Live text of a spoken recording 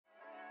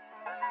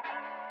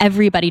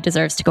everybody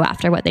deserves to go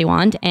after what they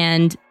want,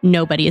 and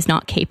nobody is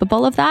not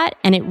capable of that.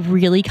 And it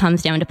really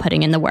comes down to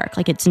putting in the work.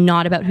 Like, it's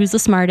not about who's the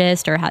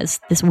smartest or has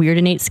this weird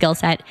innate skill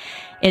set.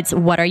 It's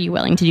what are you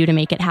willing to do to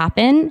make it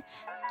happen?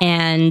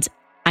 And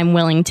I'm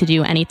willing to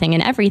do anything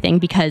and everything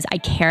because I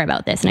care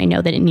about this and I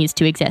know that it needs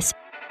to exist.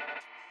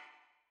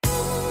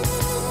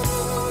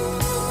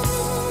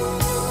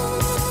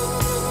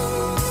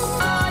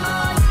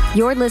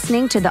 You're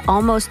listening to the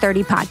Almost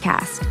 30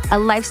 podcast, a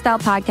lifestyle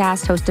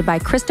podcast hosted by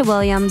Krista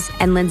Williams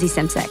and Lindsay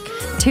Simsick.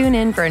 Tune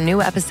in for a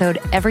new episode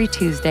every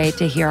Tuesday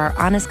to hear our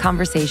honest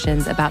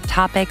conversations about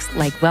topics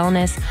like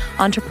wellness,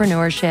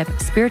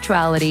 entrepreneurship,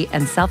 spirituality,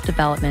 and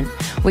self-development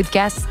with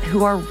guests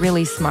who are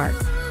really smart,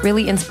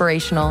 really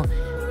inspirational,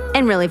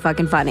 and really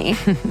fucking funny.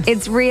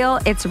 It's real,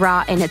 it's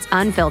raw, and it's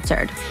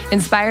unfiltered.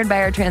 Inspired by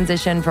our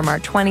transition from our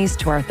 20s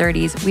to our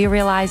 30s, we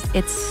realized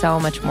it's so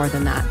much more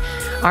than that.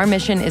 Our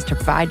mission is to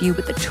provide you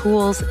with the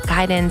tools,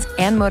 guidance,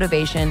 and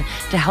motivation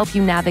to help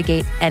you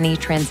navigate any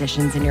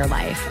transitions in your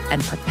life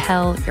and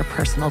propel your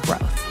personal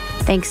growth.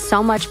 Thanks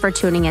so much for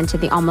tuning into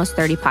the Almost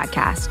 30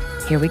 podcast.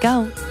 Here we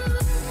go.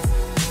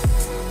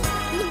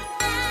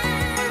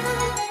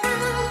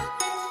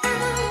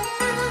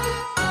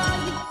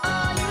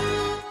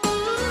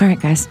 All right,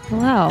 guys.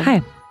 Hello.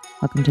 Hi.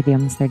 Welcome to the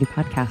Almost 30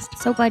 podcast.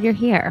 So glad you're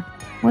here.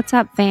 What's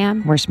up,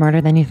 fam? We're smarter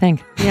than you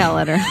think. Yeah,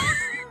 let her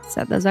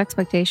set those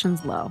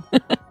expectations low.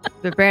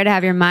 Prepare to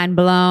have your mind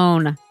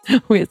blown.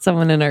 We had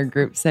someone in our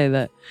group say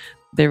that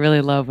they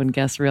really love when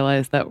guests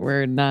realize that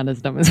we're not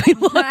as dumb as we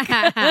look.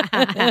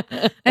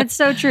 It's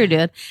so true,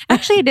 dude.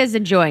 Actually, it is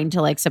enjoying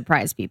to like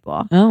surprise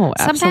people. Oh,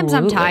 Sometimes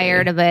I'm absolutely.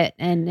 tired of it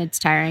and it's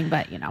tiring,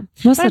 but you know.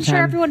 Most But of I'm the sure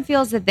time. everyone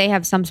feels that they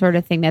have some sort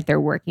of thing that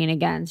they're working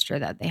against or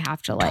that they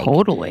have to like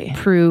Totally.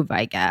 prove,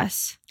 I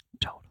guess.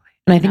 Totally.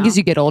 And I think know? as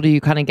you get older, you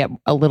kind of get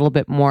a little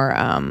bit more,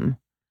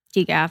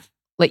 Degaff.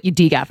 like you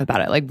degaff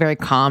about it, like very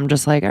calm,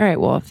 just like, all right,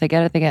 well, if they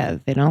get it, they get it.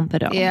 If they don't, they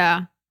don't.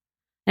 Yeah.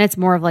 And it's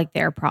more of like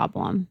their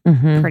problem,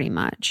 Mhm. pretty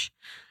much.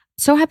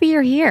 So happy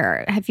you're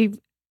here. Have you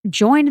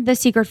joined the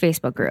secret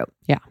Facebook group?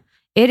 Yeah.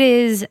 It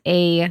is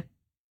a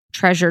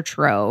treasure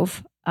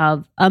trove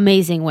of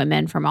amazing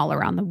women from all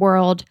around the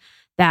world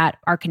that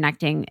are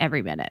connecting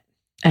every minute.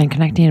 And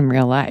connecting in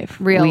real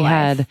life. We life.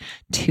 had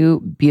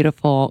two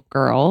beautiful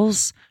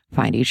girls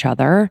find each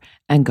other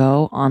and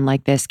go on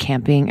like this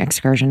camping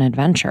excursion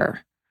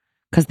adventure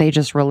because they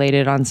just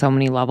related on so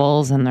many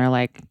levels. And they're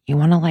like, you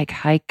want to like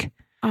hike?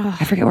 Oh,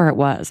 I forget where it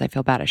was. I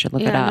feel bad. I should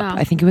look it Yeah, up.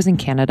 no. I think it was in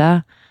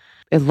Canada.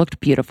 It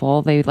looked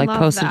beautiful. They like Love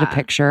posted that. a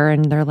picture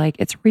and they're like,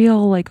 it's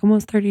real, like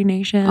Almost 30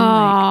 Nation. Like,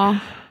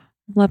 Aw.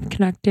 love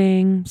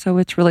connecting. So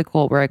it's really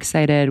cool. We're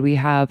excited. We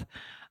have,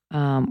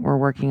 we're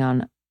working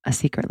on a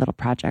secret little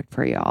project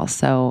for y'all.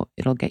 So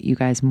it'll get you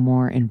guys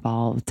more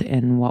involved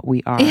in what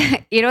we are.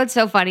 You know what's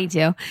so funny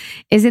too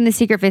is in the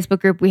secret Facebook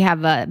group, we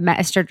have a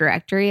master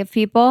directory of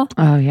people.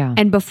 Oh yeah.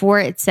 And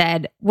before it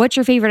said, what's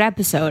your favorite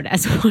episode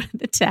as one of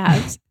the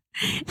tabs?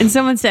 And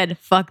someone said,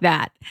 fuck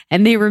that.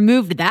 And they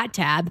removed that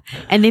tab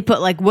and they put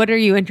like, what are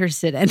you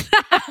interested in?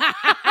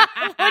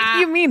 What do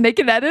you mean? They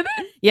can edit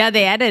it? Yeah,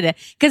 they edit it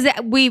because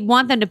we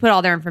want them to put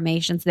all their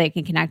information so they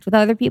can connect with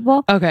other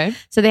people. Okay.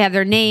 So they have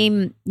their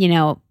name, you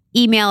know,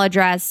 email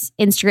address,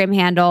 Instagram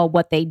handle,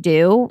 what they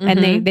do.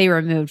 And they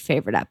removed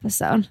favorite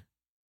episode.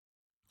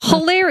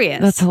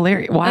 Hilarious. That's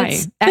hilarious. Why?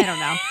 I don't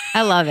know.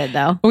 I love it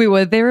though. Wait, what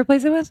did they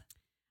replace it with?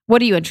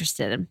 What are you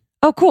interested in?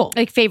 Oh, cool.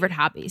 Like favorite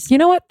hobbies. You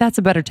know what? That's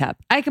a better tab.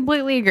 I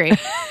completely agree.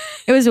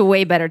 It was a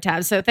way better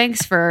tab. So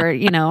thanks for,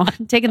 you know,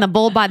 taking the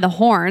bull by the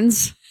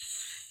horns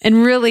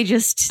and really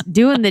just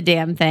doing the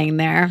damn thing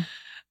there.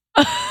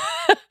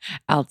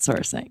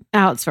 Outsourcing.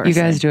 Outsourcing. You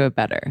guys do it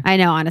better. I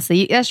know,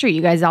 honestly. That's true.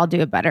 You guys all do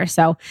it better.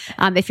 So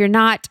if you're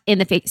not in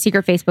the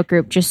secret Facebook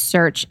group, just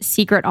search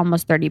Secret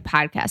Almost 30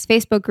 Podcast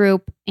Facebook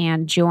group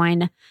and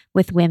join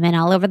with women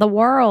all over the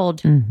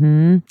world.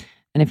 Mm-hmm.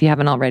 And if you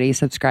haven't already,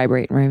 subscribe,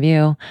 rate, and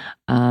review.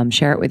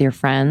 Share it with your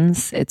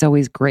friends. It's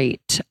always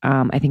great.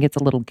 I think it's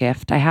a little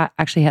gift. I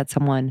actually had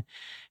someone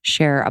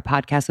share a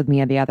podcast with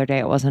me the other day.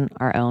 It wasn't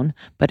our own,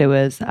 but it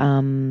was,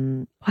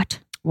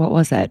 what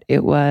was it?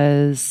 It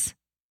was,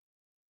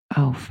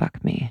 oh,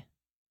 fuck me.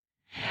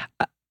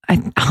 I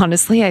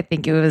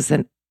think it was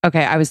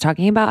I was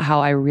talking about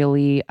how I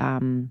really,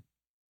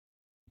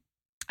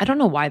 I don't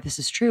know why this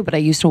is true, but I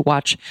used to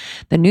watch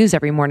the news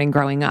every morning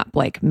growing up,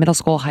 like middle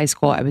school, high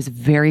school. I was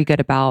very good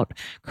about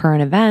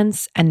current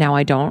events and now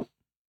I don't.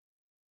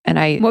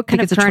 And What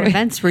kind of current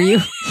events were you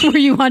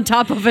on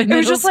top of in It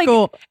was middle just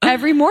school? like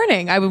every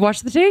morning I would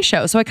watch the Today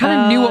Show. So I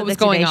kind of knew what was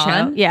the going Today Show.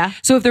 on. Yeah.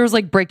 So if there was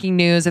like breaking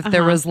news, if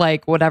there was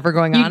like whatever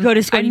going on, You'd go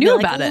to school I and knew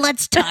be like, about it.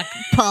 Let's talk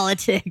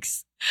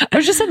politics. I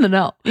was just in the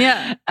know.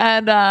 Yeah.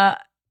 And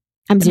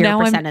I'm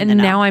 0% in the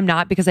know. now I'm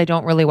not because I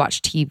don't really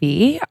watch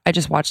TV. I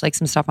just watch like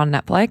some stuff on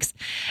Netflix.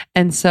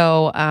 And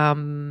so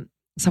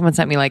someone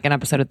sent me like an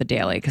episode of The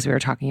Daily because we were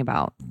talking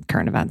about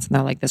current events and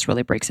they're like, this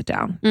really breaks it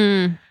down.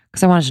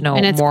 Because I wanted to know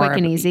And it's more. quick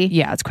and easy.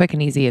 Yeah, it's quick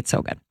and easy. It's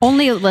so good.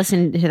 Only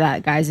listen to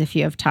that, guys, if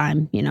you have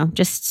time. You know,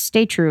 just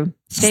stay true.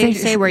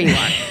 Stay where you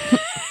are.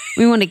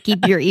 We want to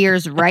keep your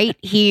ears right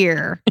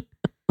here.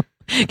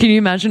 Can you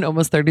imagine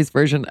Almost 30's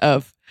version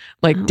of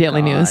like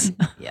Daily News?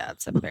 Yeah,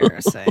 it's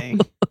embarrassing.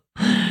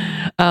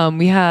 Are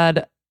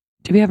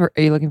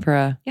you looking for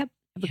a? Yep.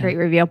 A great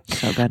review.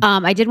 So good.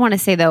 I did want to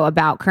say though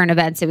about current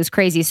events, it was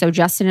crazy. So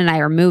Justin and I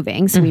are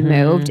moving. So we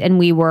moved and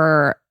we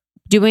were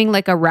doing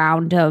like a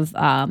round of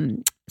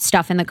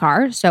stuff in the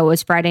car. So it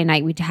was Friday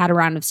night. We had a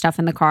round of stuff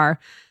in the car.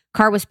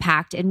 Car was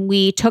packed and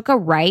we took a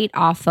right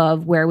off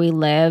of where we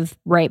live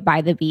right by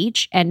the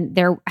beach. And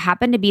there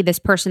happened to be this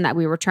person that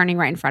we were turning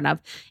right in front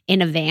of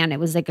in a van. It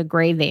was like a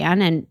gray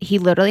van and he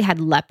literally had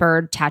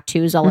leopard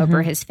tattoos all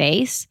over his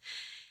face.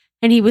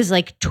 And he was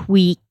like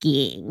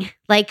tweaking.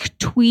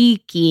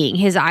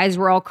 His eyes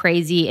were all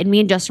crazy. And me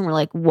and Justin were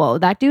like, whoa,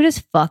 that dude is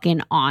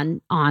fucking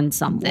on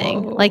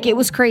something. Whoa. Like it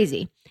was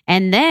crazy.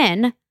 And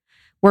then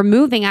we're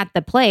moving at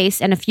the place.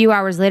 And a few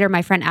hours later,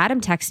 my friend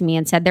Adam texted me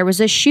and said there was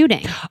a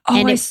shooting.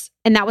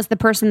 And that was the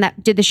person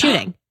that did the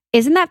shooting.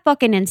 Isn't that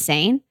fucking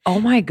insane? Oh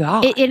my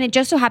God. And it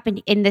just so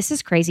happened, and this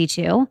is crazy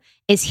too,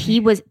 is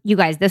you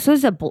guys, this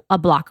was a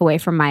block away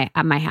from my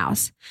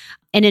house.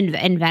 And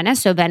in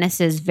Venice, so Venice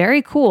is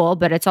very cool,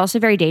 but it's also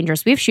very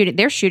dangerous. There's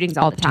shootings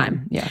all the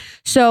time. Yeah.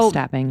 So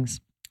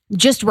stabbings.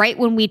 Just right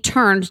when we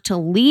turned to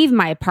leave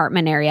my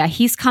apartment area,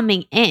 he's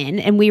coming in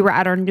and we were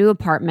at our new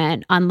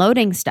apartment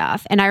unloading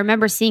stuff. And I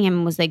remember seeing him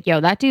and was like, yo,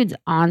 that dude's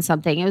on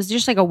something. It was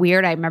just like I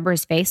remember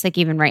his face, like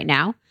even right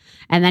now.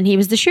 And then he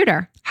was the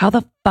shooter. How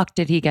the fuck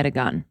did he get a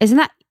gun? Isn't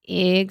that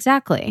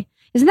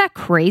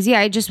crazy?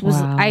 I just was,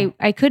 wow.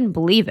 I couldn't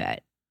believe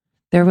it.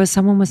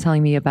 Someone was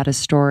telling me about a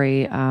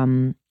story.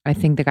 I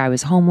think the guy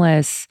was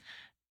homeless,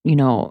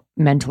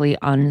 mentally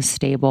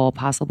unstable,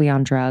 possibly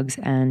on drugs.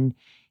 And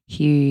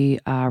he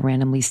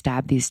randomly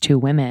stabbed these two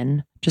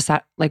women just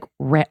at it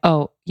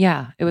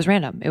was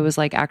random. It was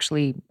like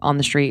actually on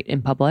the street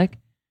in public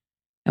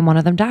and one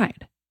of them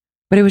died,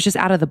 but it was just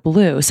out of the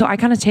blue. So I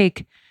kind of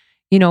take,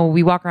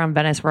 we walk around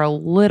Venice. We're a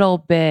little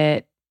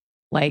bit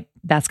like,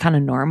 that's kind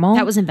of normal.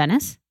 That was in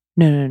Venice?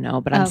 No.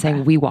 But I'm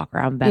saying we walk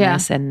around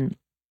Venice and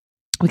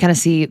we kind of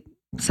see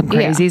some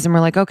crazies and we're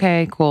like,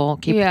 okay, cool.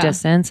 Keep the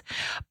distance.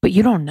 But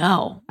you don't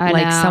know. I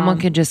know. Someone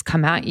could just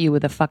come at you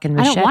with a fucking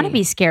machete. I don't want to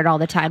be scared all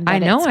the time. I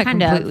know. I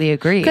completely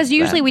agree. Because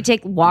usually we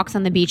take walks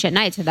on the beach at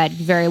night. So that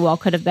very well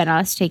could have been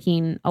us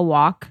taking a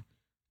walk,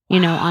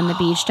 on the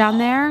beach down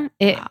there.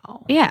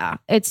 Yeah.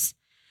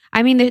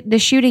 The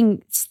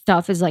shooting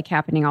stuff is like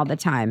happening all the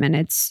time and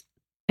it's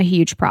a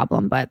huge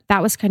problem. But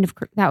that was kind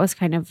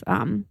of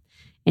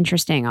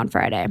interesting on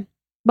Friday.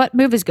 But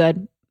move is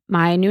good.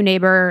 My new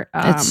neighbor.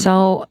 I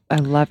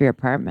love your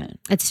apartment.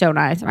 It's so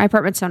nice. My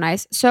apartment's so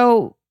nice.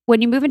 So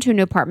when you move into a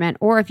new apartment,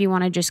 or if you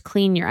want to just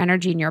clean your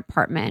energy in your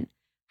apartment,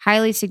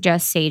 highly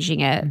suggest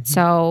saging it. Mm-hmm.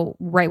 So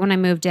right when I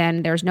moved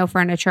in, there's no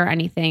furniture or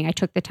anything. I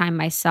took the time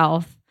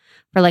myself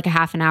for like a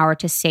half an hour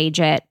to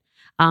sage it,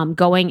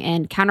 going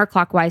in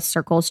counterclockwise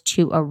circles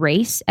to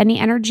erase any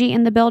energy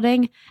in the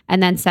building,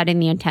 and then setting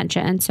the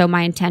intention. So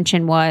my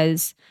intention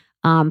was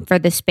for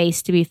the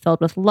space to be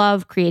filled with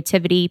love,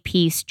 creativity,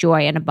 peace,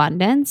 joy, and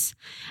abundance.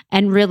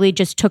 And really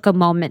just took a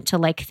moment to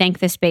like thank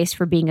the space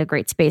for being a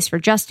great space for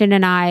Justin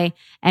and I,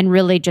 and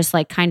really just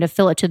like kind of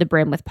fill it to the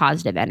brim with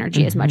positive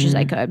energy as much as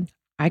I could.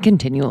 I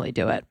continually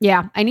do it.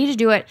 Yeah, I need to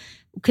do it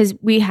because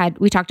we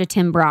talked to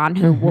Tim Braun,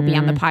 who will be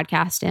on the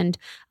podcast, and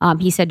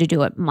he said to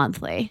do it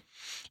monthly.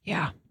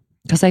 Yeah,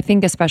 because I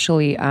think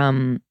especially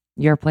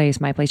your place,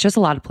 my place, just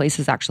a lot of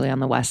places actually on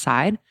the west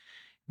side,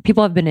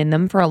 people have been in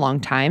them for a long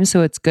time.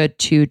 So it's good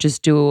to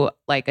just do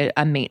like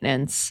a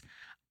maintenance,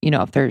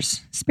 if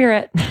there's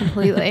spirit.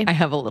 Completely. I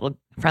have a little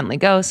friendly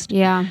ghost.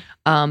 Yeah.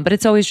 But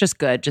it's always just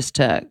good just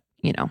to,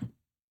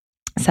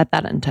 set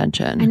that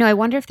intention. I know. I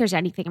wonder if there's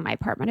anything in my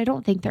apartment. I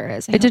don't think there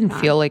is. It didn't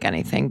feel like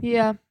anything.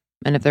 Yeah.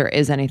 And if there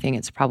is anything,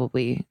 it's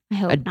probably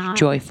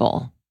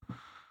joyful.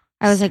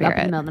 I was like up in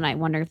the middle of the night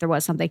wondering if there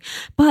was something.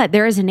 But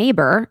there is a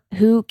neighbor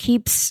who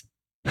keeps...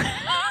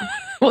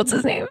 What's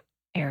his name?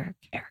 Eric.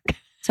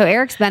 So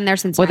Eric's been there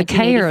since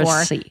 1984. With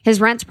a K or a C? His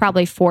rent's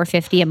probably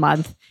 $450 a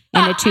month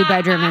in a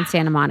 2-bedroom in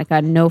Santa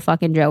Monica. No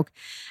fucking joke.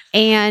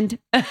 And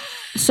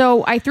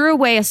so I threw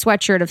away a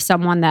sweatshirt of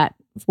someone that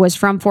was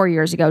from 4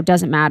 years ago.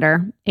 Doesn't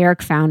matter.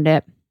 Eric found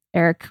it.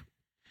 Eric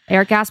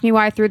asked me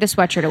why I threw the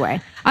sweatshirt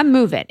away. I'm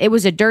moving. It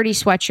was a dirty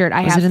sweatshirt.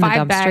 I have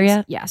 5 bags.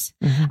 Yet? Yes.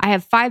 Mm-hmm. I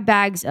have 5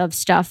 bags of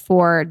stuff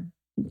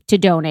to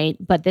donate,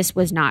 but this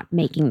was not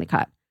making the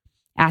cut.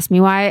 Asked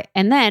me why.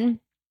 And then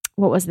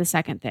what was the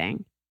second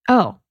thing?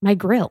 Oh, my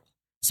grill.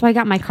 So I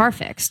got my car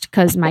fixed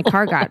because my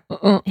car got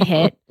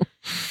hit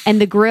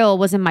and the grill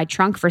was in my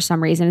trunk for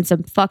some reason. It's a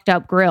fucked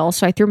up grill.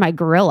 So I threw my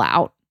grill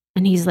out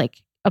and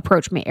Eric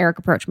approached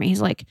me.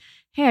 He's like,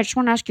 hey, I just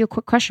want to ask you a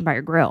quick question about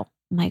your grill.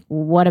 I'm like,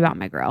 what about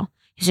my grill?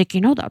 He's like,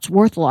 that's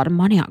worth a lot of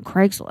money on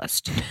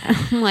Craigslist.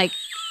 I'm like,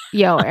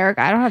 yo, Eric,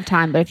 I don't have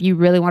time, but if you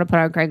really want to put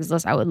it on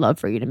Craigslist, I would love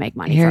for you to make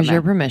money. Here's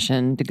your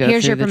permission to go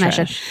through the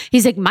trash.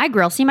 He's like, my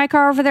grill, see my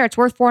car over there? It's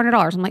worth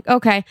 $400. I'm like,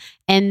 okay.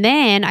 And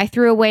then I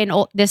threw away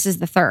this is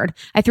the third.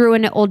 I threw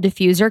in an old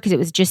diffuser because it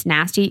was just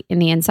nasty in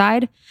the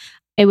inside.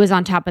 It was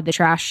on top of the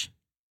trash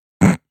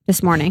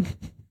this morning.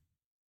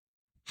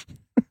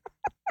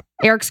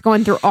 Eric's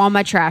going through all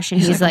my trash and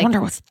he's like, I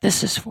wonder what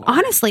this is for.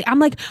 Honestly, I'm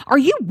like, are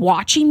you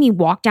watching me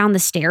walk down the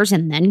stairs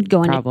and then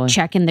going to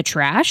check in the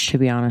trash? To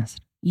be honest.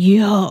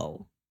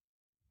 Yo,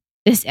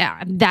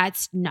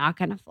 that's not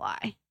going to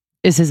fly.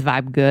 Is his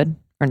vibe good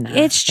or not?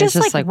 It's just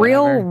like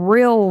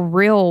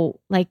real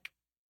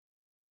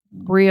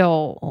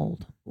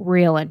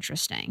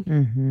interesting.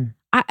 Mm-hmm.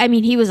 I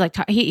mean, he was like,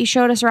 he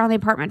showed us around the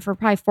apartment for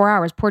probably 4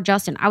 hours. Poor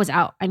Justin. I was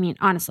out. I mean,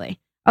 honestly,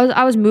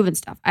 I was moving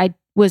stuff. I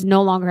was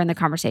no longer in the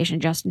conversation.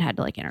 Justin had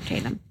to like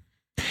entertain him.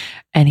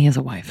 And he has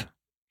a wife.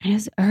 And he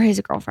has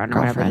a girlfriend or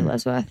whatever he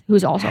lives with,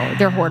 who's also,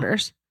 they're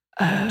hoarders.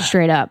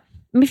 Straight up.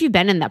 I mean, if you've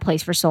been in that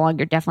place for so long,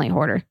 you're definitely a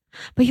hoarder.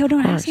 But yo,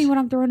 don't ask me what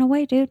I'm throwing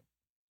away, dude.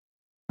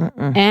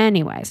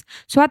 Anyways,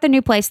 so at the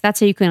new place, that's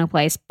how you clean a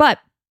place. But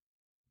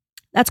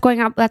that's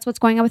what's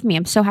going on with me.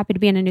 I'm so happy to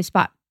be in a new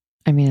spot.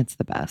 I mean, it's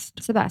the best.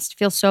 It's the best.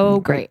 Feels so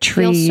great.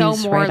 Trees,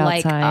 feels so more right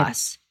like outside.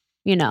 us,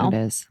 you know? It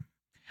is.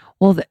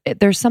 Well,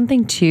 there's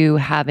something to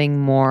having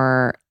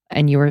more,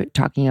 and you were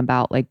talking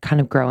about like kind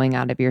of growing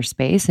out of your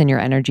space, and your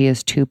energy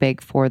is too big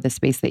for the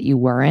space that you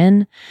were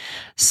in.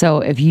 So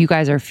if you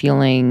guys are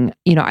feeling,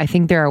 I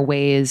think there are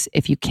ways,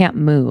 if you can't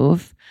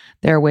move,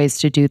 there are ways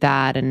to do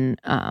that.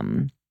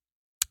 And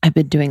I've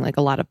been doing like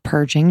a lot of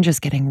purging,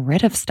 just getting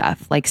rid of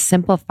stuff, like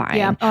simplifying.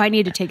 Yeah. Oh, I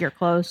need to take your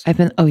clothes. I've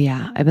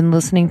been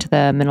listening to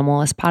the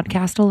Minimalist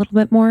podcast a little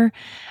bit more.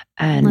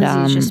 And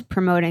Lindsay's just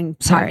promoting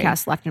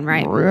podcasts left and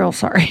right. Real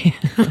sorry.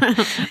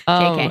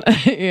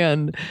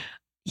 And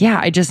yeah,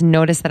 I just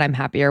noticed that I'm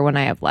happier when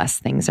I have less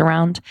things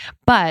around.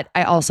 But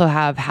I also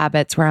have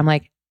habits where I'm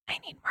like, I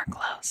need more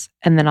clothes.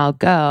 And then I'll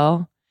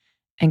go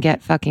and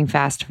get fucking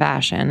fast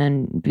fashion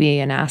and be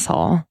an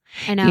asshole.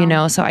 I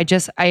know. So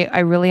I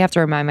really have to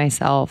remind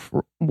myself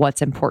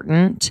what's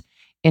important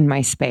in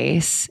my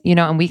space,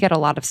 and we get a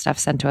lot of stuff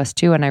sent to us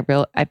too. And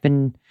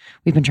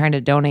we've been trying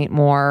to donate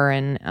more,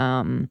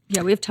 and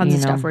we have tons of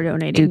stuff we're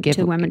donating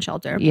to women's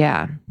shelter.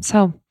 Yeah.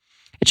 So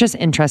it's just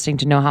interesting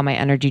to know how my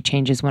energy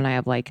changes when I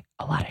have like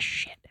a lot of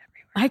shit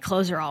everywhere. My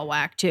clothes are all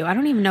whack too. I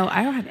don't even know.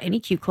 I don't have any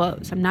cute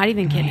clothes. I'm not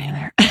even kidding.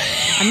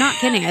 I'm not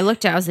kidding. I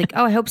looked at it, I was like,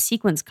 oh, I hope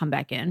sequins come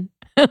back in.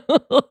 Like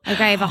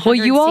I have 100. Well,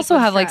 you also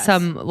have like dress.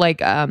 some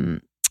like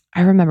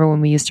I remember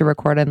when we used to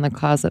record in the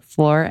closet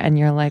floor, and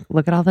you're like,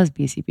 look at all those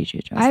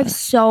BCBG dresses. I have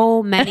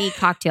so many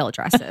cocktail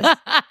dresses.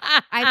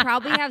 I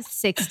probably have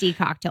 60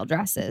 cocktail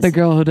dresses. The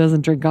girl who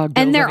doesn't drink cocktails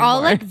and they're anymore.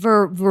 all like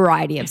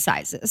variety of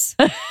sizes.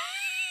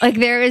 Like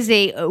there is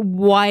a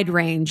wide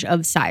range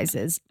of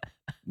sizes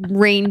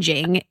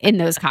ranging in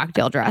those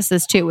cocktail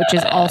dresses too, which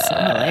is also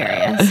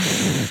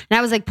hilarious. And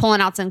I was like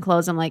pulling out some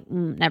clothes. I'm like,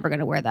 never going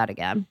to wear that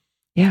again.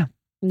 Yeah.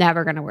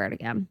 Never going to wear it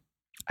again.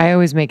 I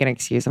always make an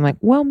excuse. I'm like,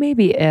 well,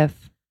 maybe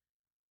if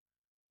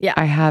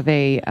I have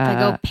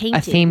a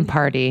theme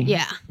party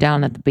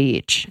down at the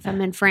beach. If I'm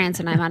in France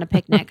and I'm on a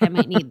picnic, I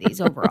might need these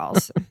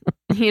overalls.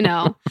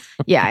 Yeah,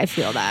 I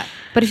feel that.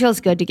 But it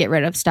feels good to get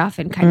rid of stuff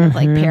and kind of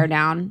like pare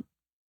down.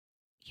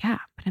 Yeah,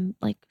 but I'm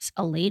like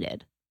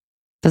elated.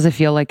 Does it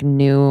feel like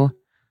new?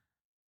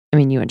 I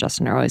mean, you and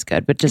Justin are always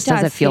good, but does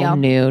it feel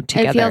new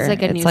together? It feels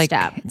like a new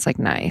step. It's like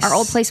nice. Our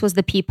old place was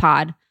the pea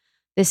pod.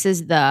 This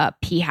is the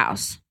pea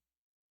house.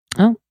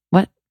 Oh,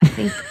 what? I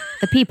think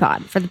the pea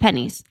pod for the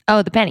pennies.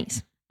 Oh, the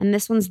pennies. And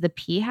this one's the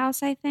pea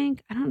house, I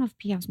think. I don't know if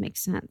pea house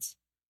makes sense.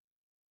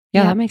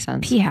 Yeah, that makes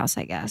sense. Pea house,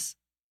 I guess.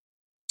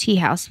 Tea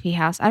house, pea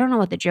house. I don't know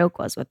what the joke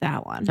was with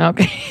that one.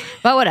 Okay.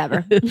 But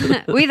whatever.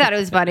 We thought it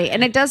was funny.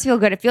 And it does feel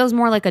good. It feels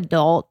more like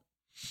adult.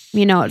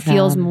 It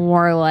feels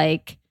more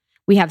like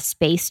we have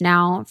space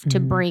now to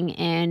bring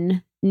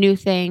in new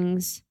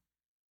things.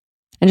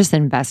 And just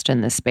invest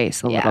in this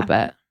space a little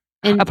bit.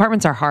 And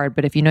apartments are hard,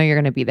 but if you know you're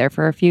going to be there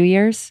for a few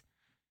years,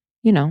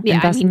 invest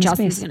in the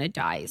Justin's space. going to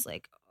die.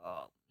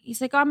 He's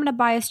like, I'm going to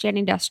buy a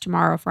standing desk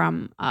tomorrow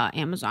from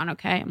Amazon.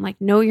 Okay. I'm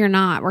like, no, you're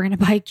not. We're going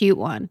to buy a cute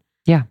one.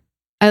 Yeah.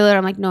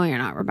 I'm like, no, you're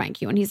not. We're buying a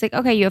cute one. He's like,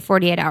 okay, you have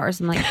 48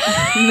 hours. I'm like,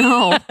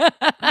 no,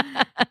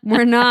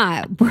 we're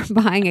not. We're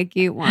buying a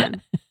cute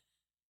one.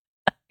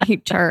 You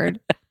turd.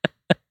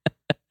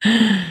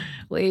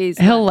 Please.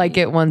 He'll like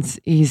it once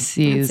he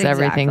sees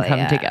everything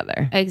come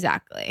together.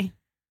 Exactly.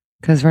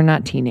 Because we're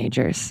not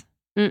teenagers.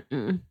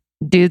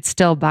 Dudes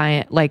still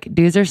buying,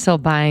 dudes are still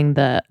buying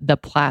the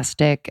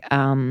plastic,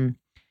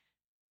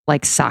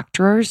 like sock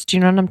drawers. Do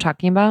you know what I'm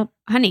talking about?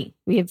 Honey,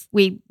 we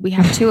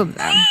have two of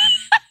them.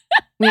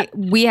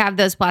 we have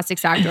those plastic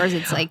sock drawers.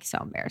 It's like so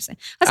embarrassing.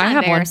 That's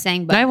not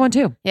embarrassing, but I have one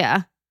too.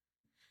 Yeah.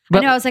 But,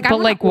 I know. I was like, I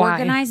want to why?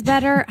 organize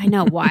better. I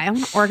know why. I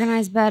want to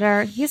organize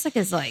better. He's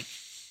like,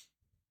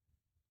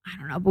 I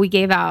don't know, but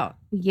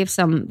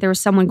there was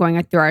someone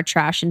going through our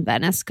trash in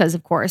Venice because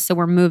of course, so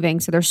we're moving.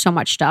 So there's so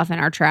much stuff in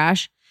our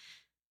trash.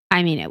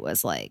 I mean, it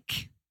was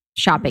like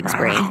shopping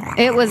spree.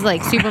 It was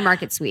like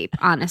supermarket sweep.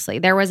 Honestly,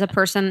 there was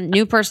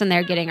new person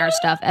there getting our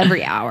stuff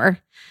every hour,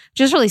 which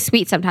is really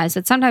sweet sometimes,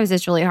 but sometimes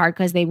it's really hard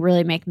because they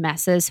really make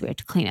messes. So we have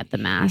to clean up the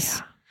mess.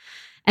 Yeah.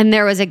 And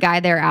there was a guy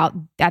there out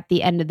at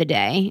the end of the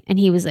day and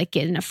he was like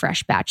getting a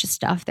fresh batch of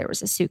stuff. There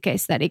was a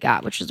suitcase that he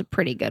got, which was a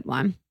pretty good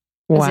one.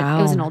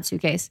 It was an old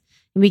suitcase.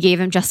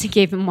 And Justin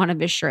gave him one of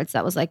his shirts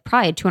that was like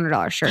probably a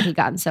 $200 shirt he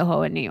got in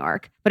Soho in New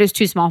York, but it was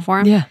too small for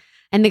him. Yeah.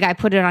 And the guy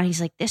put it on. He's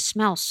like, this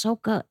smells so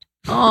good.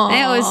 Oh,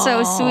 it was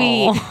so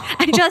sweet.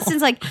 And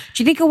Justin's like, do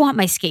you think I want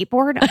my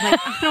skateboard? I'm like,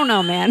 I don't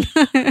know, man.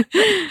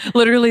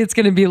 Literally, it's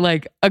going to be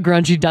like a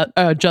grungy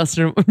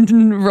Justin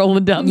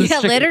rolling down the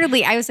street. Yeah,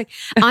 literally. I was like,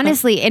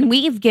 honestly, and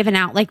we've given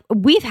out, like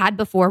we've had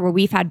before where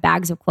we've had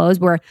bags of clothes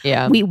where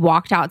we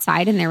walked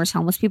outside and there was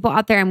homeless people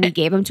out there and we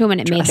gave them to them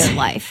and it made their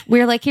life. We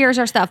were like, here's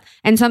our stuff.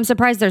 And so I'm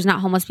surprised there's not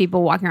homeless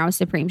people walking around with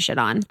Supreme shit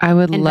on. I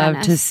would love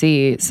to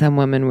see some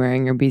women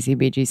wearing your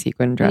BCBG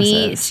sequin dresses.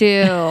 Me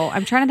too.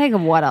 I'm trying to think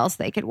of what else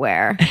they could wear.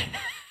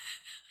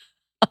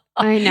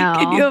 I know.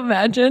 Can you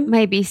imagine?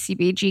 My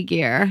BCBG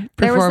gear.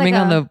 Performing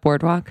on the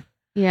boardwalk.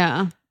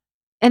 Yeah.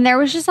 And there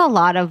was just a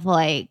lot of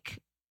I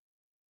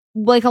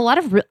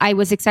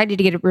was excited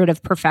to get rid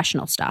of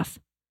professional stuff.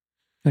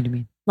 What do you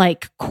mean?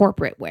 Like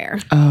corporate wear.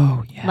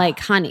 Oh, yeah.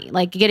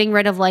 Like getting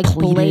rid of like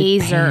pleated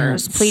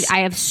blazers. I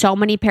have so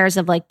many pairs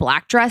of like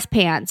black dress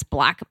pants,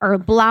 black or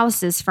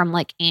blouses from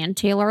like Ann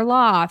Taylor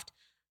Loft.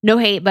 No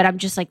hate, but I'm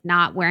just like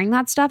not wearing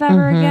that stuff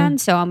ever again.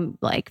 So I'm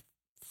like,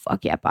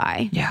 fuck yeah,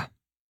 bye. Yeah.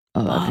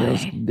 Oh, that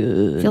feels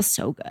good. Feels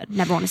so good.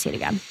 Never want to see it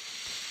again.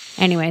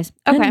 Anyways.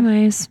 Okay. All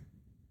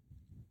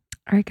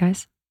right,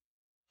 guys.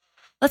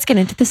 Let's get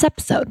into this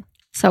episode.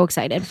 So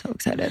excited. So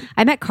excited.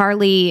 I met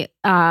Carly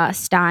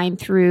Stein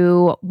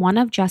through one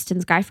of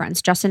Justin's guy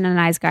friends. Justin and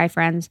I's guy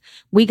friends.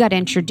 We got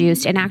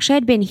introduced and actually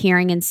I'd been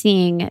hearing and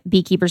seeing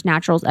Beekeepers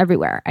Naturals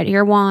everywhere. At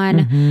Ear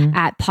One,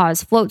 at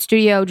Pause Float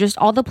Studio, just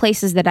all the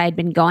places that I'd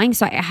been going.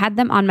 So I had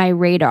them on my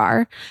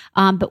radar.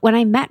 But when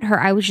I met her,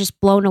 I was just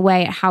blown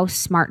away at how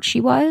smart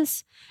she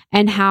was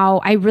and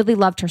how I really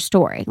loved her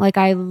story. Like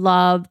I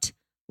loved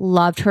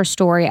her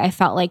story. I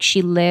felt like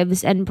she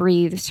lives and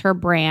breathes her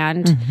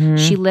brand.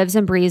 She lives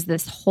and breathes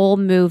this whole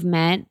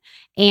movement.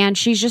 And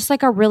she's just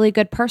like a really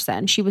good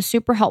person. She was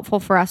super helpful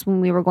for us when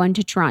we were going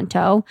to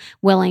Toronto,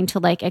 willing to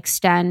like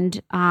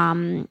extend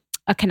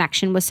a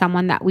connection with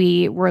someone that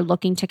we were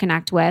looking to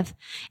connect with.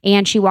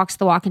 And she walks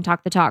the walk and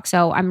talk the talk.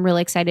 So I'm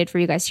really excited for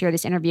you guys to hear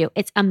this interview.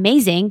 It's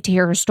amazing to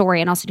hear her story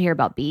and also to hear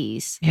about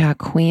bees. Yeah,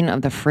 queen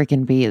of the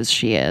freaking bees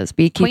she is.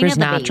 Beekeepers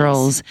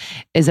Naturals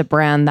is a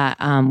brand that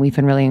we've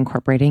been really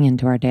incorporating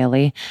into our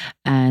daily.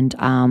 And,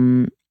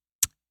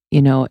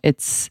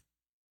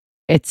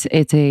 it's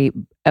a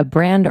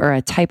brand or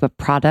a type of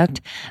product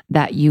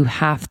that you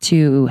have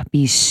to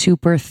be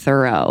super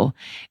thorough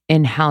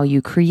in how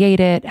you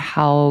create it,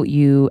 how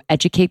you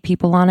educate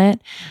people on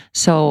it.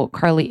 So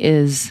Carly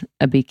is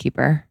a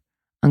beekeeper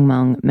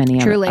among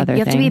many other things. You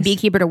have to be a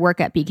beekeeper to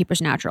work at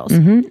Beekeepers Naturals.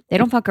 They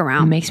don't fuck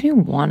around. It makes me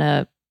want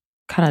to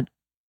kind of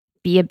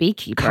be a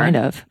beekeeper. Kind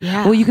of.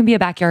 Yeah. Well, you can be a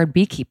backyard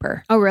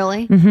beekeeper. Oh,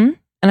 really? And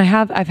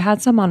I've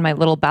had some on my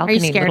little balcony.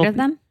 Are you scared of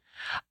them?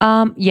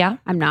 Yeah.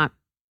 I'm not.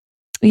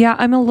 Yeah,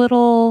 I'm a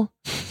little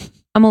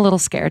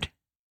scared,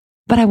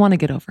 but I want to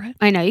get over it.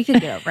 I know you can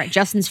get over it.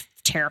 Justin's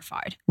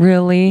terrified.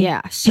 Really?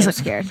 Yeah, so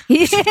scared.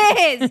 He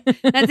is.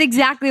 That's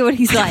exactly what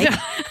he's like.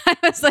 I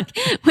was like,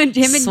 when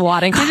him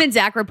and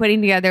Zach were putting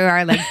together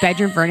our like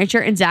bedroom furniture,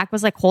 and Zach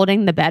was like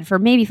holding the bed for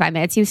maybe 5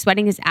 minutes. He was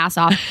sweating his ass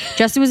off.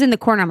 Justin was in the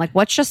corner. I'm like,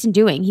 what's Justin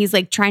doing? He's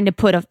like trying to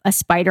put a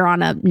spider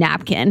on a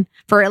napkin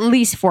for at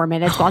least 4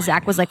 minutes while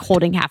Zach was like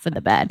holding half of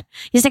the bed.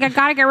 He's like, I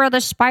gotta get rid of the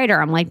spider.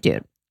 I'm like,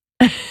 dude.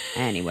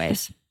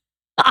 Anyways.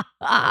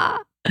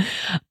 But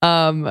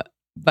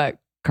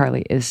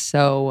Carly is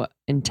so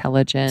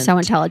intelligent. So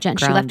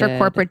intelligent. She left her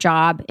corporate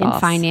job in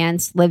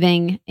finance,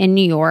 living in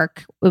New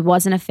York. It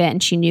wasn't a fit,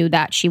 and she knew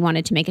that she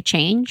wanted to make a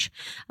change.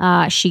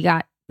 She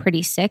got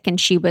pretty sick,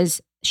 and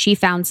she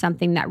found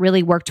something that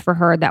really worked for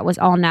her that was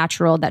all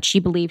natural, that she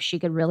believed she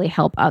could really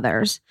help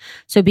others.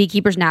 So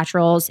Beekeepers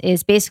Naturals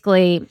is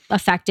basically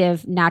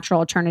effective natural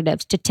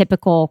alternatives to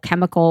typical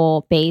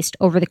chemical-based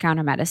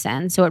over-the-counter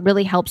medicine. So it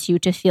really helps you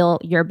to feel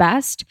your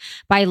best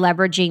by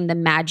leveraging the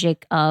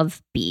magic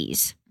of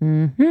bees.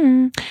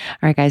 All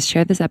right, guys,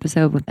 share this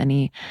episode with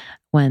anyone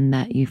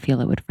that you feel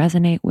it would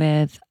resonate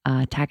with.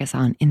 Tag us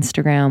on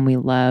Instagram. We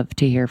love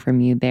to hear from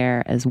you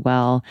there as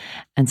well.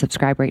 And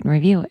subscribe, rate, and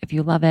review if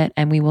you love it.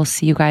 And we will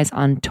see you guys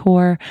on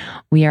tour.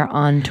 We are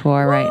on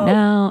tour right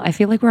now. I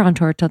feel like we're on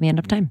tour till the end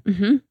of time.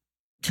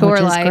 Tour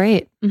which life. Is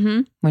great.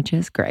 Which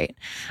is great.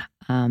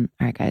 All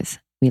right, guys,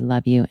 we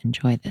love you.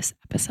 Enjoy this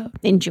episode.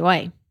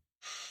 Enjoy.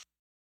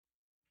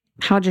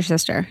 How's your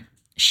sister?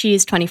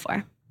 She's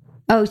 24.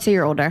 Oh, so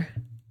you're older.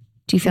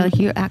 Do you feel like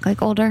you act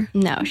like older?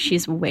 No,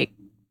 she's way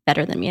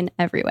better than me in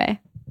every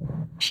way.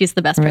 She's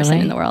the best person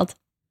in the world.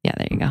 Yeah,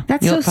 there you go.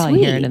 That's You'll so probably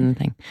sweet. hear it in the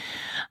thing.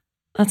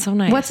 That's so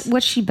nice.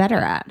 What's she better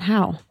at?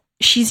 How?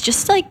 She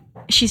just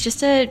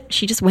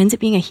wins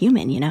at being a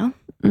human, you know?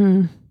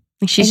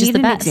 Like she's just the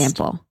best.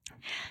 Example.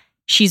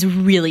 She's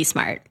really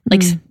smart,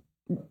 like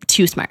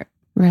too smart.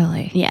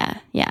 Really?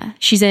 Yeah.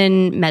 She's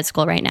in med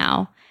school right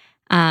now.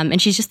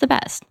 And she's just the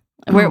best.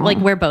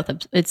 We're both,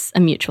 it's a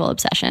mutual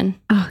obsession.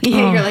 Oh,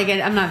 yeah. You're like,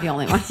 I'm not the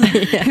only one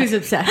who's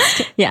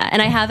obsessed. Yeah.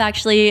 And I have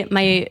actually,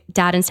 my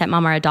dad and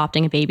stepmom are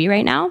adopting a baby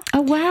right now.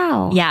 Oh,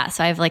 wow. Yeah.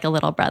 So I have like a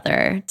little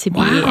brother to be,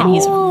 and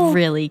he's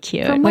really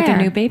cute. From Like where?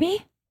 a new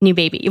baby? New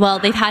baby. Well,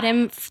 they've had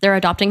him, they're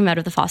adopting him out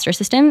of the foster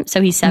system.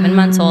 So he's 7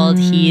 months old.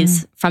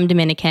 He's from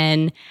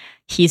Dominican.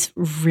 He's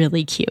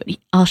really cute.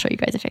 I'll show you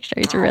guys a picture.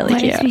 He's really That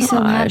cute. makes me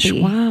so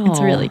happy. Wow.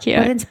 It's really cute.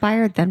 What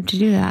inspired them to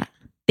do that?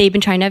 They've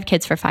been trying to have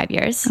kids for 5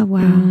 years. Oh, wow.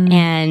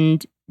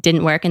 And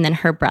didn't work. And then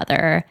her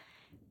brother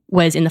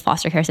was in the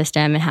foster care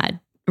system and had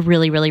a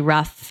really, really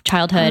rough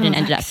childhood and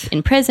ended up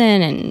in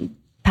prison and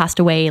passed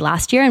away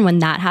last year. And when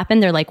that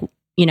happened, they're like,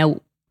 you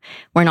know,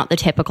 we're not the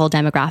typical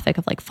demographic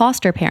of like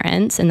foster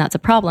parents, and that's a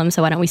problem.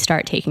 So why don't we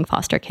start taking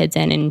foster kids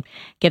in and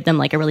give them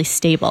like a really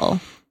stable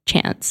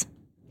chance?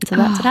 So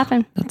that's what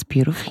happened. That's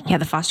beautiful. Yeah,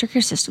 the foster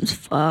care system's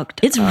fucked.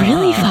 It's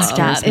really fucked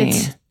up.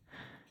 scares me.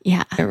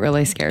 Yeah. It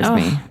really scares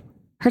me.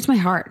 Hurts my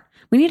heart.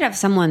 We need to have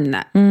someone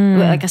that,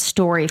 like a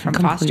story from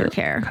foster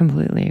care.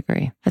 Completely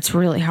agree. That's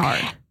really hard.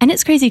 And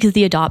it's crazy because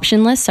the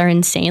adoption lists are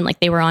insane. Like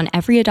they were on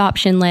every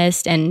adoption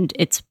list, and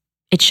it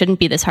shouldn't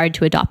be this hard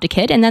to adopt a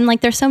kid. And then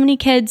like there's so many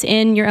kids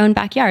in your own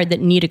backyard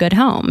that need a good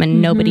home,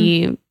 and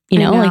nobody, you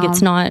know, like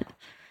it's not,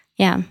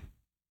 yeah.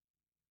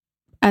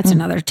 That's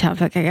another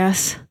topic, I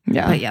guess.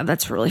 Yeah. But yeah,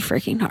 that's really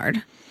freaking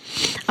hard.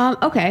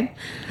 Okay.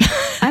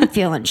 I'm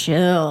feeling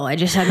chill. I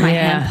just had my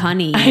hemp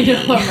honey. I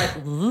know. I'm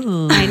like,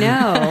 ooh. I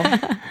know.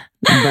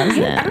 I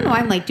don't know.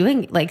 I'm like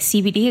doing like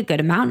CBD a good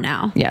amount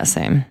now. Yeah,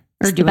 same. Or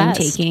It's the doing best.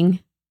 taking.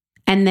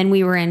 And then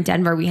we were in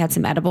Denver. We had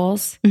some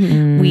edibles.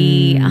 Mm-hmm.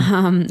 We,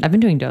 I've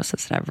been doing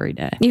doses every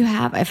day. you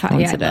have, I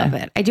Once a day. love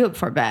it. I do it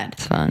before bed.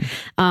 It's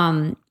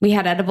fun. We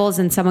had edibles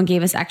and someone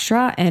gave us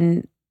extra,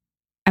 and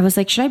I was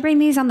like, should I bring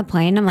these on the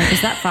plane? I'm like,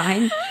 is that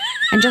fine?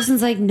 And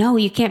Justin's like, no,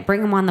 you can't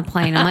bring them on the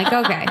plane. I'm like,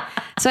 okay.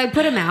 So I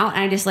put them out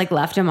and I just like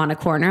left them on a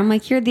corner. I'm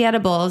like, here are the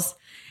edibles.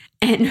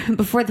 And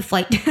before the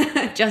flight,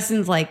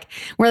 Justin's like,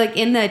 we're like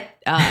in the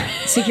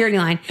security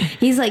line.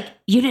 He's like,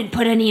 you didn't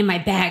put any in my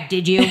bag,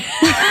 did you?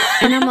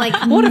 And I'm like,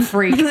 what a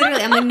freak.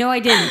 Literally, I'm like, no, I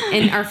didn't.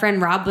 And our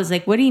friend Rob was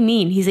like, what do you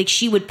mean? He's like,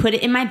 she would put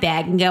it in my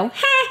bag and go,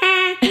 ha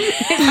ha.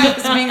 I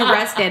was being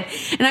arrested.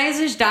 And I was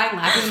just dying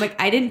laughing. I'm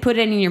like, I didn't put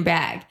any in your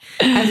bag.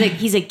 I was like,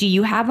 he's like, do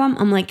you have them?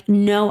 I'm like,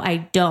 no, I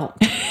don't.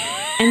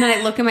 And then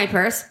I look in my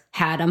purse,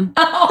 had them.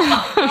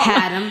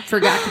 Had them.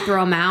 Forgot to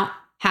throw them out.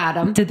 Had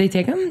them. Did they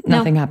take them?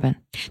 Nothing happened.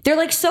 They're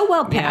like so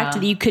well packed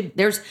that you could,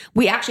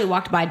 we actually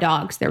walked by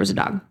dogs. There was a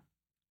dog.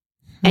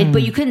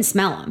 But you couldn't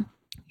smell them.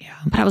 Yeah.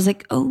 But I was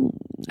like, oh.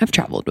 I've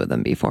traveled with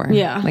them before.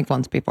 Yeah. Like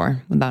once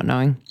before without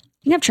knowing.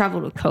 I think I've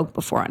traveled with Coke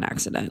before on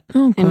accident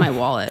Oh, in my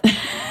wallet.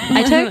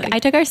 I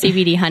took our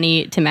CBD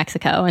honey to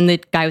Mexico, and the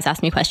guy was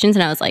asking me questions,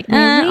 and I was like,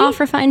 off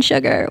refined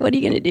sugar. What are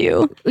you going to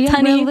do? Yeah,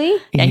 honey?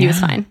 really? Yeah, he was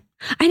fine.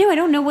 I know. I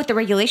don't know what the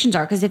regulations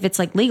are because if it's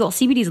like legal,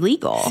 CBD is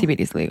legal.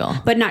 CBD's legal.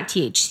 But not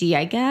THC,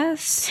 I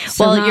guess.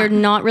 So Well, you're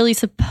not really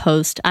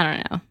supposed, I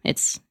don't know.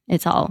 It's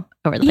all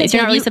over the place.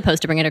 You're not really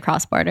supposed to bring it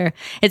across border.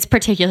 It's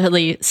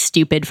particularly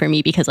stupid for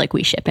me because like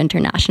we ship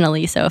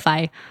internationally. So if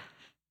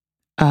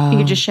you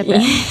could just ship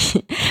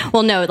it.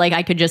 well, no, like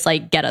I could just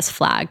like get us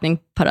flagged and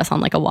put us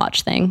on like a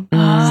watch thing.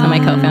 So my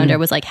co-founder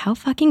was like, how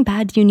fucking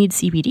bad do you need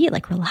CBD?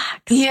 Like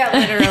relax. Yeah,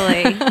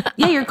 literally.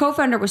 Yeah, your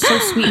co-founder was so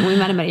sweet when we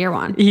met him at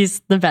Irwan. He's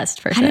the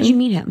best person. How did you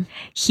meet him?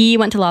 He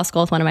went to law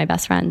school with one of my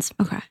best friends.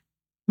 Okay.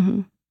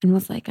 Mm-hmm. And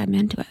was like, I'm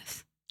into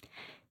us.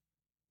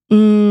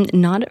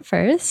 Not at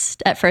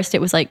first. At first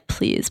it was like,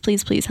 please,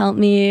 please, please help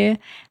me.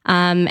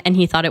 And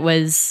he thought it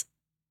was,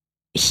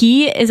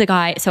 he is a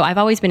guy, so I've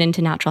always been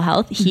into natural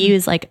health. He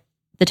was like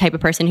the type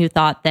of person who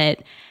thought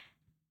that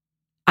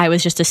I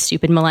was just a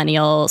stupid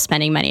millennial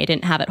spending money I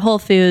didn't have at Whole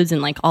Foods,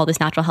 and like all this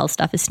natural health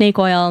stuff is snake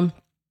oil.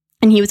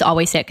 And he was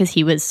always sick because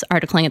he was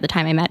articling at the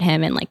time I met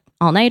him in like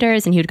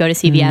all-nighters, and he would go to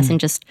CVS and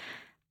just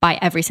buy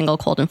every single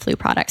cold and flu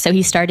product. So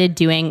he started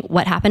doing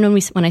what happened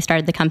when I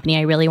started the company.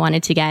 I really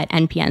wanted to get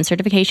NPN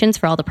certifications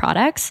for all the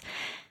products.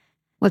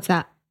 What's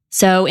that?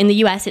 So in the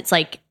US, it's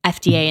like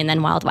FDA and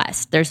then Wild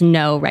West. There's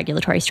no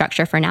regulatory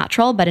structure for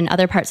natural, but in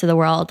other parts of the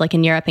world, like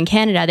in Europe and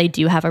Canada, they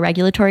do have a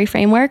regulatory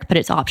framework, but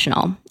it's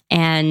optional.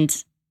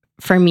 And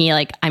for me,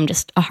 like I'm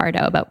just a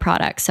hardo about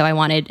products. So I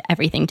wanted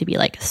everything to be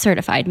like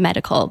certified,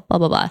 medical, blah,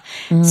 blah,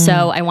 blah.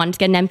 So I wanted to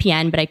get an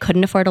NPN, but I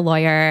couldn't afford a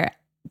lawyer,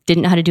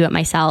 didn't know how to do it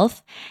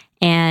myself.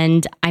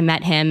 And I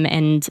met him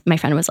and my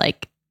friend was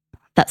like,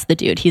 that's the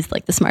dude. He's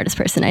like the smartest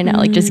person I know.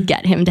 Like just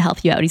get him to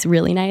help you out. He's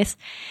really nice.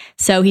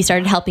 So he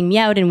started helping me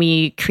out and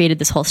we created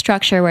this whole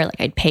structure where like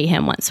I'd pay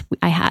him once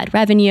I had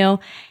revenue,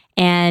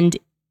 and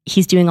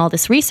he's doing all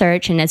this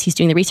research. And as he's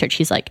doing the research,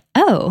 he's like,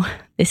 oh,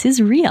 this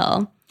is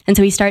real. And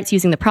so he starts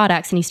using the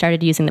products and he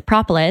started using the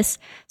propolis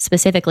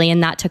specifically,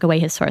 and that took away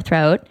his sore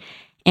throat.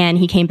 And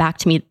he came back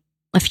to me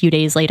a few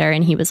days later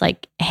and he was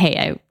like,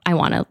 hey, I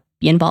want to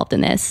be involved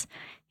in this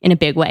in a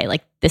big way.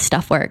 Like this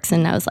stuff works.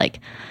 And I was like,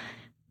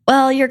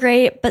 well, you're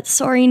great, but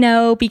sorry,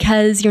 no,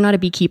 because you're not a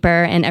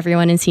beekeeper and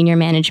everyone in senior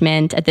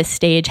management at this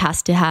stage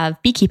has to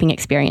have beekeeping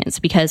experience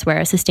because we're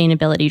a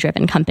sustainability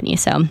driven company.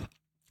 So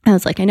I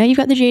was like, I know you've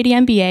got the JD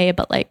MBA,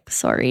 but like,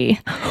 sorry.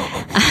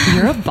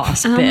 You're a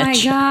boss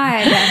bitch.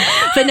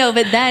 Oh my God.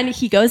 but then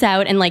he goes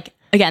out and like,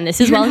 again, this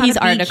is You're while not he's a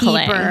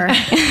articling.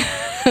 beekeeper.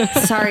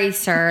 Sorry,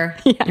 sir.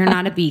 You're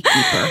not a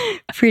beekeeper.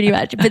 Pretty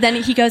much. But then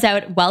he goes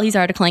out while he's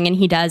articling and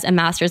he does a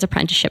master's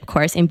apprenticeship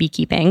course in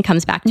beekeeping,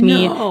 comes back to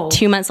me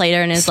 2 months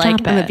later and is Stop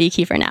I'm a it.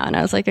 beekeeper now. And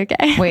I was like,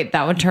 okay. Wait,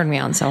 that would turn me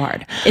on so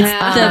hard.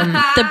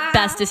 It's the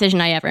best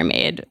decision I ever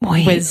made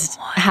was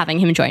having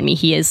him join me.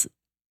 He is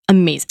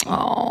amazing.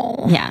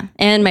 Oh. Yeah.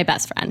 And my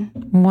best friend.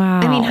 Wow.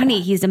 I mean, honey,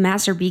 he's a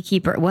master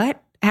beekeeper.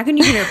 What? How can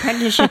you get an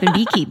apprenticeship in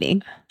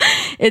beekeeping?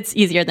 It's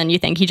easier than you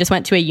think. He just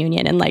went to a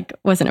union and like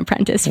was an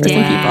apprentice for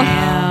some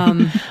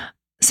people.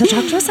 So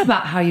talk to us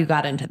about how you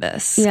got into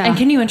this. Yeah. And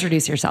can you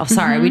introduce yourself?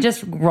 Sorry, we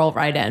just roll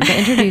right in. But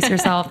introduce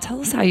yourself. Tell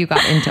us how you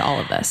got into all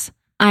of this.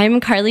 I'm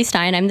Carly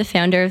Stein. I'm the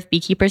founder of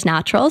Beekeepers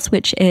Naturals,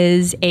 which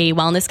is a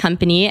wellness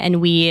company.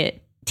 And we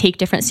take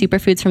different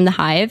superfoods from the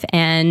hive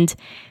and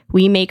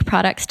we make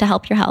products to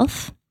help your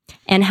health.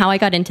 And how I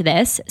got into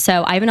this.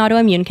 So I have an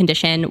autoimmune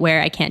condition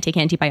where I can't take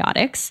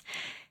antibiotics.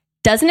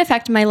 Doesn't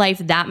affect my life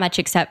that much,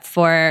 except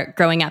for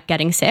growing up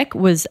getting sick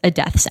was a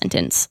death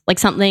sentence. Like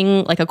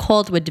something like a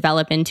cold would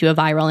develop into a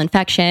viral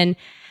infection.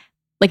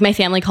 Like my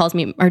family calls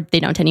me, or they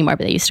don't anymore,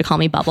 but they used to call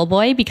me Bubble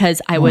Boy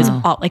because I was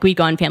like, we'd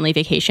go on family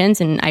vacations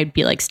and I'd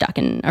be like stuck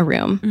in a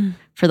room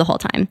for the whole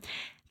time.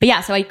 But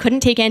yeah, so I couldn't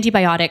take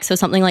antibiotics. So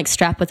something like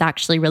strep was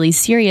actually really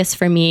serious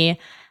for me.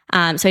 So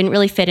I didn't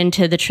really fit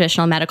into the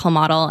traditional medical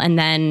model. And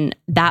then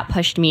that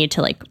pushed me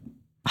to like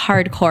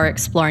hardcore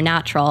explore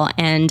natural.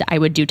 And I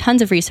would do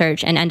tons of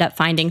research and end up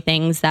finding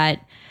things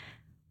that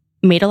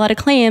made a lot of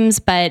claims,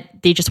 but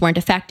they just weren't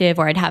effective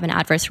or I'd have an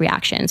adverse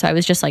reaction. So I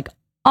was just like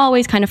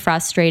always kind of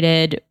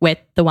frustrated with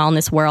the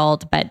wellness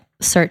world, but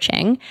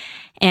searching.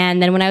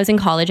 And then when I was in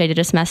college, I did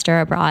a semester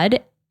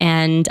abroad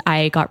and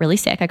I got really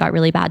sick. I got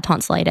really bad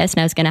tonsillitis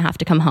and I was going to have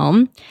to come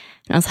home.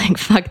 And I was like,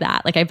 fuck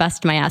that. Like I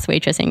busted my ass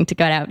waitressing to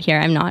get out here.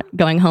 I'm not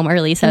going home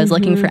early. So I was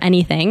looking for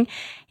anything.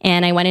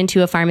 And I went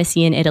into a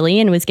pharmacy in Italy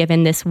and was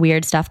given this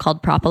weird stuff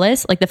called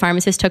propolis. Like the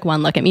pharmacist took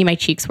one look at me. My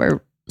cheeks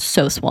were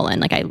so swollen.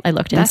 Like I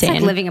looked That's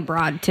insane. like living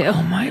abroad too.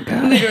 Oh my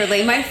God.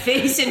 Literally, my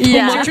face and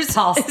Yeah. Yeah,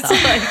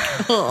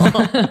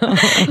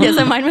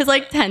 so mine was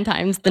like 10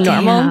 times the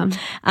normal.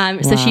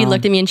 So she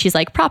looked at me and she's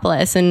like,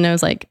 propolis. And I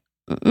was like,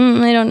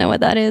 I don't know what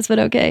that is, but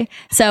okay.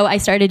 So I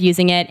started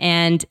using it.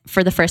 And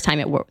for the first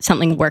time,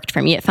 something worked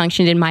for me. It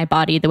functioned in my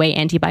body the way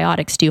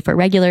antibiotics do for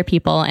regular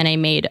people. And I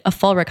made a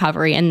full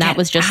recovery. And that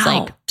was just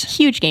like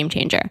huge game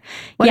changer.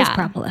 What is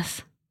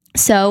propolis?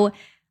 So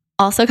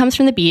also comes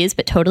from the bees,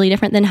 but totally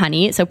different than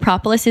honey. So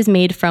propolis is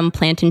made from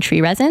plant and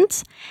tree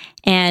resins.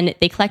 And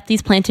they collect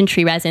these plant and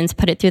tree resins,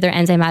 put it through their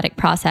enzymatic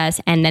process,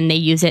 and then they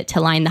use it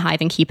to line the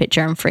hive and keep it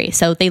germ-free.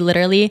 So they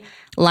literally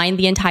line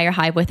the entire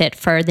hive with it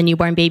for the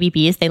newborn baby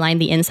bees. They line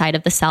the inside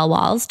of the cell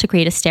walls to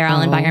create a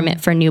sterile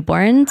environment for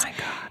newborns.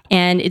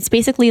 And it's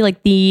basically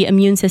like the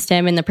immune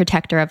system and the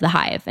protector of the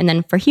hive. And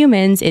then for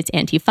humans, it's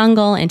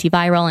antifungal,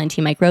 antiviral,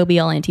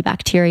 antimicrobial,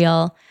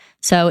 antibacterial.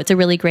 So it's a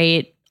really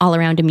great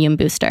all-around immune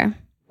booster.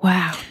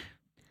 Wow.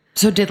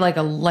 So did like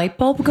a light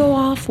bulb go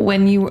off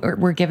when you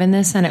were given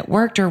this and it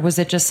worked, or was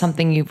it just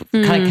something you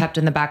kind of kept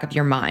in the back of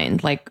your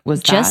mind? Like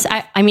was just,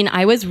 that?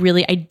 I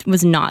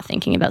was not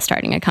thinking about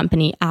starting a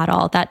company at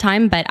all at that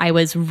time, but I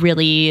was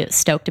really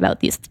stoked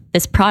about this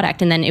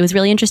product. And then it was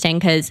really interesting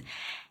because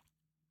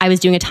I was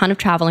doing a ton of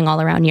traveling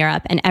all around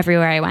Europe, and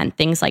everywhere I went,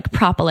 things like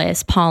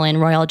propolis, pollen,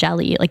 royal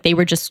jelly, like they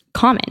were just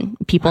common.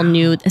 People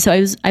knew. So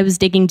I was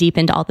digging deep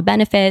into all the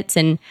benefits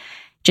and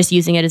just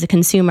using it as a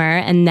consumer.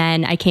 And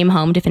then I came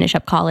home to finish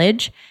up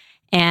college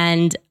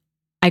and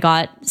I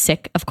got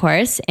sick, of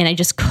course, and I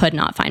just could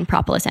not find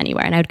propolis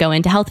anywhere. And I would go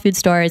into health food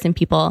stores and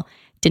people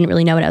didn't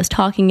really know what I was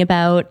talking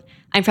about.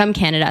 I'm from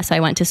Canada, so I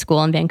went to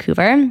school in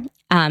Vancouver.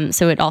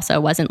 So it also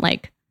wasn't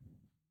like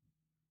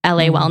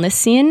LA wellness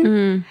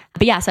scene.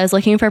 But yeah, so I was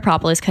looking for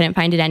propolis, couldn't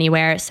find it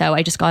anywhere. So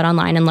I just got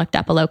online and looked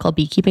up a local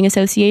beekeeping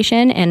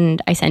association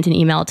and I sent an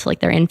email to like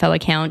their info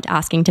account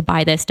asking to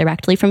buy this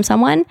directly from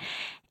someone.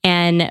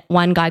 And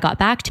one guy got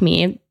back to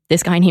me,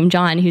 this guy named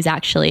John, who's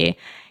actually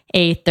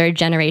a third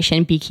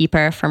generation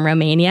beekeeper from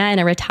Romania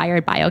and a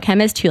retired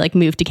biochemist who like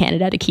moved to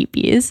Canada to keep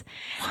bees.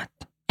 What?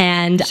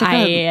 And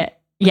a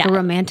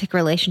romantic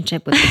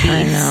relationship with the bees.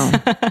 I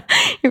know.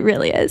 It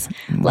really is.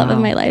 Love of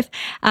my life.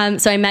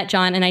 So I met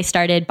John and I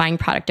started buying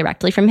product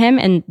directly from him.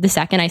 And the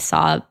second I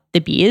saw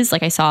the bees,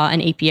 like I saw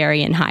an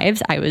apiary in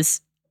hives, I was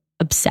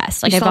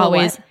obsessed. Like I've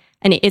always...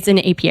 And it's an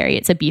apiary.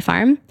 It's a bee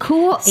farm.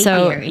 Cool.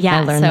 So apiary.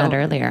 yeah, I learned that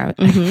earlier.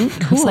 I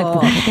was like,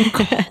 what are they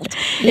called?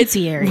 It's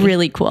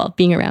really cool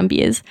being around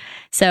bees.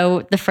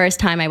 So the first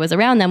time I was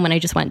around them, when I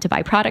just went to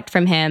buy product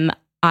from him,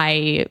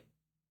 I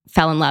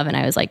fell in love and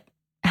I was like,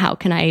 how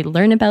can I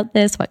learn about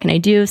this? What can I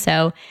do?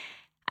 So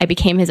I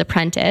became his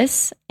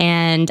apprentice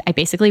and I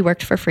basically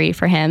worked for free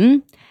for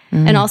him.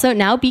 And also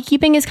now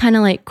beekeeping is kind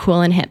of like cool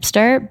and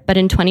hipster. But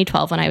in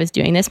 2012, when I was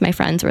doing this, my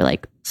friends were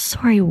like,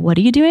 sorry, what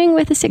are you doing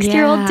with a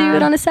 60-year-old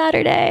dude on a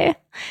Saturday?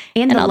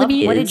 And all the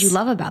bees. What did you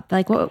love about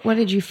that? Like, what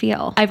did you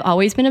feel? I've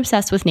always been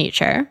obsessed with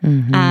nature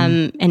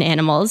and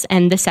animals.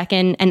 And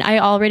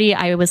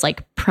I was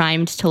like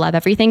primed to love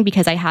everything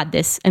because I had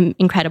this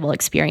incredible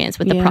experience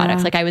with the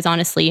products. Like I was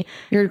honestly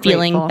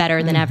feeling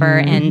better than ever.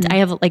 And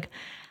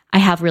I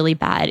have really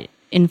bad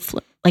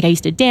like I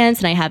used to dance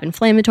and I have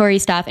inflammatory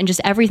stuff and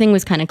just everything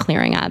was kind of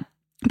clearing up.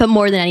 But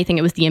more than anything,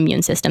 it was the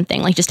immune system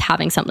thing. Like just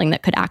having something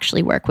that could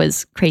actually work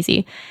was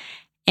crazy.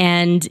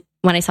 And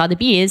when I saw the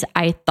bees,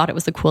 I thought it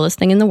was the coolest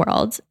thing in the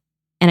world.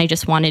 And I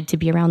just wanted to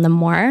be around them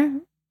more.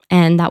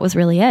 And that was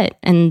really it.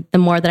 And the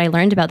more that I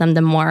learned about them,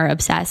 the more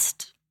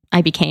obsessed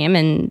I became.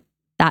 And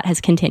that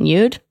has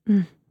continued.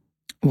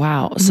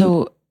 Wow.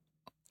 So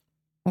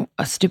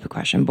a stupid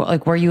question, but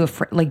like, were you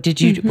afraid? Like,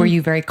 were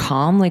you very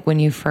calm? Like when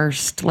you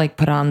first like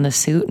put on the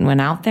suit and went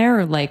out there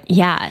or like,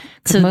 yeah.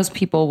 So most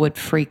people would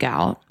freak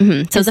out.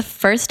 So the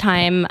first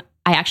time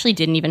I actually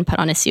didn't even put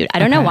on a suit. I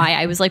don't know why.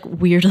 I was like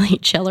weirdly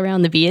chill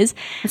around the bees.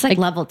 It's like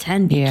level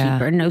 10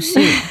 beekeeper, no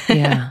suit.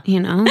 You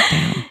know?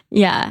 Damn.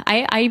 Yeah.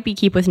 I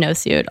beekeep with no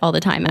suit all the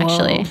time,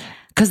 actually.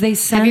 Because they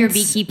sense... Have you ever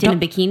beekeeped in a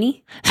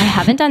bikini? I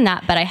haven't done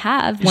that, but I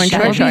have worn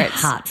short shorts.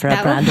 Hot for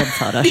a branded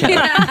photo shoot.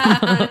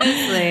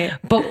 Honestly.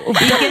 But you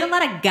get a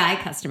lot of guy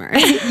customers.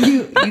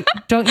 you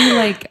don't you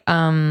like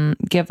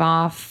give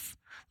off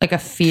like a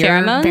fear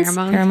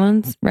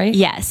pheromones, right?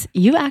 Yes,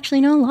 you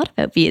actually know a lot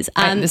about bees.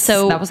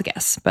 So that was a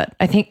guess, but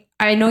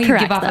I know you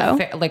give off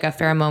like a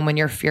pheromone when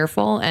you're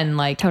fearful, and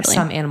like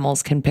some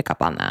animals can pick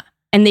up on that,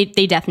 and they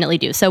definitely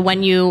do. So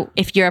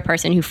if you're a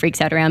person who freaks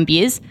out around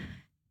bees,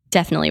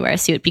 definitely wear a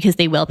suit because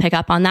they will pick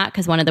up on that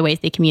because one of the ways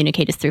they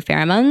communicate is through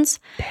pheromones.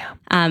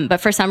 Damn.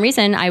 But for some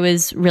reason, I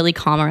was really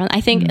calm around.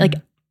 I think like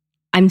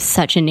I'm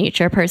such a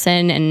nature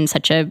person and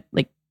such a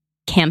like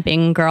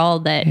camping girl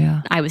that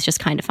I was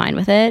just kind of fine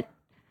with it.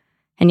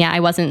 And yeah,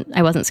 I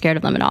wasn't scared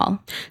of them at all.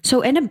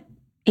 So in a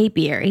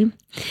apiary,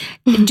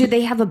 do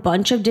they have a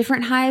bunch of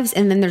different hives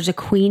and then there's a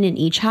queen in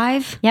each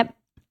hive? Yep.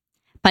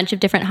 Bunch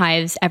of different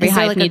hives. Every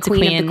hive needs a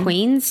queen. Of the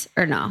queens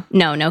or no?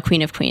 No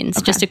queen of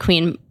queens. Just a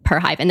queen per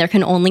hive. And there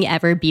can only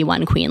ever be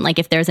one queen. Like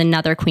if there's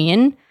another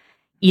queen,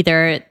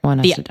 either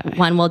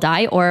one will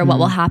die or what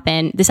will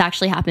happen. This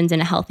actually happens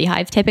in a healthy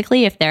hive.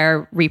 Typically, if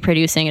they're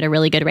reproducing at a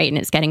really good rate and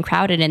it's getting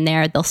crowded in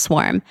there, they'll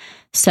swarm.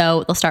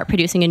 So they'll start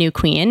producing a new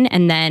queen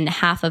and then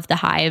half of the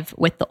hive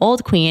with the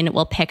old queen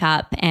will pick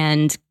up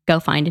and go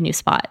find a new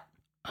spot.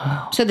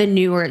 Oh. So the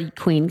newer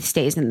queen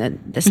stays in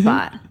the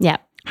spot. Yeah.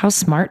 How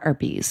smart are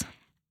bees?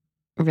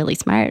 Really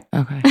smart.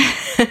 Okay.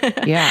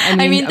 Yeah.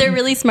 I mean they're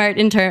really smart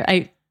in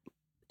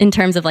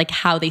terms of like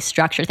how they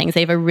structure things.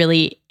 They have a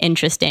really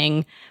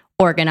interesting,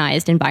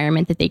 organized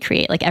environment that they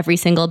create. Like every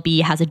single bee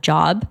has a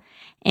job,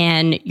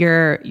 and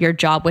your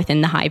job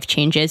within the hive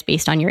changes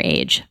based on your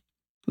age,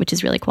 which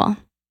is really cool. Wow.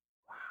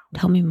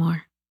 Tell me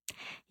more.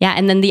 Yeah.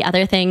 And then the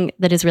other thing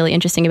that is really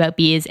interesting about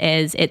bees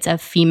is it's a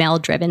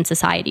female-driven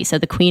society. So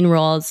the queen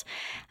rules.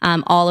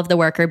 All of the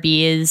worker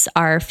bees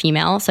are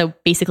female. So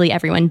basically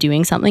everyone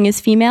doing something is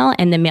female,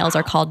 and the males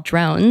are called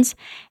drones.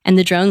 And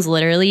the drones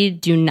literally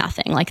do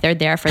nothing. Like they're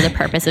there for the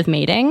purpose of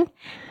mating,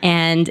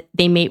 and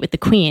they mate with the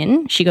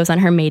queen. She goes on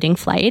her mating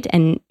flight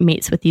and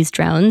mates with these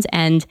drones.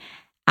 And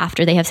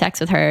after they have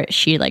sex with her,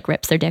 she like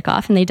rips their dick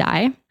off and they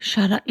die.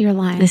 Shut up. You're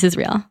lying. This is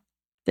real.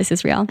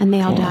 And they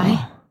all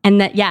die. And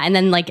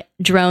then like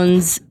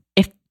drones,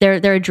 if they're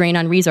a drain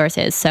on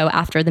resources. So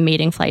after the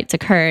mating flights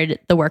occurred,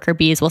 the worker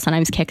bees will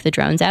sometimes kick the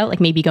drones out. Like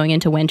maybe going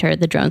into winter,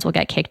 the drones will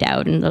get kicked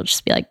out and they'll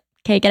just be like,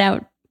 okay, get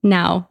out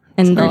now.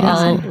 And they'll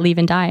all leave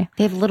and die.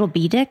 They have little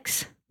bee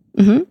dicks?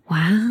 Mm-hmm.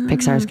 Wow.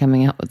 Pixar's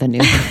coming out with a new...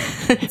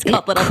 It's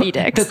called Little Bee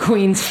Dicks. The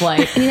Queen's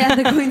Flight. Yeah,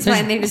 the Queen's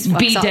Flight. They just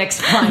bee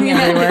dicks flying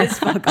everywhere. They just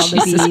fuck all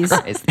the bees.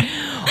 Christ.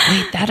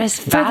 Wait, that is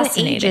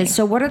fascinating. For the ages.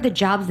 So what are the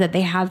jobs that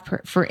they have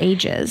for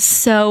ages?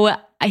 So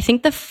I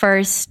think the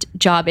first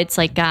job, it's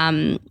like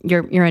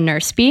you're a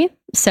nurse bee.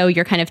 So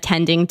you're kind of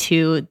tending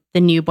to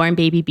the newborn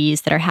baby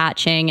bees that are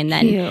hatching. And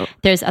then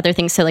there's other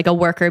things. So like a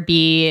worker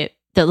bee,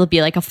 that will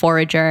be like a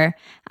forager.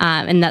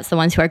 And that's the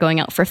ones who are going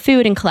out for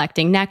food and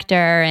collecting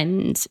nectar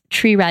and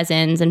tree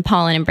resins and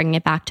pollen and bringing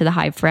it back to the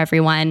hive for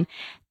everyone.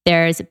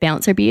 There's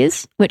bouncer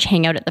bees, which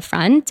hang out at the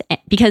front.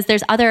 Because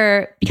there's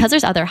other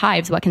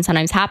hives, what can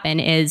sometimes happen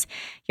is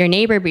your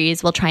neighbor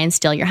bees will try and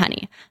steal your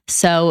honey.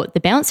 So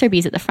the bouncer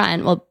bees at the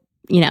front will,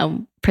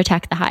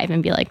 protect the hive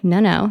and be like,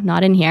 no,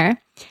 not in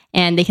here.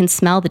 And they can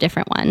smell the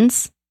different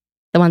ones,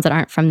 the ones that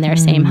aren't from their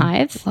same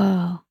hive.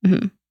 Whoa.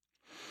 Mm-hmm.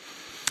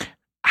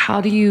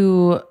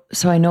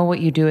 So I know what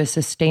you do is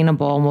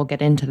sustainable and we'll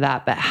get into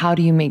that, but how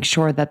do you make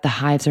sure that the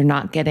hives are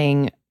not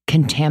getting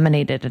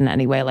contaminated in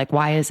any way? Like,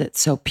 why is it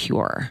so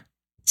pure?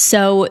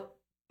 So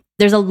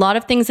there's a lot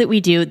of things that we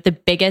do. The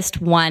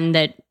biggest one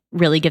that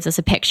really gives us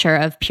a picture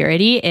of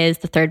purity is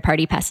the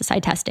third-party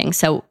pesticide testing.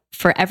 So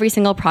for every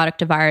single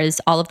product of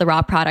ours, all of the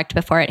raw product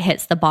before it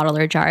hits the bottle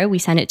or jar, we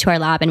send it to our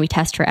lab and we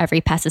test for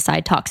every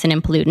pesticide, toxin,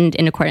 and pollutant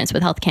in accordance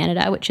with Health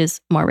Canada, which is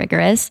more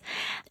rigorous.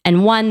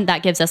 And one,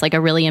 that gives us like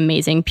a really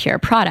amazing pure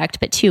product,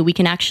 but two, we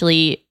can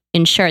actually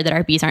ensure that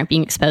our bees aren't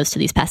being exposed to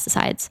these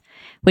pesticides,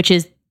 which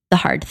is the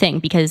hard thing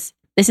because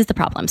this is the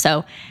problem.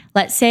 So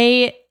let's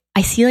say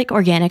I see like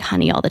organic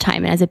honey all the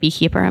time. And as a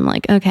beekeeper, I'm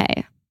like,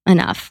 okay,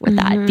 enough with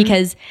that,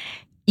 because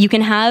you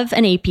can have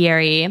an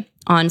apiary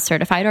on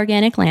certified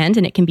organic land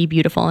and it can be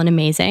beautiful and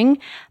amazing.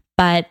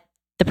 But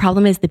the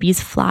problem is the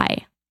bees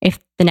fly. If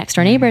the next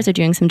door neighbors are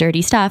doing some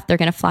dirty stuff, they're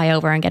going to fly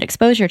over and get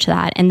exposure to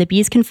that. And the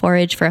bees can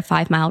forage for a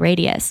 5-mile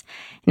radius.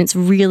 And it's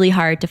really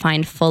hard to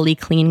find fully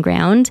clean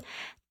ground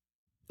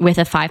with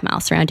a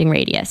 5-mile surrounding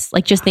radius.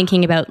 Like just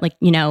thinking about like,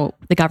 you know,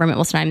 the government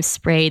will sometimes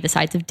spray the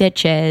sides of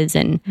ditches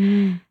and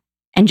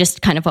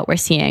just kind of what we're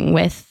seeing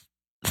with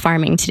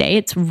farming today.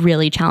 It's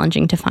really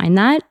challenging to find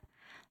that.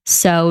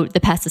 So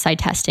the pesticide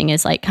testing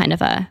is like kind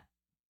of a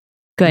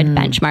good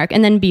benchmark.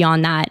 And then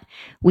beyond that,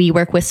 we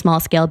work with small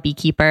scale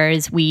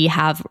beekeepers. We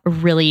have a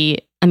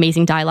really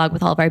amazing dialogue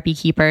with all of our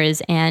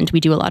beekeepers and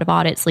we do a lot of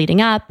audits leading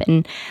up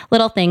and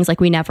little things like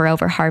we never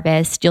over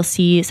harvest. You'll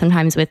see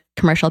sometimes with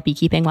commercial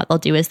beekeeping, what they'll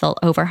do is they'll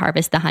over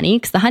harvest the honey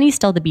because the honey is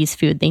still the bees'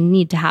 food. They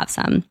need to have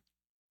some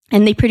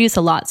and they produce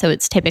a lot. So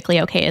it's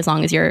typically okay as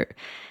long as you're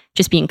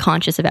just being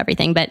conscious of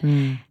everything. But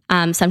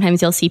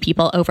sometimes you'll see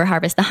people over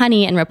harvest the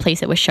honey and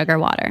replace it with sugar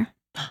water.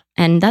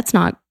 And that's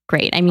not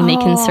great. I mean, they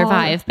can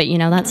survive, but you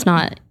know, it's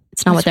not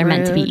what they're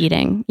meant to be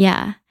eating.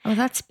 Yeah. Oh,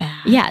 that's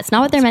bad. Yeah. It's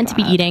not what they're meant to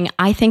be eating.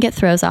 I think it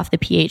throws off the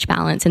pH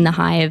balance in the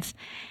hive.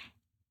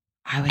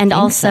 And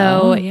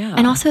also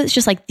it's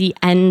just like the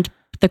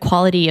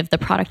quality of the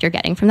product you're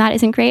getting from that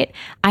isn't great.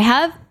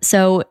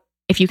 So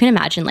if you can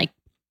imagine like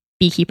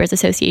beekeepers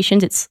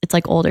associations, it's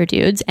like older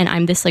dudes. And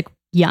I'm this like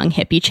young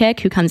hippie chick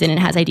who comes in and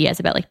has ideas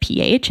about like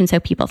pH. And so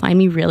people find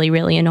me really,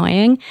 really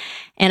annoying.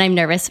 And I'm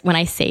nervous when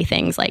I say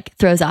things like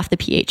throws off the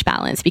pH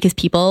balance because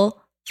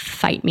people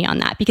fight me on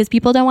that because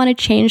people don't want to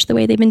change the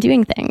way they've been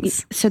doing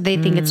things. So they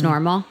think it's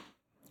normal.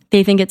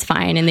 They think it's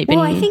fine. And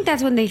I think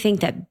that's when they think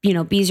that, you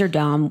know, bees are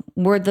dumb.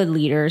 We're the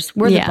leaders.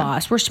 We're the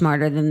boss. We're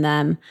smarter than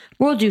them.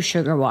 We'll do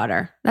sugar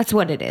water. That's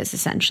what it is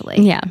essentially.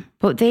 Yeah.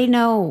 But they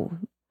know,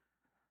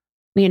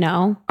 you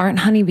know. Aren't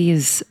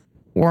honeybees...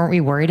 Weren't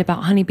we worried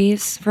about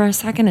honeybees for a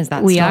second? Is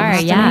that we still are?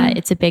 happening? Yeah,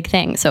 it's a big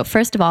thing. So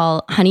first of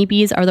all,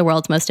 honeybees are the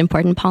world's most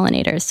important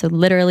pollinators. So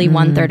literally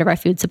 1/3 of our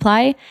food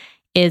supply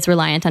is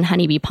reliant on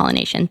honeybee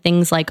pollination.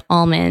 Things like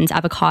almonds,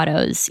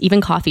 avocados,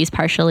 even coffee is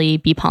partially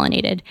bee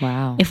pollinated.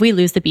 Wow. If we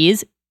lose the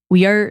bees,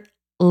 we are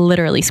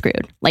literally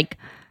screwed. Like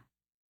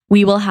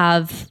we will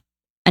have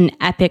an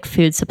epic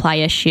food supply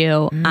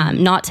issue.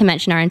 Not to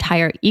mention our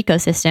entire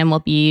ecosystem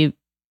will be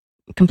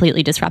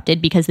completely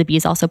disrupted because the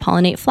bees also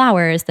pollinate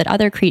flowers that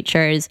other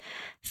creatures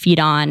feed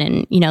on.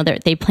 And, you know,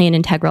 they play an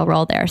integral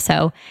role there.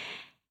 So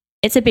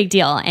it's a big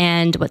deal.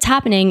 And what's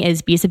happening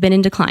is bees have been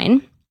in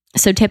decline.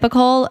 So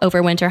typical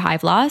overwinter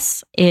hive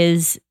loss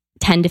is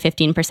 10 to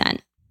 15%.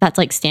 That's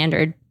like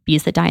standard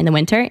bees that die in the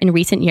winter. In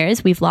recent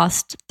years, we've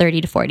lost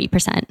 30 to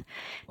 40%,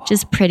 which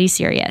is pretty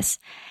serious.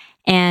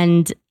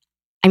 And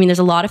I mean, there's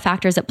a lot of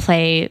factors at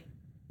play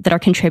that are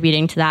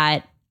contributing to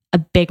that. A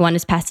big one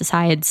is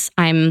pesticides.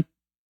 I'm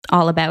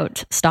all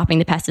about stopping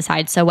the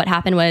pesticides. So what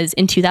happened was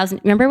in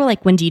 2000, remember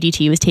like when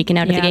DDT was taken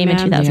out of the game in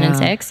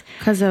 2006?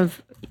 Because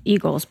of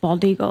eagles,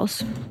 bald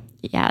eagles.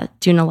 Yeah,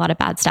 doing a lot of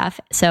bad stuff.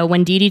 So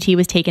when DDT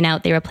was taken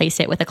out, they replaced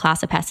it with a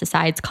class of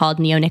pesticides called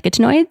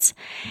neonicotinoids.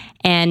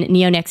 And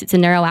neonics, it's a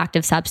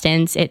neuroactive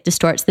substance. It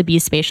distorts the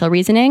bee's spatial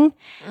reasoning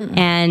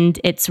and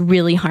it's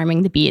really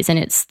harming the bees. And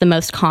it's the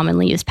most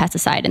commonly used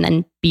pesticide. And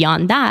then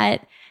beyond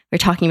that, we were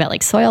talking about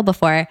like soil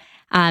before.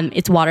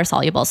 It's water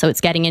soluble. So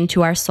it's getting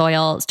into our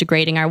soil, it's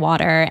degrading our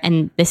water.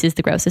 And this is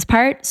the grossest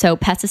part. So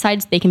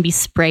pesticides, they can be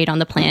sprayed on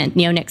the plant.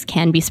 Neonics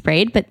can be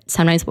sprayed, but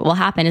sometimes what will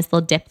happen is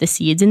they'll dip the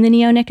seeds in the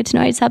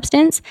neonicotinoid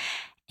substance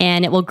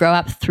and it will grow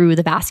up through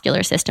the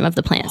vascular system of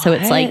the plant. What? So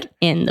it's like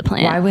in the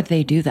plant. Why would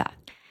they do that?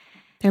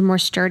 They're more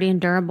sturdy and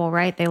durable,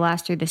 right? They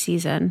last through the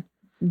season.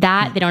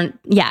 That they don't,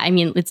 I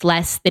mean, it's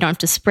less, they don't have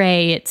to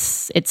spray.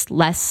 It's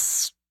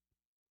less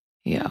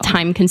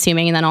time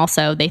consuming. And then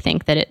also they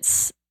think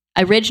that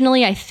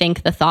originally, I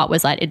think the thought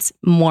was that it's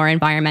more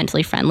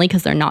environmentally friendly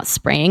because they're not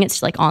spraying.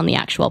 It's like on the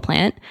actual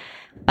plant,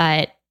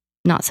 but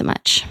not so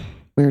much.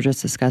 We were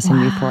just discussing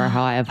before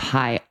how I have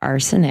high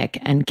arsenic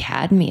and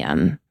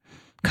cadmium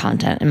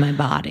content in my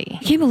body.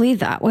 I can't believe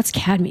that. What's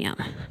cadmium?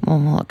 Well,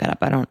 we'll look it up.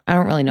 I don't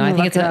really know. I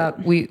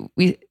think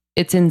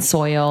it's in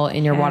soil,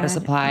 in your water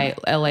supply.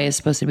 LA is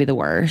supposed to be the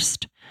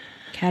worst.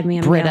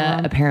 Cadmium. Brita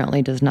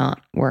apparently does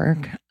not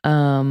work.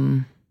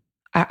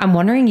 I'm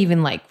wondering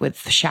even like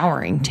with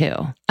showering too.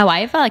 Oh, I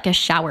have like a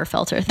shower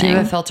filter thing. Do you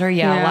have a filter?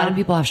 Yeah. A lot of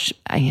people have.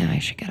 I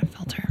should get a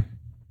filter.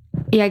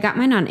 Yeah, I got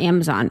mine on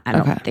Amazon. I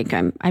don't Okay.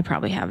 think I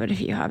probably have it if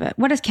you have it.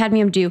 What does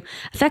cadmium do?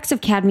 Effects of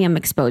cadmium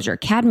exposure.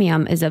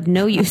 Cadmium is of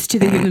no use to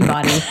the human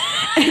body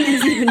and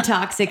is even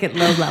toxic at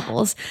low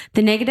levels.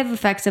 The negative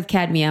effects of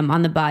cadmium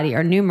on the body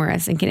are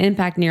numerous and can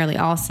impact nearly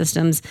all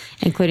systems,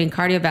 including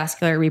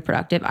cardiovascular,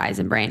 reproductive, eyes,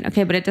 and brain.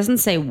 Okay, but it doesn't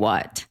say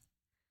what.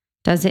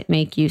 Does it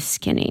make you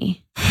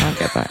skinny? I'll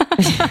get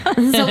that.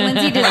 So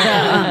Lindsay did the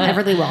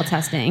Everly Well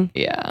testing.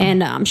 Yeah.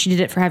 And she did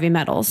it for heavy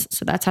metals.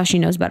 So that's how she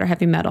knows better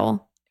heavy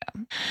metal.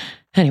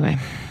 Anyway,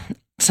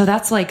 so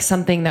that's like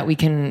something that we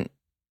can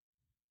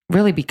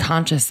really be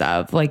conscious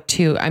of. Like,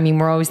 too, I mean,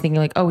 we're always thinking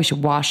like, oh, we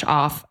should wash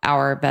off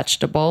our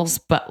vegetables,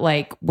 but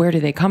like, where do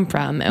they come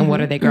from and what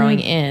are they growing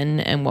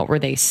in and what were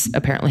they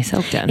apparently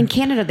soaked in? In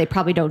Canada, they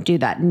probably don't do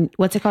that.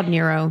 What's it called?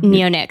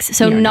 Neonics.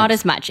 So Neonics. not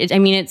as much.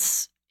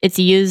 It's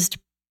used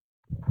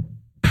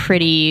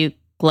pretty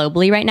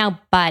globally right now,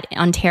 but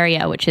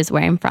Ontario, which is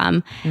where I'm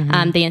from,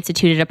 they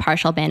instituted a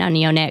partial ban on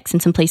neonics,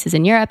 and some places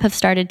in Europe have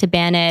started to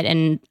ban it,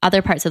 and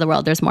other parts of the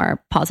world there's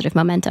more positive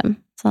momentum.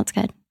 So that's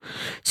good.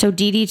 So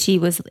DDT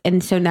was,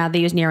 and so now they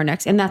use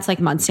neonics, and that's like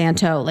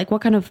Monsanto. Like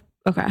what kind of,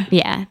 okay.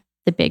 Yeah,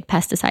 the big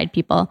pesticide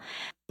people.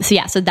 So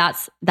yeah, so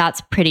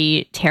that's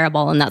pretty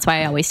terrible, and that's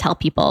why I always tell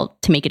people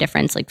to make a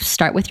difference. Like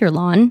start with your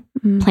lawn,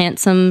 plant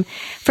some.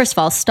 First of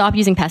all, stop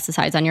using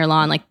pesticides on your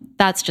lawn. Like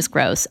that's just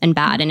gross and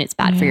bad, and it's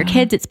bad for your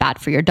kids. It's bad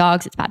for your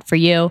dogs. It's bad for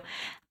you.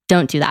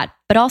 Don't do that.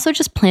 But also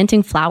just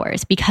planting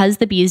flowers, because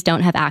the bees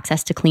don't have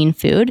access to clean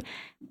food.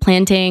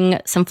 Planting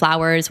some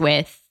flowers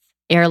with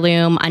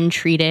heirloom,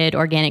 untreated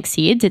organic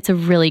seeds. It's a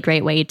really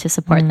great way to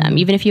support them.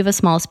 Even if you have a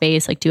small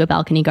space, like do a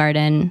balcony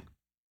garden.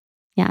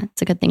 Yeah,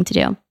 it's a good thing to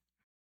do.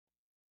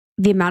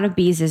 The amount of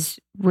bees is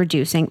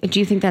reducing. Do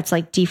you think that's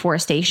like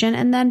deforestation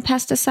and then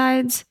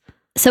pesticides?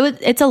 So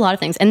it's a lot of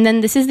things. And then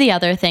this is the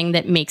other thing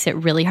that makes it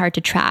really hard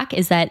to track,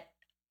 is that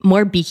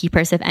more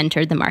beekeepers have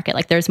entered the market.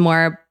 Like there's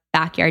more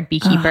backyard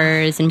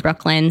beekeepers in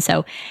Brooklyn.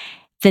 So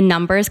the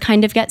numbers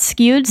kind of get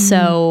skewed.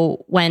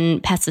 So when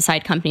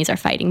pesticide companies are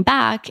fighting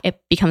back,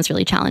 it becomes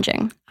really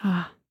challenging.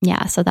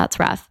 Yeah, so that's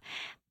rough.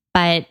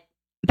 But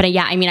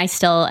yeah, I mean, I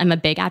still am a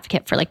big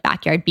advocate for like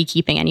backyard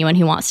beekeeping. Anyone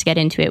who wants to get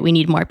into it, we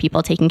need more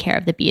people taking care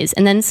of the bees.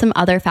 And then some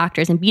other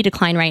factors in bee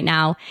decline right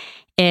now,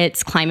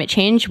 it's climate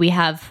change. We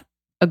have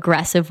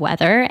aggressive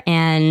weather,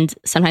 and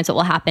sometimes what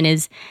will happen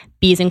is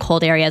bees in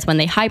cold areas, when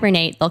they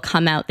hibernate, they'll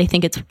come out, they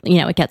think it's,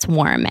 it gets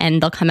warm,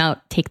 and they'll come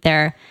out, take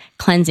their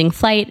cleansing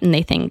flight, and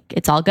they think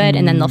it's all good,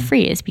 and then they'll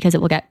freeze because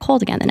it will get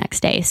cold again the next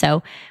day.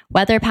 So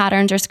weather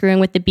patterns are screwing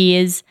with the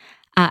bees.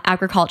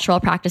 Agricultural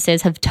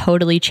practices have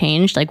totally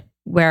changed. Like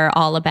we're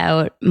all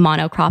about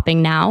monocropping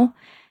now,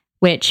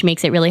 which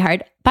makes it really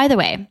hard. By the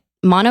way,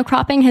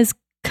 monocropping has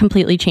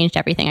completely changed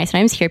everything. I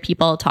sometimes hear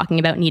people talking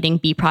about needing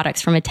bee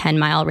products from a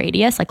 10-mile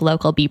radius, like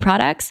local bee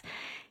products.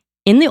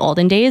 In the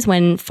olden days,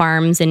 when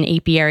farms and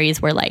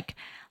apiaries were like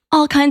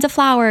all kinds of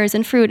flowers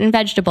and fruit and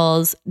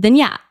vegetables, then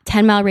yeah,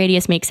 10-mile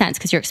radius makes sense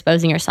because you're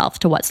exposing yourself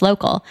to what's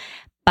local.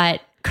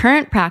 But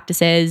current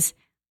practices,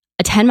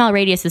 a 10-mile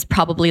radius is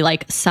probably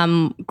like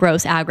some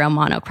gross agro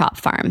monocrop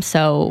farm.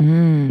 So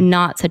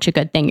not such a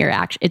good thing.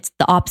 It's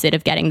the opposite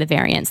of getting the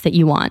variance that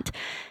you want.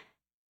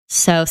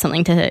 So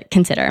something to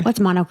consider. What's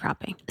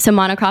monocropping? So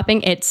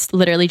monocropping, it's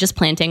literally just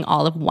planting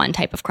all of one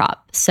type of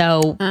crop.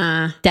 So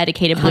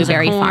dedicated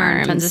blueberry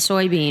farms. Tons of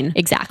soybean.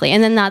 Exactly.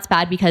 And then that's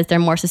bad because they're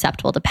more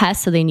susceptible to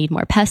pests. So they need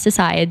more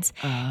pesticides.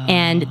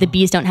 And the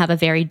bees don't have a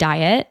varied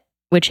diet,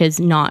 which is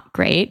not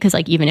great. Because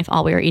like even if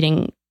all we were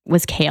eating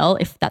was kale,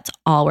 if that's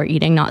all we're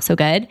eating, not so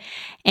good.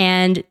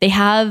 And they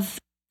have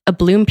a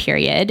bloom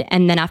period.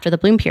 And then after the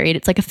bloom period,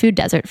 it's like a food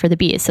desert for the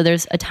bees. So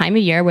there's a time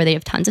of year where they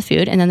have tons of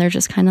food, and then they're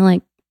just kind of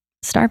like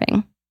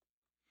starving.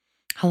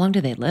 How long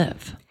do they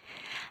live?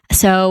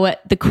 So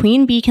the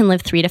queen bee can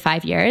live 3 to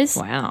 5 years.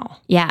 Wow.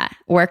 Yeah.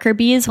 Worker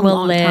bees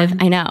will live, time.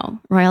 I know,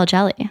 royal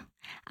jelly.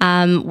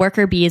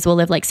 Worker bees will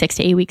live like 6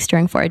 to 8 weeks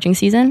during foraging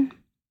season.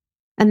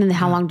 And then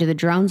how long do the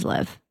drones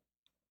live?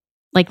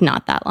 Like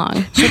not that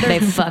long. They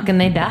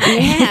they die.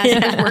 Yeah. So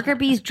there's worker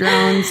bees,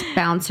 drones,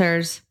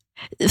 bouncers.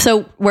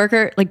 So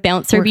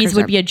bouncer bees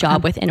would be a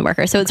job within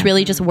worker. So it's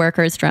really just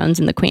workers, drones,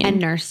 and the queen. And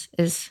nurse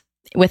is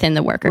within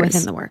the workers.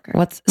 within the worker.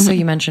 So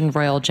you mentioned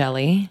royal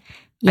jelly.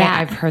 Yeah.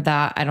 I've heard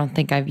that. I don't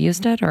think I've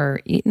used it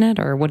or eaten it,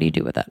 or what do you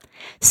do with it?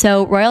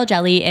 So royal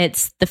jelly,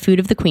 it's the food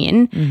of the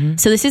queen.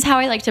 So this is how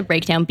I like to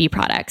break down bee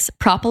products.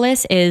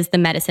 Propolis is the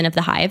medicine of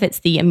the hive. It's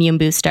the immune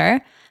booster.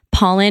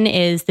 Pollen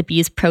is the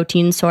bee's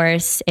protein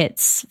source.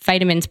 It's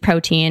vitamins,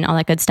 protein, all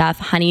that good stuff.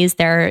 Honey is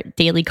their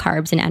daily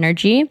carbs and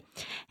energy.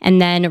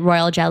 And then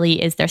royal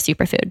jelly is their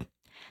superfood.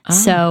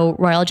 So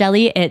royal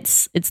jelly,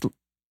 it's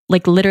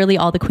like literally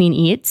all the queen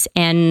eats,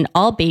 and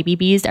all baby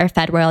bees are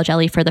fed royal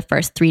jelly for the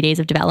first 3 days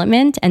of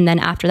development. And then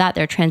after that,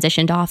 they're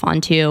transitioned off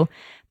onto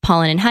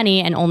pollen and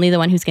honey, and only the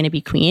one who's going to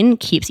be queen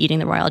keeps eating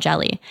the royal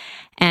jelly.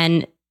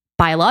 And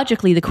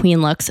biologically, the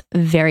queen looks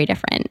very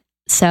different.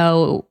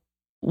 So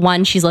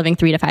one, she's living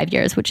 3 to 5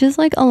 years, which is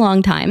like a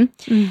long time.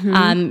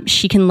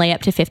 She can lay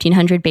up to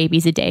 1,500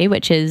 babies a day,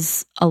 which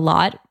is a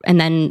lot.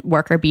 And then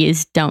worker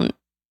bees don't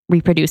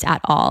reproduce at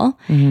all.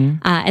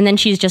 And then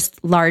she's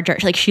just larger.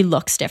 Like she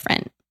looks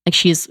different. Like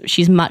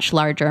she's much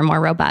larger, more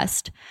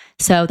robust.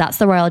 So that's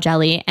the royal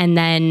jelly. And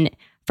then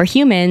for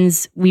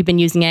humans, we've been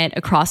using it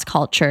across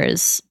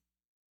cultures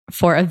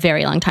for a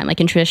very long time.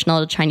 Like in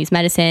traditional Chinese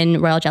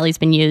medicine, royal jelly's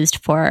been used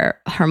for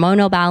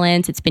hormonal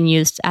balance. It's been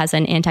used as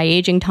an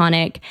anti-aging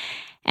tonic.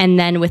 And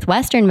then with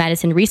Western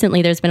medicine,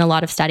 recently, there's been a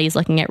lot of studies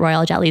looking at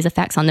royal jelly's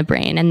effects on the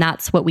brain. And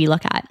that's what we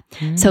look at.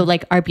 So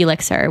like our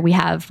Elixir, we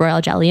have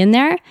royal jelly in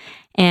there.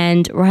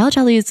 And royal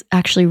jelly is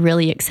actually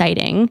really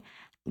exciting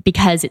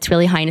because it's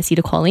really high in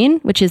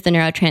acetylcholine, which is the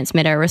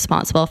neurotransmitter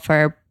responsible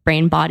for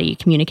brain-body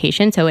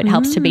communication. So it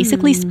helps to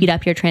basically speed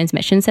up your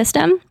transmission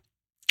system.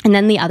 And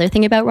then the other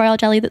thing about royal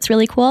jelly that's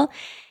really cool,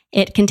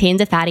 it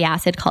contains a fatty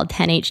acid called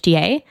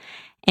 10-HDA.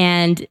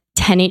 And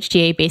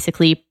 10-HDA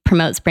basically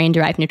promotes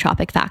brain-derived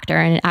nootropic factor,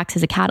 and it acts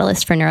as a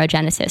catalyst for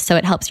neurogenesis. So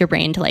it helps your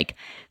brain to like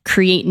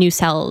create new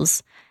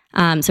cells.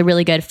 So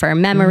really good for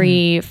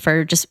memory,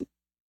 for just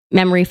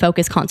memory,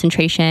 focus,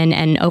 concentration,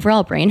 and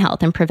overall brain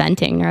health and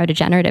preventing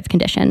neurodegenerative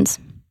conditions.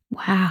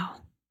 Wow.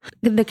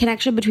 The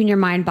connection between your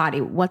mind body,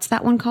 what's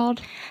that one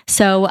called?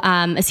 So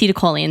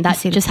acetylcholine, that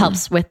just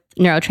helps with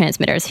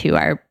neurotransmitters who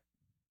are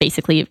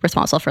basically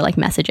responsible for like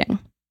messaging.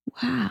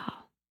 Wow.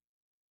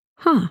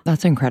 Huh.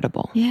 That's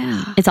incredible.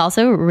 Yeah. It's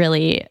also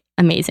really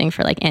amazing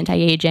for like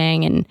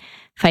anti-aging and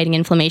fighting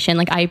inflammation.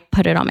 Like I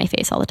put it on my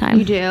face all the time.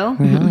 You do?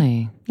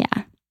 Really?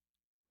 Yeah.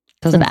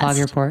 Doesn't the clog best.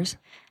 your pores?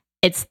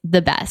 It's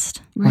the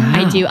best. Wow.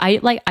 I do.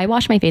 I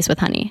wash my face with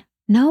honey.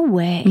 No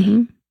way.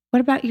 Mhm. What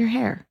about your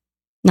hair?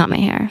 Not my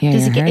hair. Yeah,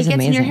 Does your it hair get is in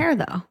your amazing. hair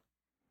though?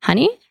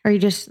 Honey? Or you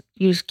just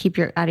keep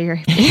your out of your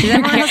hair? Does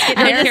everyone else get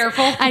hair?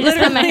 Careful. I just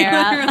put my hair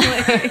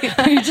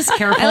up. Are you just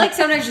careful? I like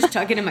sometimes just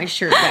tuck it in my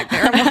shirt back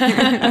there.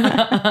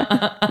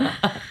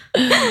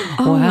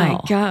 Oh Wow. my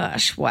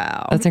gosh.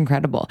 Wow. That's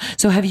incredible.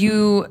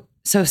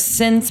 So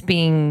since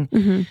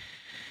being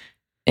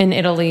in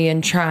Italy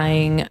and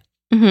trying,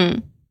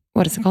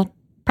 what is it called?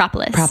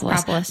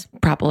 Propolis.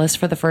 Propolis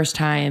for the first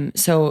time.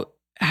 So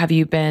have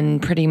you been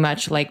pretty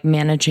much like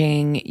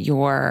managing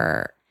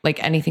your,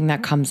 like anything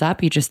that comes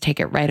up, you just take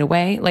it right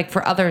away? Like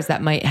for others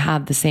that might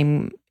have the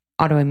same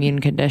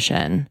autoimmune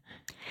condition.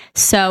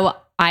 So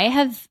I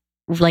have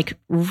like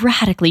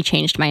radically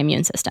changed my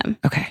immune system.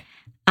 Okay.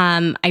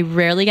 I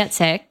rarely get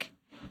sick.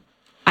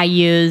 I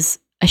use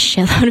a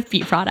shitload of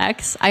beet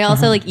products. I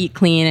also like eat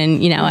clean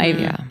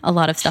and, a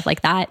lot of stuff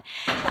like that.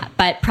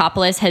 But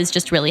propolis has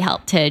just really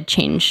helped to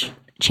change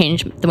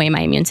the way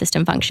my immune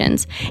system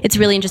functions. It's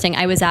really interesting.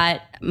 I was at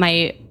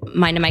mine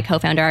and my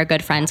co-founder, our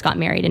good friends, got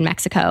married in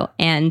Mexico,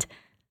 and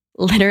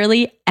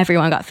literally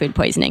everyone got food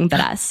poisoning but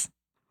us.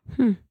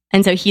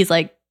 And so he's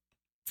like,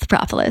 it's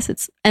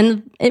propolis.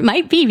 And it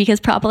might be because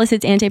propolis,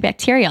 it's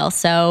antibacterial.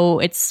 So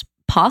it's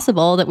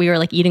possible that we were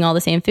like eating all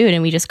the same food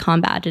and we just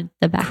combated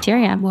the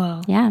bacteria.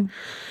 Whoa. Yeah.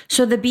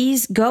 So the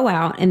bees go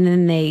out and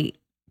then they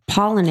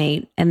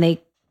pollinate and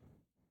they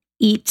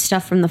eat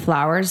stuff from the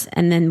flowers,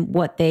 and then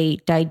what they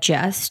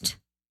digest,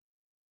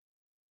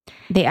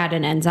 they add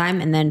an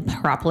enzyme, and then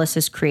propolis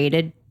is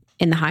created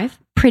in the hive?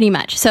 Pretty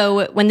much.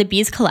 So when the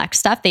bees collect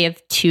stuff, they have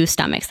two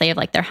stomachs. They have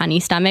like their honey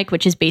stomach,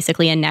 which is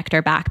basically a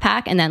nectar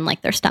backpack, and then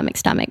like their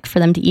stomach for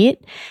them to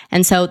eat.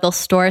 And so they'll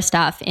store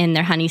stuff in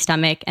their honey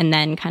stomach and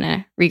then kind of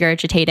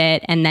regurgitate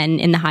it. And then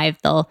in the hive,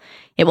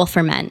 it will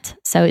ferment.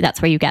 So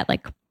that's where you get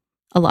like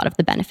a lot of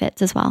the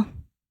benefits as well.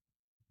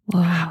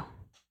 Wow.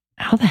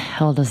 How the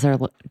hell do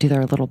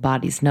their little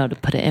bodies know to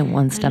put it in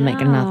one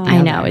stomach and not the other?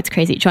 I know, it's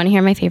crazy. Do you want to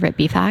hear my favorite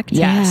bee fact?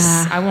 Yes.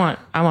 Yeah. I want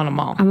them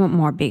all. I want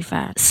more bee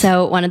facts.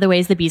 So one of the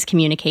ways the bees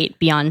communicate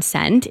beyond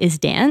scent is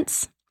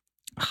dance.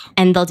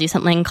 And they'll do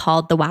something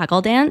called the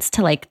waggle dance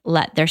to like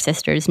let their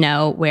sisters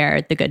know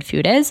where the good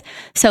food is.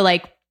 So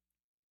like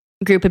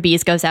a group of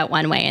bees goes out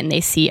one way and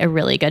they see a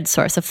really good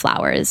source of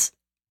flowers,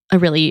 a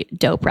really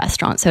dope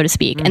restaurant, so to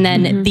speak. And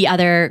then the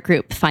other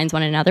group finds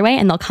one another way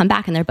and they'll come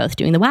back and they're both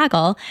doing the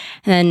waggle.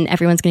 And then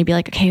everyone's going to be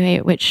like,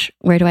 okay, wait,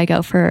 where do I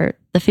go for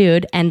the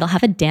food? And they'll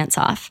have a dance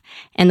off.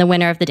 And the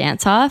winner of the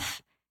dance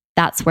off,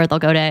 that's where they'll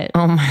go to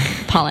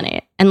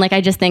pollinate. And like,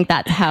 I just think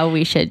that's how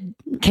we should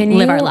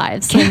live our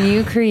lives. Can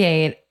you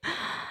create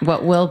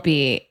what will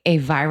be a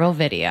viral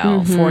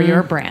video for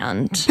your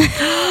brand?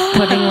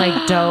 Putting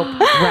like dope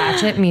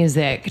ratchet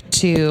music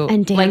to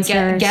and like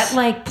dancers. get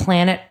like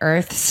Planet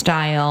Earth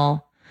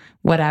style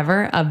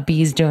whatever of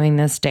bees doing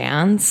this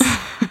dance.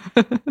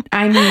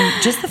 I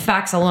mean, just the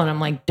facts alone, I'm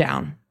like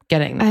down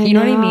getting that. You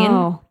know what I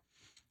mean?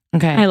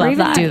 Okay. I love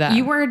that. Do that.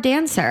 You were a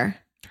dancer.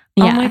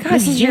 Yeah. Oh my God.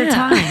 This is your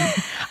time.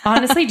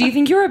 Honestly, do you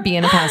think you were a bee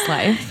in a past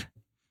life?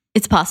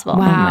 It's possible.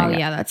 Wow. God.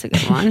 Yeah, that's a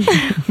good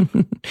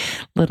one.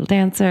 Little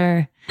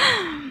dancer.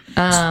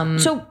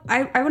 So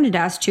I wanted to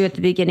ask too at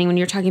the beginning when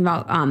you're talking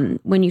about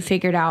when you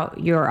figured out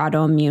your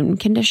autoimmune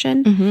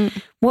condition,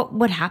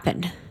 what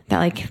happened that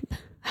like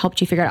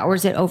helped you figure it out, or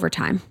was it over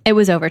time? It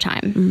was over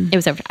time. It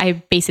was over.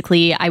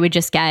 I would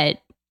just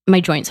get, my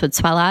joints would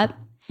swell up.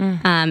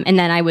 And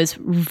then I was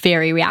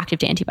very reactive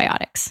to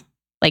antibiotics,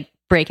 like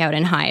break out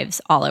in hives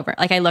all over.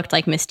 Like I looked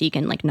like Mystique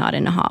and like not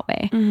in a hot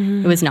way.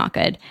 It was not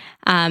good.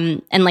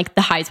 And like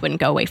the hives wouldn't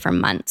go away for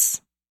months.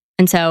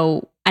 And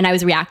I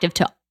was reactive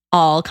to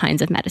all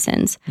kinds of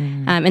medicines.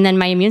 And then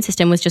my immune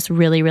system was just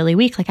really, really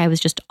weak. Like I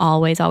was just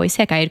always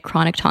sick. I had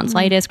chronic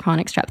tonsillitis,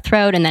 chronic strep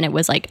throat. And then it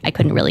was like, I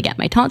couldn't really get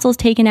my tonsils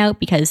taken out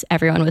because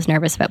everyone was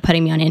nervous about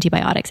putting me on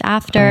antibiotics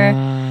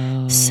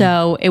after.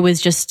 So it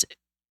was just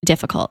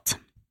difficult.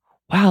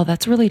 Wow,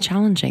 that's really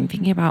challenging,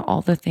 thinking about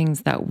all the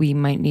things that we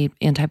might need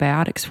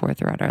antibiotics for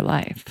throughout our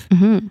life.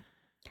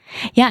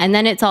 Yeah. And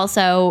then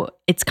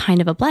it's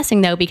kind of a blessing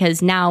though,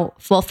 because now,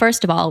 well,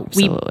 first of all,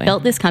 Absolutely. we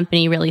built this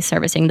company really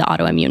servicing the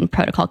autoimmune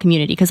protocol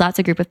community, because that's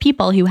a group of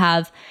people who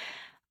have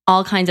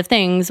all kinds of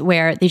things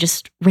where they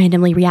just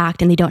randomly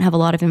react and they don't have a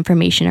lot of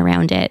information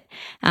around it.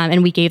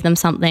 And we gave them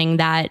something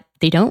that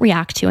they don't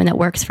react to and that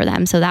works for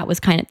them. So that was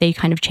they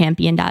kind of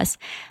championed us.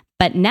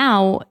 But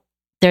now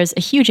there's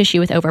a huge issue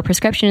with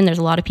overprescription, and there's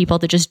a lot of people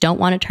that just don't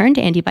want to turn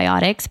to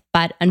antibiotics.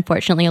 But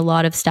unfortunately, a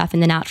lot of stuff in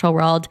the natural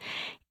world,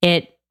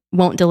 it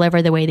won't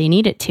deliver the way they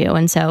need it to.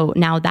 And so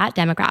now that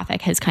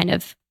demographic has kind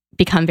of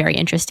become very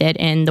interested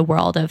in the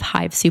world of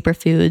hive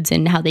superfoods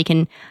and how they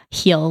can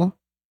heal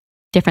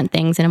different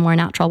things in a more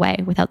natural way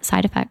without the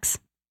side effects.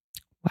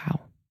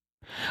 Wow.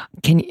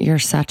 You're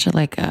such I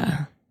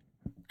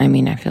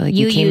feel like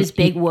you use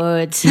big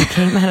words. You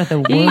came out of the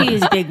womb. You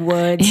use big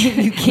words.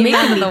 You came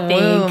out of the Making me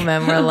think. womb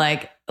and we're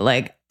like,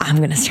 I'm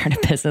going to start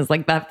a business.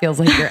 Like that feels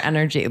like your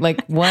energy.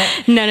 Like what?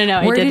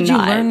 No. Where did you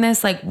learn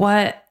this? Like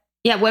what?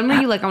 Yeah. When were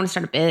you like, I want to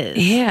start a biz?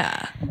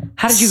 Yeah.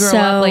 How did you grow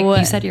up? Like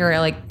you said, you were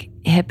like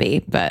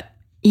hippie, but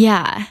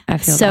yeah. I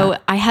feel so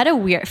that. I had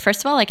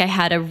I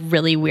had a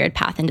really weird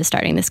path into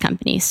starting this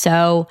company.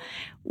 So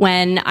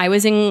when I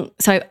was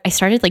I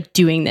started like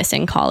doing this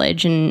in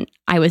college, and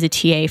I was a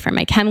TA for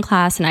my chem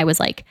class, and I was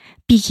like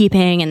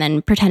beekeeping and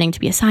then pretending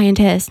to be a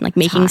scientist and like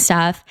making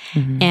stuff.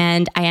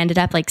 And I ended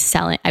up like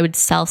I would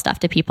sell stuff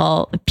to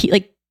people.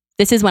 Like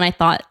this is when I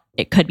thought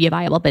it could be a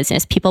viable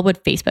business. People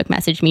would Facebook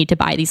message me to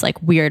buy these like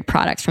weird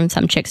products from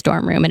some chick's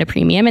dorm room at a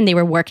premium, and they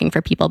were working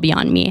for people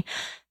beyond me.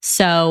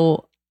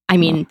 So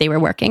they were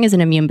working as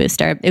an immune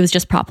booster. It was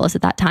just propolis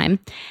at that time.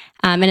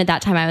 And at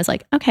that time I was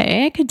like,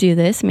 okay, I could do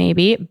this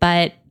maybe,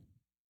 but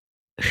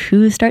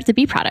who starts a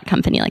bee product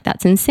company? Like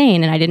that's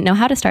insane. And I didn't know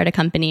how to start a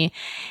company.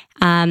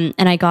 And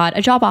I got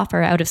a job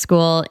offer out of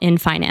school in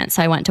finance.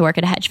 So I went to work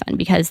at a hedge fund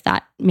because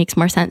that makes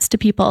more sense to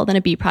people than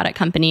a bee product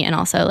company, and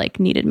also like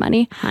needed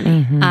money. So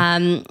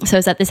I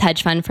was at this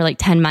hedge fund for like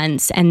 10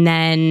 months. And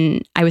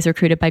then I was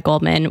recruited by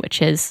Goldman,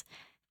 which is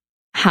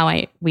how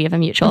we have a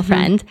mutual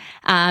friend.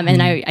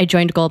 And I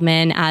joined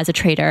Goldman as a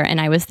trader,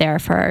 and I was there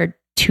for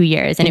 2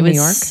 years. And in it was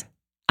New York?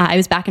 I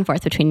was back and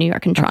forth between New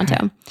York and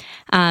Toronto.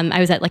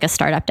 I was at like a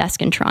startup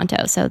desk in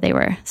Toronto, so they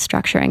were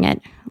structuring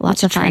it.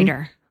 Lots of fun.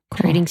 Trader? Cool.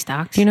 Trading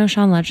stocks. Do you know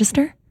Sean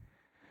Legister?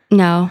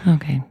 No.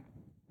 Okay.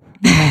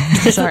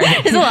 Sorry.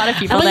 There's a lot of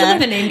people I there. like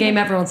the name game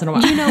every once in a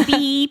while. You know,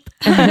 beep.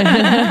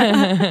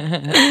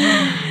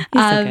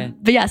 Okay.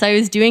 But yeah, so I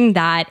was doing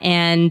that,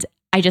 and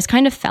I just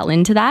kind of fell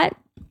into that.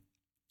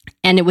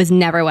 And it was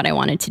never what I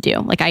wanted to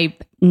do. Like I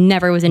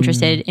never was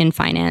interested in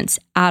finance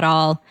at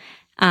all.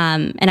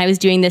 And I was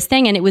doing this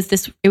thing, and it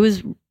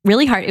was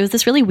really hard. It was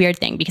this really weird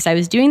thing, because I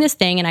was doing this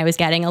thing and I was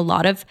getting a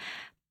lot of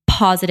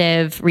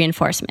positive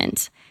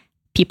reinforcement.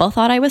 People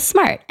thought I was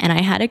smart and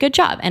I had a good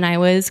job and I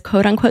was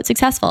quote unquote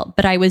successful,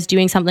 but I was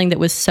doing something that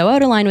was so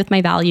out of line with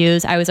my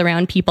values. I was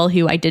around people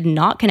who I did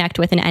not connect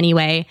with in any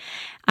way.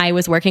 I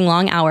was working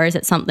long hours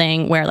at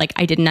something where like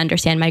I didn't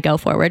understand my go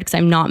forward, because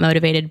I'm not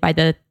motivated by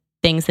the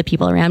things that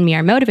people around me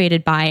are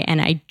motivated by.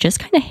 And I just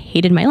kind of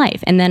hated my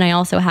life. And then I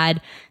also had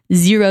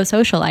zero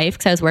social life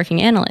because I was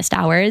working analyst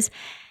hours.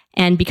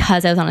 And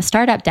because I was on a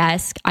startup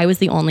desk, I was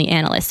the only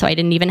analyst. So I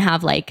didn't even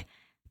have like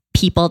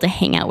people to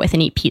hang out with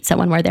and eat pizza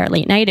when we're there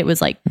late night. It was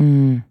like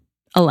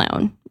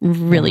alone,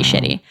 really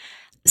shitty.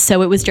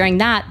 So it was during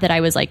that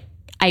I was like,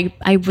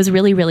 I was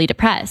really, really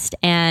depressed.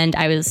 And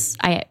I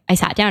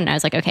sat down and I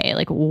was like, okay,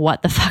 like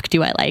what the fuck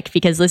do I like?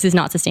 Because this is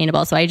not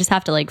sustainable. So I just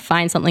have to like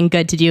find something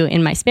good to do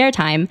in my spare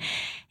time.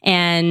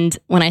 And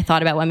when I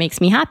thought about what makes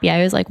me happy,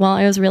 I was like, well,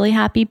 I was really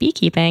happy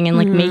beekeeping and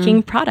like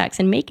making products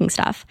and making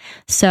stuff.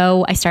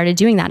 So I started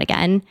doing that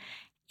again.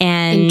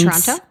 And in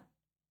Toronto?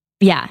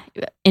 Yeah,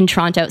 in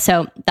Toronto.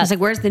 So I was like,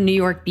 where's the New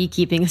York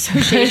Beekeeping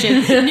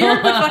Association? New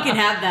York would fucking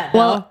have that.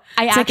 Well,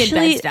 they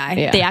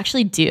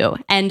actually do.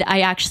 And I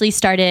actually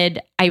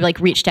I like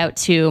reached out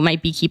to my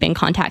beekeeping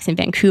contacts in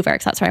Vancouver,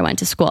 because that's where I went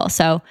to school.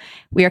 So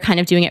we were kind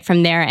of doing it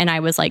from there. And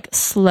I was like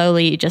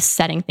slowly just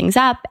setting things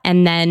up.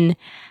 And then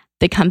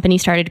the company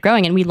started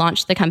growing, and we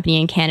launched the company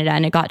in Canada,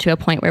 and it got to a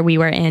point where we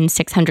were in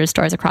 600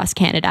 stores across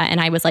Canada. And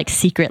I was like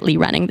secretly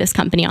running this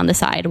company on the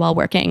side while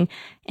working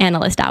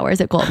analyst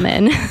hours at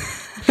Goldman.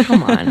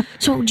 Come on.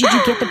 So did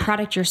you get the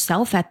product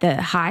yourself at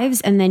the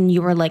hives, and then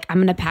you were like, I'm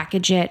going to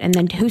package it, and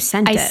then who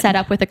sent it? I set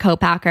up with a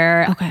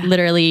co-packer,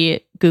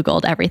 literally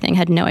Googled everything,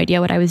 had no idea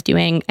what I was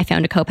doing. I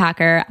found a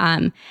co-packer.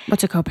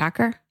 What's a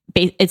co-packer?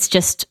 It's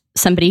just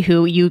somebody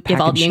who you give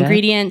all the Package it.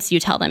 ingredients, you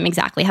tell them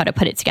exactly how to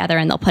put it together,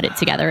 and they'll put it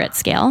together at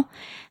scale.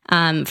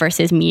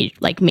 Versus me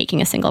like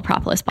making a single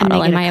propolis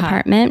bottle in my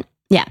apartment.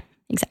 Yeah,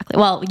 exactly.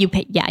 Well, you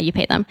pay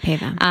them. Pay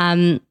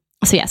them.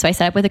 So I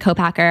set up with a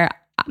co-packer.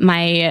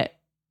 My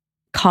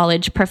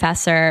college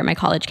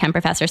chem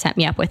professor set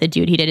me up with a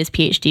dude he did his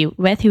PhD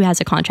with who has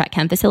a contract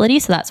chem facility.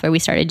 So that's where we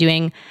started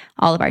doing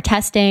all of our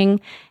testing.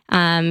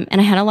 And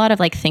I had a lot of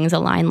like things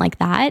aligned like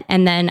that.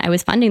 And then I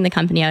was funding the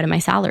company out of my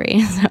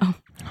salary. So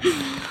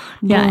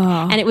yeah.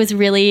 Whoa. And it was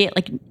really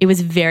like, it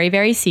was very,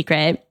 very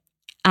secret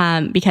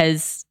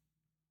because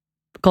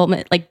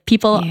Goldman, like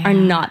people are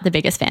not the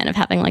biggest fan of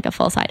having like a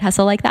full side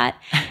hustle like that.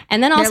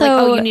 And then They're also, like,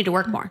 oh, you need to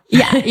work more.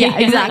 yeah,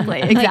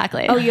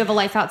 exactly. Oh, you have a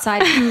life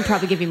outside?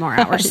 Probably give you more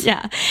hours.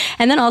 Yeah.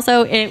 And then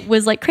also it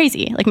was like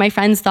crazy. Like my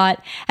friends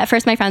thought, at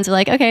first my friends were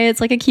like, okay,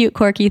 it's like a cute,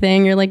 quirky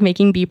thing. You're like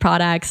making bee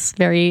products,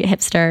 very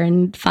hipster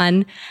and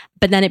fun.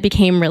 But then it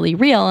became really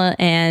real.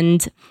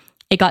 And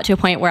it got to a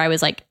point where I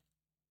was like,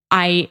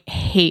 I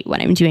hate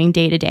what I'm doing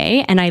day to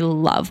day. And I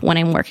love when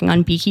I'm working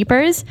on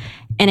beekeepers,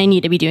 and I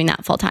need to be doing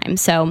that full time.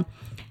 So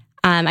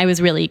I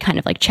was really kind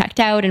of like checked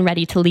out and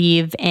ready to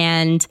leave.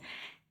 And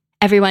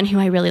everyone who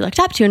I really looked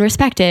up to and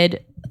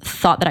respected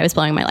thought that I was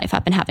blowing my life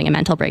up and having a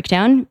mental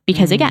breakdown.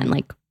 Because again,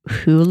 like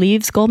who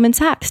leaves Goldman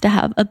Sachs to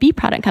have a bee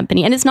product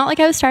company? And it's not like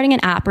I was starting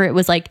an app or it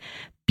was like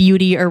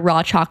beauty or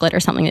raw chocolate or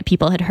something that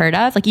people had heard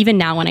of. Like even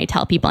now when I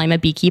tell people I'm a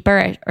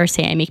beekeeper or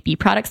say I make bee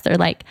products, they're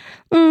like,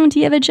 do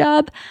you have a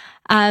job?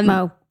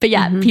 But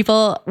yeah,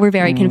 people were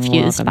very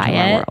confused by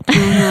it.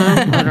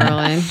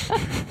 Literally.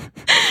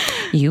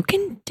 You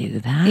can do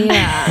that.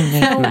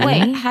 Yeah. So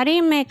wait, how do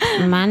you make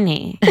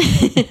money?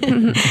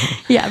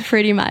 Yeah,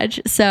 pretty much.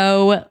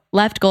 So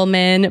left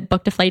Goldman,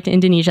 booked a flight to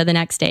Indonesia the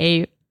next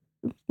day,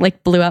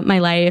 like blew up my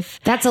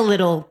life. That's a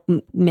little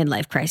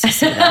midlife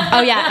crisis.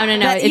 Oh yeah. Oh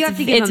no. You have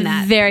to give them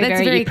that. Very,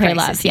 That's very eat, pray,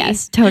 love. crisis-y.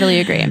 Yes,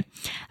 totally agree.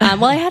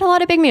 Well, I had a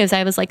lot of big moves.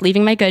 I was like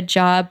leaving my good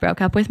job,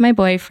 broke up with my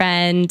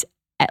boyfriend.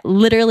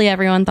 Literally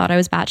everyone thought I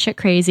was batshit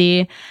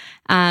crazy.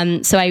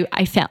 So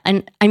I felt,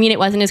 and I mean, it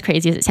wasn't as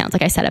crazy as it sounds.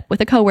 Like I set up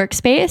with a co-work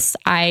space.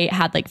 I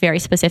had like very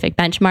specific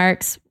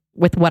benchmarks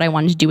with what I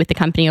wanted to do with the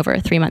company over a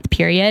 3-month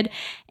period.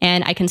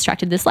 And I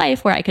constructed this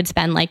life where I could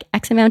spend like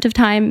X amount of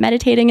time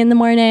meditating in the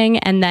morning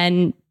and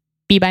then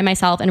be by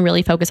myself and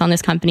really focus on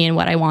this company and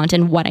what I want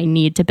and what I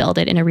need to build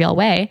it in a real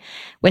way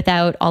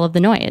without all of the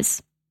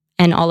noise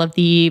and all of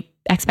the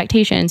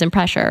expectations and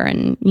pressure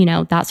and,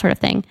 that sort of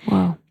thing.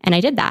 Wow. And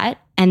I did that.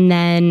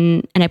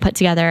 And I put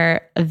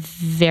together a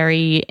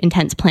very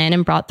intense plan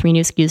and brought 3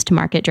 new SKUs to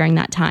market during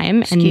that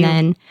time. And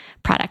then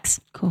products.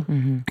 Cool.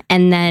 Mm-hmm.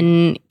 And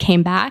then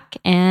came back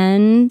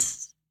and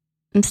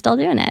I'm still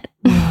doing it.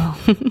 Wow.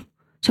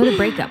 So the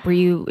breakup, were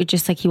you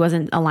just like he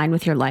wasn't aligned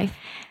with your life?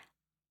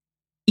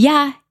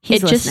 Yeah.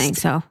 He's listening,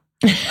 so.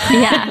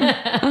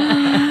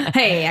 Yeah.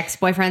 Hey,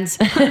 ex-boyfriends.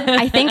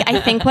 I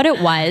think what it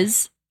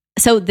was,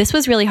 so this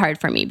was really hard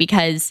for me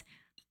because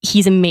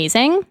he's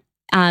amazing.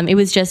 It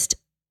was just,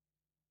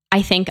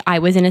 I think I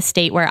was in a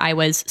state where I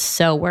was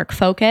so work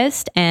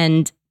focused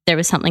and there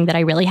was something that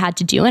I really had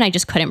to do and I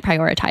just couldn't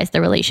prioritize the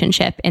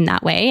relationship in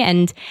that way.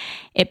 And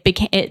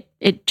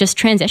it just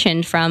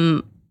transitioned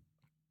from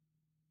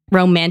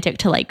romantic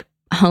to like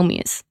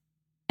homies.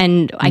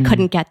 And I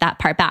couldn't get that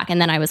part back. And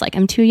then I was like,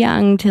 I'm too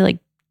young to like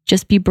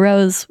just be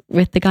bros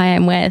with the guy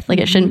I'm with. Like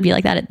it shouldn't be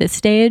like that at this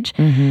stage.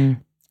 Mm-hmm.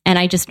 And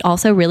I just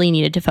also really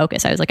needed to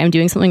focus. I was like, I'm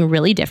doing something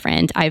really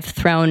different. I've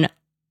thrown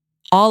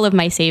all of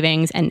my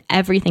savings and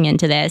everything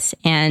into this,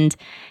 and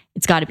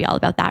it's got to be all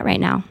about that right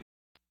now.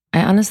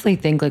 I honestly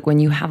think like when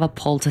you have a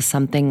pull to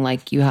something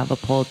like you have a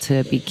pull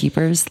to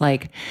beekeepers,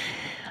 like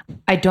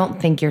I don't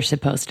think you're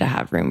supposed to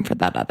have room for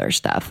that other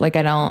stuff. Like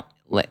I don't,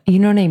 you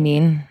know what I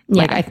mean?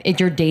 Yeah. Like if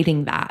you're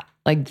dating that,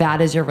 like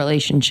that is your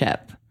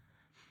relationship.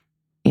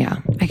 Yeah.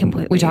 I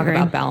completely We talk agree.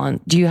 about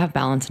balance. Do you have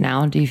balance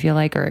now? Do you feel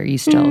like, or are you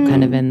still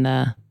kind of in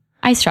the...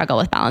 I struggle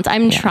with balance.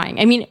 I'm trying.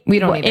 I mean, we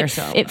don't either.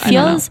 It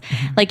feels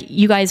like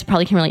you guys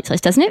probably can relate to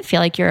this. Doesn't it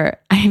feel like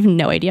I have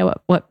no idea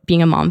what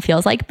being a mom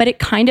feels like, but it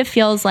kind of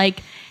feels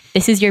like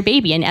this is your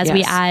baby. And as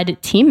we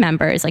add team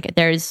members, like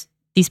there's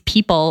these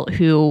people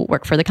who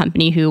work for the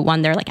company who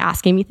they're like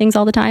asking me things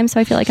all the time. So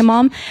I feel like a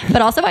mom,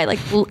 but also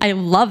I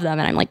love them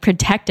and I'm like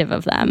protective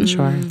of them.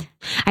 Sure.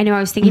 I know I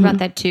was thinking about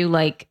that too.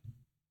 Like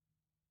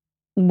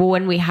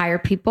when we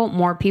hire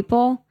more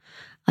people,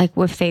 like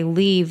if they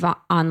leave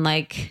on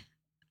like,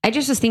 I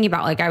just was thinking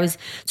about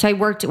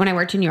when I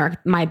worked in New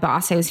York, my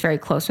boss, I was very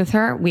close with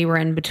her. We were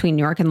in between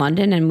New York and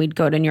London and we'd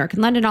go to New York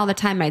and London all the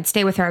time. I'd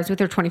stay with her. I was with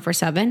her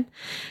 24/7.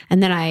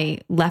 And then I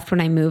left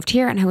when I moved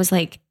here and I was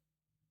like,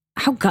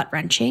 how gut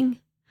wrenching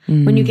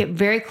when you get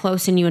very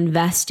close and you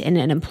invest in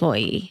an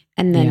employee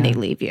and then they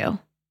leave you.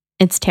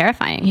 It's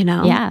terrifying,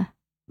 Yeah.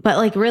 But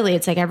like, really,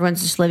 it's like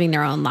everyone's just living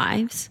their own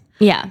lives.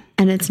 Yeah.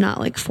 And it's not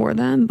like for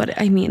them,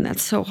 but I mean,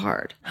 that's so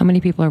hard. How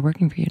many people are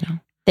working for you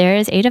now?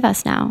 There's 8 of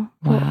us now,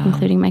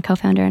 including my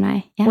co-founder and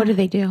I. Yeah. What do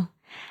they do?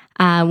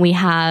 We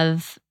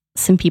have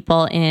some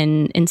people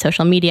in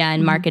social media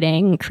and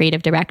marketing,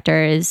 creative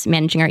directors,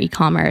 managing our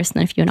e-commerce, and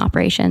then a few in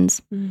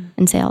operations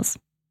and sales.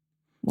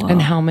 Whoa.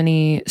 And how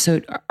many,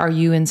 so are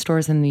you in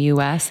stores in the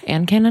US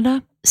and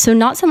Canada? So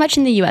not so much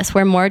in the US.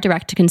 We're more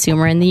direct to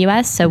consumer in the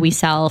US. So we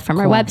sell from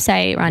our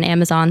website, we're on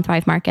Amazon,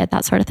 Thrive Market,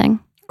 that sort of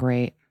thing.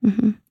 Great.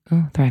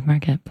 Oh, Thrive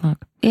Market,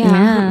 plug.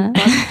 Yeah.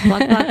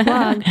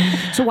 Plug.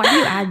 So why do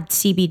you add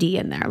CBD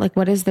in there? Like,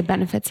 what is the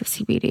benefits of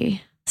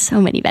CBD? So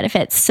many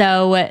benefits.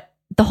 So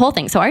the whole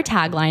thing. So our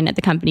tagline at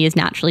the company is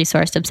naturally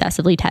sourced,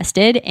 obsessively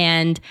tested.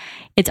 And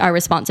it's our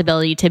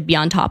responsibility to be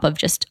on top of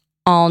just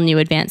all new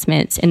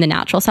advancements in the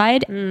natural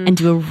side and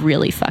do a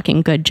really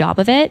fucking good job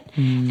of it.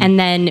 And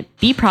then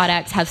bee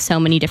products have so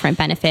many different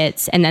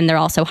benefits. And then they're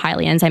also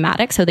highly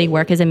enzymatic. So they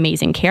work as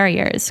amazing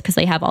carriers because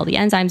they have all the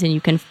enzymes and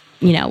you can,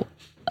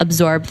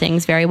 absorb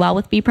things very well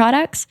with bee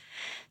products.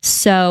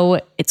 So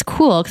it's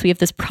cool because we have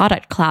this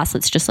product class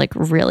that's just like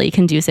really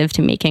conducive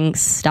to making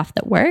stuff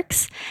that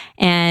works.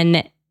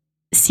 And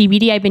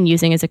CBD I've been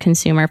using as a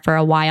consumer for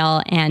a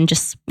while and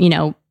just,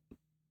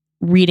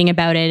 reading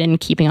about it and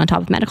keeping on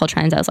top of medical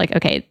trends, I was like,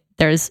 okay,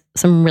 there's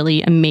some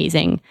really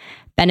amazing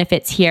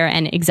benefits here,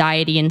 and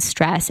anxiety and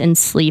stress and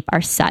sleep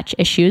are such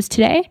issues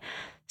today.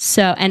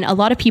 So, and a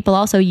lot of people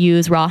also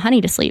use raw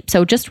honey to sleep.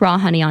 So just raw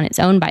honey on its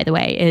own, by the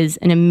way, is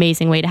an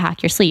amazing way to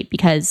hack your sleep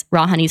because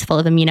raw honey is full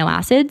of amino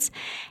acids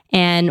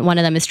and one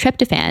of them is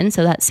tryptophan.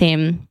 So that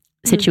same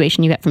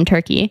situation you get from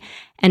turkey.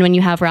 And when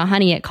you have raw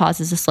honey, it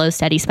causes a slow,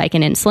 steady spike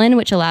in insulin,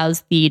 which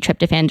allows the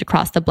tryptophan to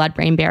cross the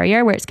blood-brain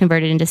barrier where it's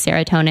converted into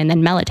serotonin,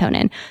 then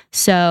melatonin.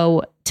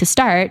 So to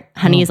start,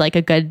 honey is like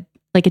a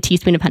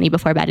teaspoon of honey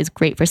before bed is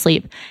great for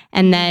sleep.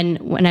 And then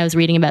when I was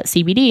reading about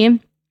CBD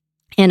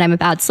and I'm a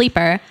bad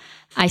sleeper,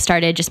 I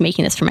started just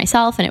making this for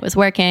myself and it was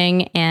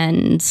working.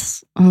 And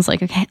I was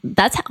like, okay,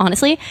 that's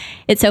honestly,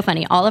 it's so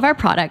funny. All of our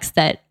products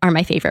that are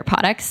my favorite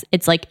products,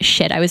 it's like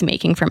shit I was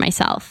making for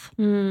myself.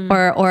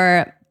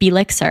 Or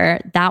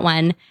Beelixir, that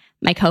one,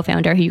 my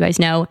co-founder, who you guys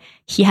know,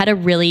 he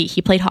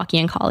played hockey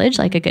in college,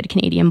 like a good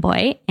Canadian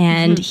boy.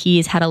 And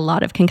he's had a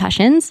lot of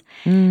concussions.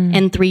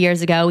 And 3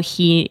 years ago,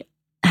 he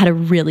had a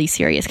really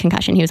serious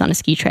concussion. He was on a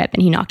ski trip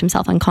and he knocked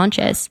himself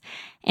unconscious.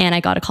 And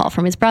I got a call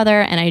from his brother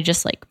and I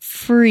just like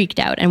freaked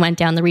out and went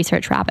down the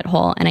research rabbit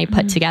hole. And I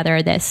put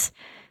together this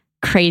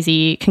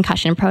crazy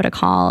concussion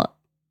protocol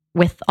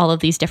with all of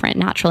these different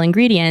natural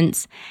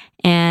ingredients.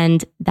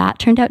 And that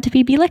turned out to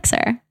be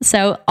Beelixir.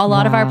 So a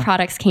lot of our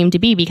products came to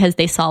be because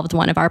they solved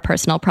one of our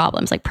personal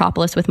problems, like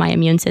propolis with my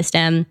immune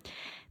system,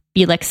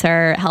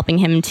 Beelixir helping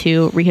him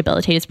to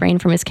rehabilitate his brain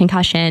from his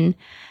concussion.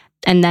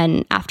 And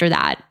then after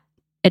that,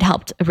 it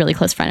helped a really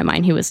close friend of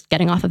mine who was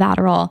getting off of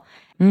Adderall.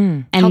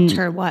 And helped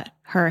her what?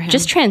 Him?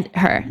 Just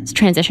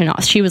transition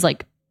off. She was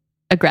like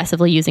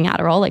aggressively using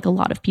Adderall, like a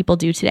lot of people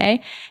do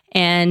today.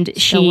 And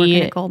Still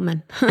working at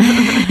Goldman.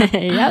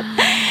 Yep.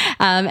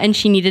 And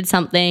she needed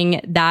something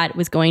that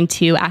was going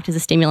to act as a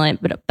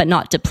stimulant, but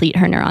not deplete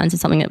her neurons, and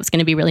something that was going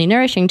to be really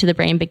nourishing to the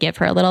brain, but give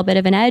her a little bit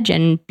of an edge.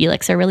 And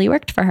Beelixir really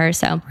worked for her.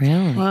 So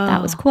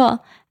that was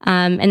cool.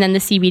 And then the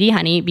CBD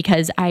honey,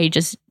 because I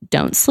just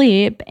don't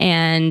sleep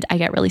and I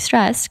get really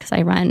stressed because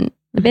I run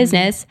the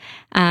business,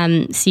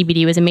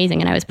 CBD was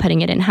amazing. And I was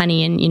putting it in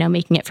honey and,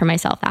 making it for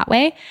myself that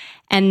way.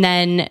 And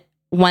then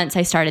once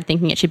I started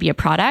thinking it should be a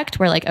product,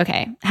 we're like,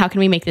 okay, how can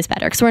we make this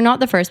better? Because we're not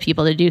the first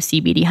people to do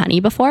CBD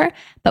honey before,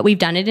 but we've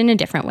done it in a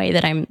different way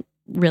that I'm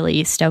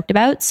really stoked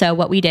about. So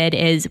what we did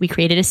is we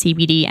created a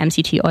CBD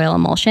MCT oil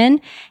emulsion,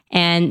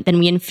 and then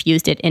we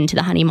infused it into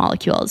the honey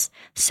molecules.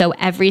 So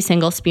every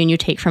single spoon you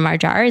take from our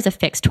jar is a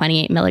fixed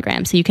 28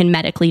 milligrams. So you can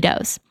medically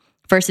dose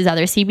versus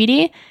other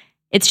CBD.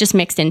 It's just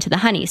mixed into the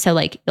honey. So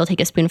like you'll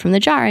take a spoon from the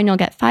jar and you'll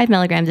get 5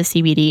 milligrams of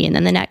CBD, and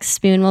then the next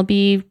spoon will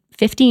be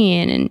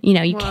 15, and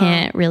you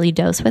can't really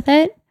dose with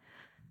it.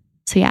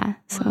 So yeah,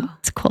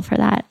 it's cool for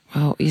that.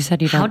 Oh, you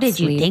said you don't How did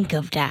sleep. you think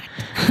of that?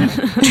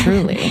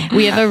 Truly.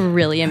 We have a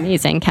really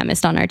amazing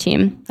chemist on our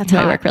team who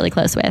I work really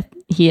close with.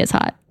 He is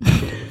hot.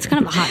 It's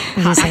kind of a hot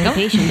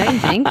occupation, don't you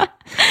think?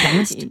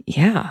 Chemist?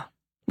 Yeah.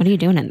 What are you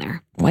doing in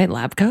there? White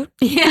lab coat?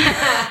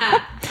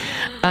 Yeah.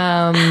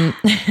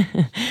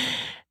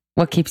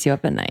 What keeps you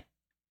up at night?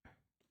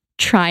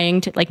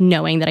 Trying to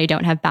knowing that I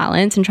don't have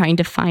balance and trying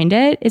to find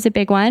it is a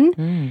big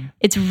one.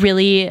 It's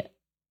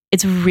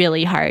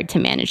really hard to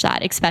manage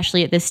that,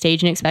 especially at this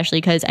stage, and especially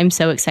because I'm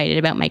so excited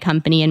about my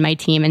company and my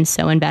team and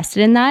so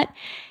invested in that.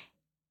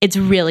 It's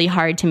really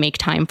hard to make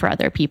time for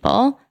other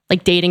people.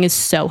 Like dating is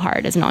so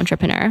hard as an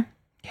entrepreneur.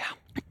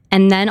 Yeah.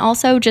 And then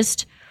also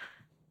just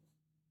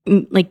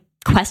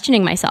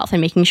questioning myself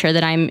and making sure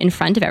that I'm in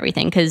front of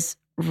everything, because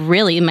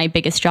really my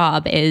biggest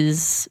job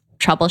is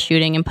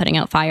troubleshooting and putting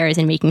out fires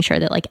and making sure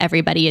that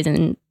everybody is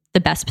in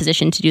the best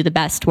position to do the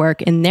best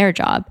work in their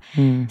job.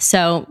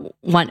 So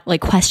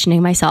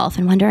questioning myself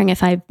and wondering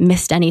if I've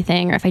missed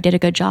anything or if I did a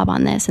good job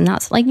on this. And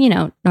that's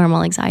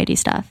normal anxiety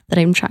stuff that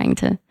I'm trying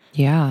to.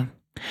 Yeah.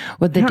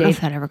 Would the I don't know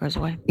if that ever goes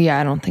away. Yeah,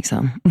 I don't think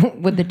so.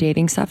 With the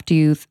dating stuff, do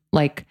you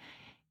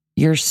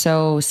you're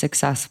so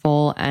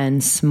successful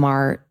and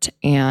smart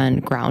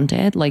and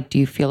grounded. Like, do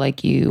you feel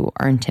like you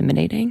are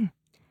intimidating?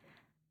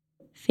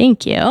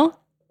 Thank you.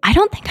 I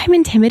don't think I'm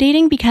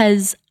intimidating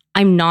because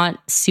I'm not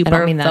super I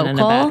don't mean that vocal. in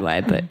a bad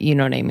way, but you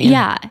know what I mean?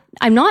 Yeah.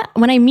 I'm not,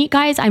 when I meet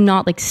guys, I'm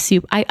not like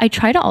super, I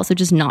try to also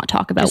just not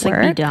talk about Just work.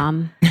 like be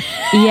dumb.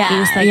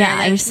 Yeah. Like, yeah.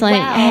 I'm just like,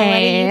 wow,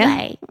 hey. what do you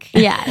like?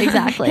 Yeah,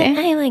 exactly.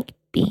 I like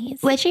bees.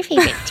 What's your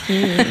favorite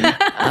team?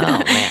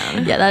 Oh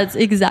man. Yeah, that's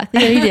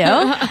exactly what I do.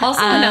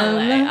 Also in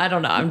LA, I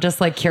don't know. I'm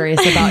just like curious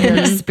about your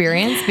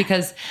experience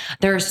because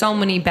there are so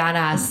many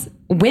badass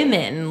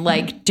women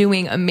like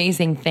doing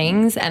amazing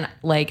things. And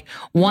like,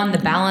 one, the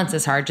balance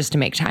is hard just to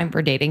make time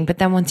for dating. But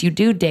then once you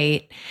do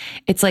date,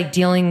 it's like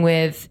dealing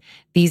with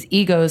these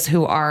egos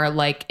who are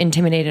like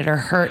intimidated or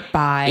hurt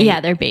by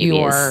their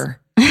babies.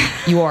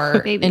 your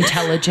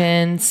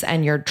intelligence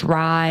and your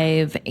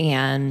drive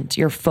and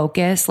your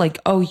focus. Like,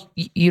 oh,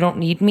 you don't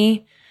need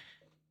me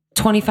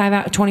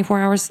 24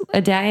 hours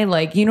a day.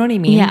 Like, you know what I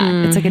mean?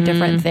 Yeah. It's like a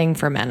different thing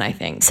for men, I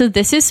think. So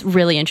this is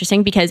really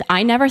interesting because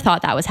I never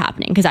thought that was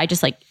happening because I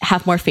just like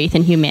have more faith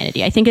in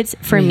humanity. I think it's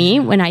for me,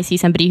 when I see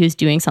somebody who's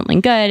doing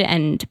something good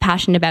and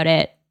passionate about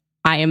it,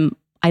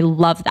 I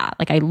love that.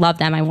 Like, I love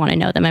them. I want to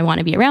know them. I want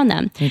to be around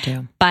them. Me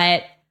too.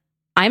 But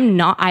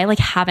I like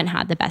haven't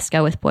had the best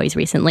go with boys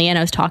recently. And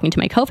I was talking to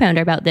my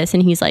co-founder about this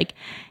and he's like,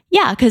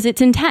 yeah, because it's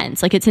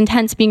intense. Like, it's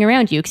intense being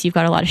around you because you've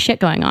got a lot of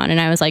shit going on.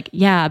 And I was like,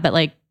 yeah, but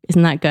like,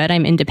 isn't that good?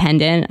 I'm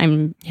independent.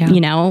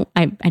 You know,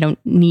 I don't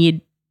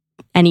need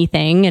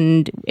anything.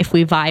 And if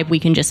we vibe, we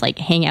can just like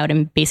hang out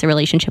and base a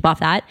relationship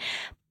off that.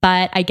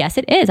 But I guess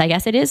it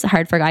is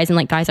hard for guys. And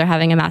like, guys are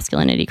having a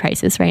masculinity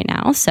crisis right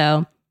now.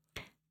 So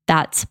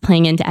that's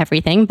playing into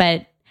everything.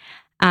 But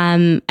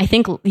I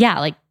think,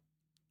 like,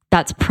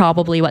 that's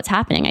probably what's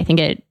happening. I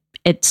think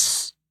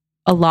it's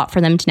a lot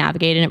for them to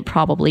navigate and it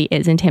probably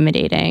is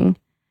intimidating.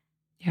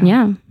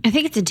 Yeah. I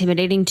think it's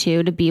intimidating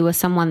too to be with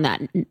someone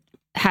that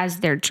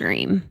has their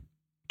dream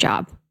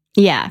job.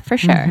 Yeah, for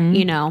sure. Mm-hmm.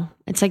 You know,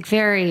 it's like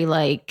very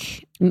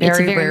like, it's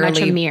very much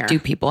a mirror. Do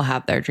people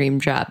have their dream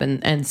job?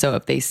 And so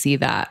if they see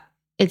that,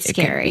 It's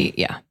scary.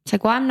 Yeah. It's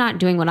like, well, I'm not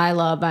doing what I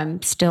love.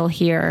 I'm still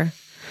here.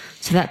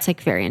 So that's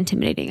like very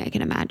intimidating, I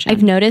can imagine.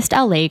 I've noticed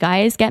LA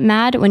guys get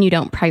mad when you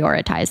don't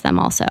prioritize them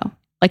also.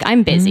 Like,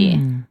 I'm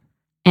busy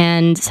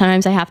and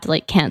sometimes I have to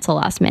like cancel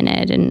last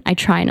minute and I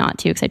try not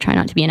to because I try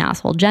not to be an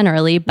asshole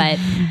generally, but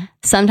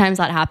sometimes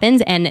that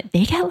happens and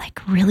they get like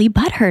really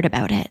butthurt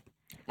about it.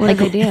 What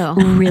do they do?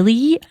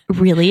 Really,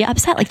 really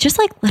upset. Like, just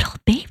like little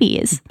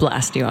babies.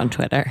 Blast you on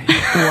Twitter.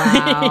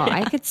 Wow.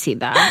 I could see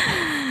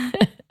that.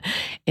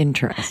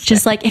 Interesting.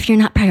 Just like, if you're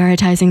not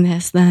prioritizing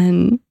this,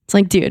 then it's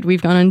like, dude,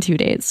 we've gone on 2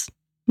 days.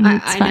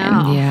 It's I fine.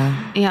 know.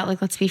 Yeah. Yeah.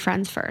 Like, let's be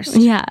friends first.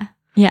 Yeah.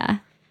 Yeah.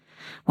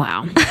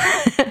 Wow.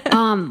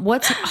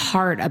 What's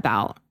hard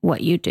about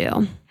what you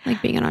do?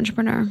 Like being an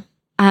entrepreneur?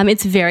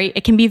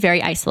 It can be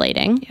very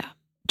isolating. Yeah.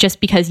 Just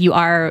because you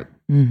are,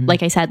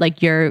 like I said,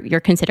 like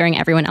you're considering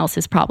everyone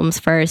else's problems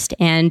first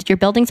and you're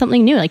building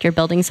something new. Like, you're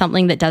building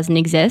something that doesn't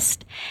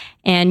exist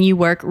and you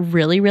work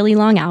really, really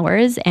long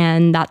hours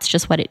and that's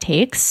just what it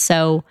takes.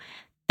 So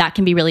that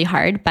can be really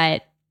hard,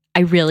 but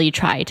I really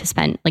try to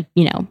spend like,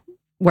 you know,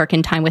 work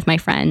and time with my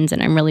friends.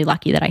 And I'm really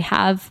lucky that I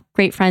have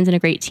great friends and a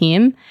great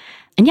team.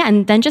 And yeah,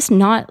 and then just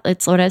not,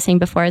 it's what I was saying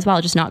before as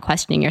well, just not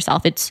questioning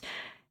yourself. It's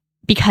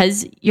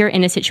because you're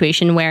in a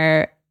situation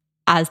where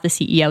as the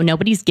CEO,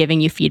 nobody's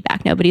giving you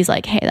feedback. Nobody's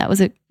like, hey, that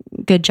was a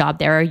good job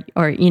there,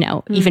 or you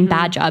know, even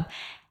bad job.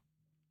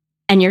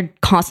 And you're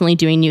constantly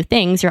doing new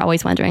things. You're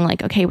always wondering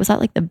like, okay, was that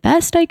like the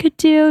best I could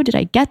do? Did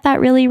I get that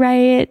really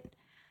right?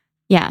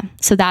 Yeah.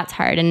 So that's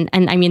hard. And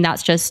I mean,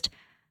 that's just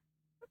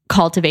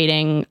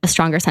cultivating a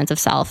stronger sense of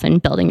self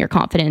and building your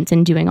confidence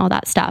and doing all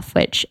that stuff,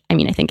 which I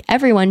mean, I think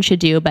everyone should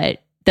do,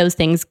 but those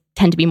things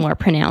tend to be more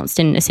pronounced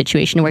in a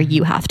situation where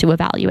you have to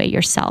evaluate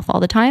yourself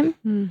all the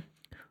time.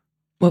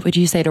 What would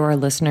you say to our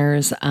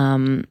listeners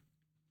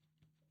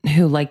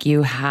who, like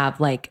you,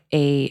 have like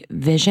a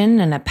vision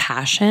and a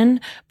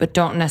passion, but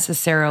don't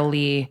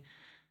necessarily,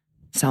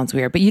 sounds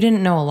weird, but you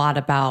didn't know a lot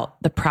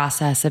about the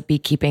process of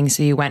beekeeping.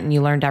 So you went and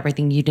you learned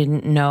everything you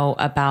didn't know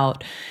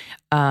about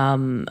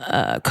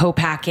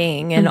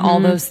co-packing and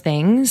all those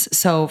things.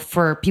 So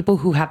for people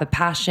who have a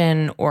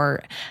passion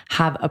or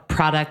have a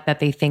product that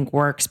they think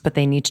works, but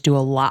they need to do a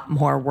lot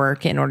more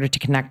work in order to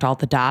connect all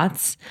the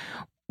dots,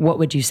 what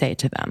would you say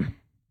to them?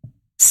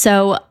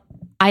 So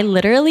I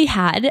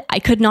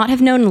could not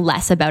have known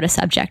less about a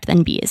subject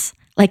than bees.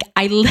 Like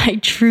I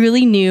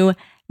truly knew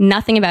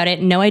nothing about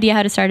it, no idea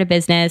how to start a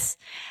business.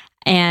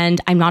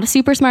 And I'm not a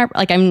super smart,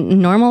 like I'm a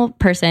normal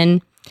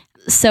person.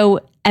 So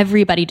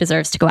everybody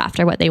deserves to go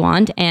after what they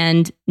want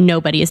and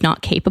nobody is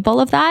not capable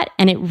of that.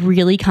 And it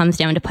really comes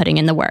down to putting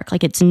in the work.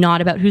 Like it's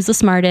not about who's the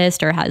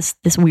smartest or has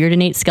this weird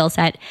innate skill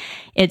set.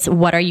 It's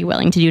what are you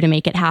willing to do to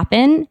make it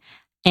happen?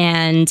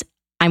 And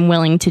I'm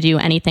willing to do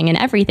anything and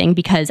everything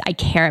because I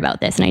care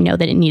about this and I know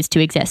that it needs to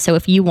exist. So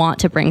if you want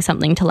to bring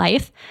something to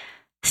life,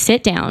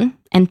 sit down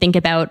and think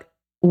about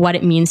what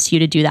it means to you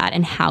to do that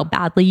and how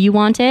badly you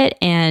want it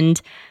and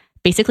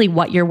basically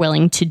what you're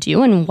willing to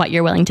do and what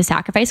you're willing to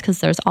sacrifice, because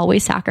there's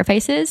always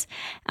sacrifices.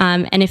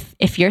 And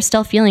if you're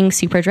still feeling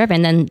super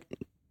driven, then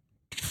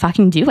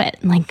fucking do it.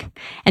 Like,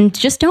 and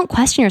just don't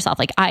question yourself.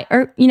 Like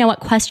you know what?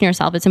 Question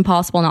yourself. It's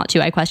impossible not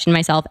to. I question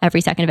myself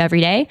every second of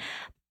every day,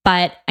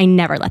 but I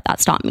never let that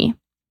stop me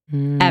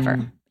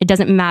ever. It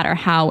doesn't matter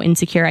how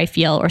insecure I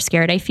feel or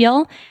scared I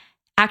feel.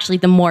 Actually,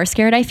 the more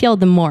scared I feel,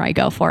 the more I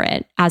go for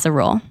it as a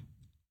rule.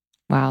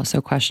 Wow.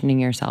 So questioning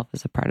yourself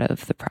is a part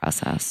of the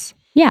process.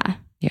 Yeah.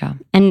 Yeah.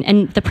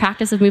 And the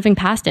practice of moving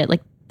past it,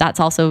 like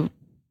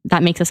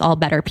that makes us all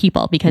better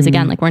people, because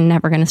again, like we're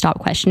never going to stop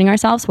questioning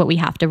ourselves. What we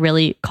have to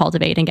really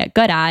cultivate and get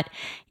good at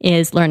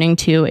is learning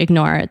to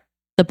ignore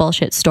the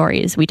bullshit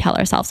stories we tell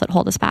ourselves that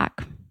hold us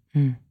back.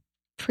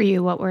 For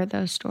you, what were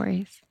those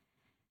stories?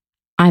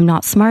 I'm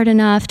not smart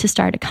enough to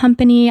start a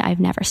company. I've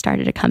never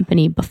started a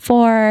company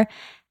before.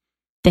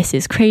 This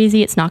is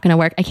crazy. It's not going to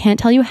work. I can't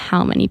tell you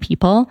how many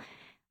people,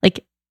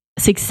 like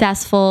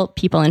successful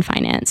people in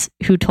finance,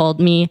 who told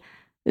me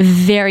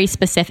very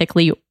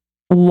specifically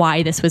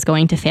why this was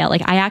going to fail.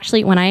 Like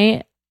when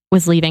I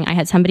was leaving, I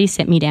had somebody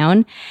sit me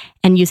down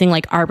and using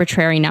like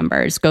arbitrary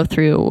numbers, go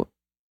through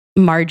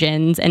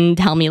margins and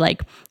tell me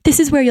like,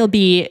 this is where you'll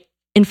be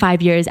in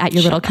 5 years at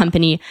your little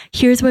company.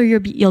 Here's where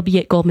you'll be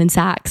at Goldman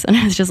Sachs. And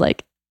I was just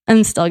like,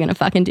 I'm still going to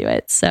fucking do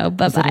it. So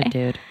bye-bye.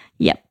 Dude.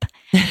 Yep.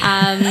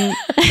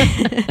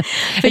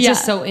 It's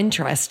just so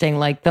interesting.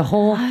 Like the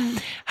whole,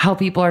 how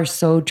people are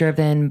so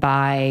driven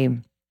by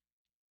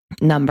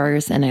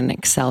numbers and an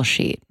Excel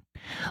sheet.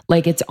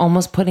 Like it's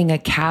almost putting a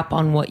cap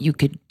on what you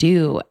could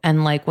do.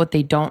 And like what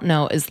they don't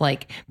know is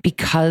like,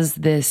 because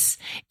this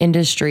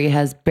industry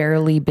has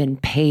barely been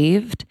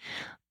paved,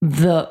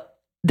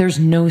 there's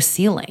no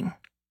ceiling,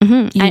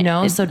 you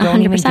know? So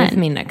don't 100%. Even give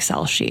me an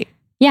Excel sheet.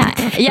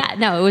 Yeah. Yeah.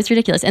 No, it was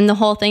ridiculous. And the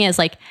whole thing is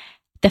like,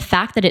 the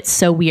fact that it's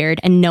so weird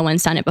and no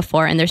one's done it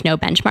before and there's no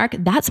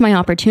benchmark, that's my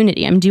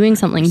opportunity. I'm doing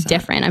something 100%.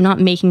 Different. I'm not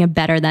making a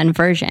better than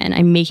version.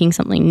 I'm making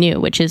something new,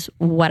 which is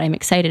what I'm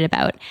excited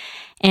about.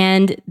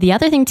 And the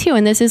other thing too,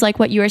 and this is like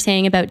what you were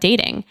saying about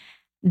dating,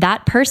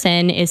 that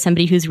person is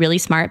somebody who's really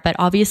smart, but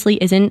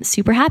obviously isn't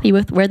super happy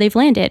with where they've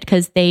landed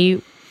because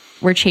they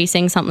were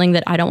chasing something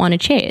that I don't want to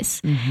chase.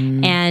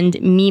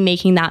 And me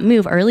making that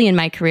move early in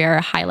my career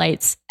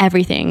highlights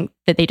everything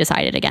that they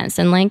decided against.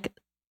 And like,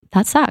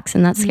 that sucks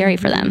and that's scary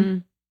for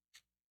them.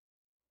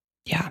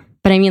 Yeah.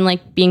 But I mean,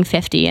 like being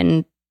 50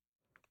 and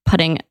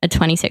putting a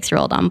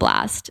 26-year-old on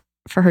blast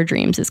for her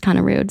dreams is kind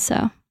of rude.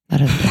 So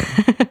that is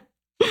weird.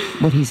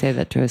 Would he say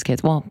that to his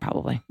kids? Well,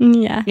 probably.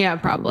 Yeah. Yeah,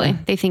 probably.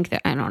 They think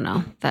that, I don't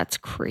know. That's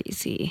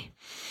crazy.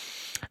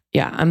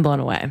 Yeah, I'm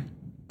blown away.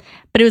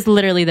 But it was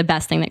literally the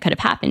best thing that could have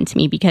happened to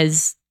me,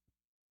 because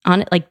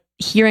on it, like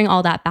hearing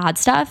all that bad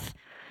stuff,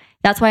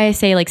 that's why I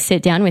say like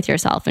sit down with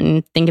yourself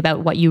and think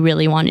about what you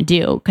really want to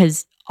do.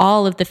 Because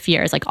all of the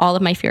fears, like all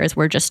of my fears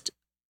were just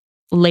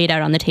laid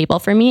out on the table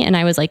for me. And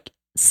I was like,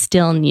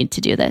 still need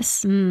to do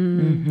this.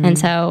 And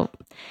so,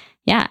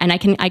 yeah. And I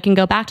can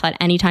go back to that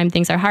anytime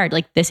things are hard.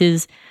 Like this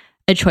is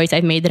a choice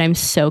I've made that I'm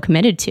so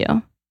committed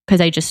to because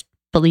I just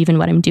believe in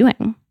what I'm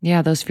doing.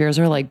 Yeah. Those fears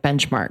are like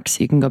benchmarks.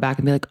 You can go back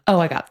and be like, oh,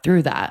 I got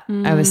through that.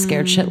 I was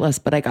scared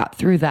shitless, but I got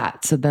through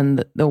that. So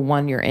then the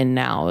one you're in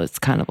now is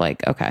kind of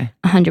like, okay.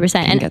 100%.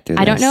 And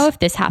I don't know if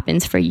this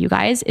happens for you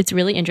guys. It's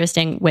really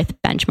interesting with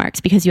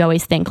benchmarks because you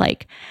always think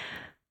like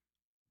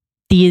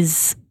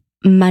these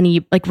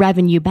money, like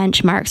revenue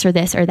benchmarks or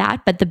this or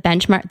that, but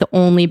the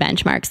only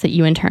benchmarks that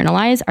you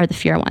internalize are the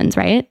fear ones,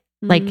 right?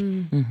 Like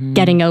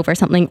getting over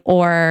something,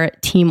 or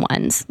team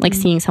ones, like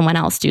seeing someone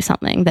else do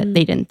something that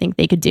they didn't think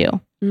they could do.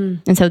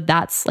 And so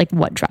that's like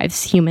what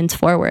drives humans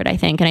forward, I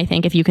think. And I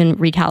think if you can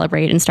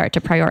recalibrate and start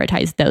to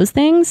prioritize those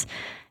things,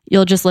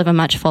 you'll just live a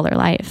much fuller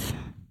life.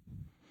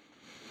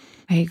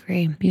 I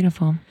agree.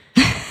 Beautiful.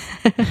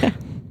 That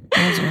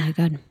was really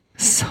good.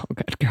 So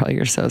good, girl.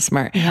 You're so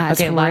smart. Yeah,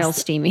 it's real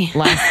steamy.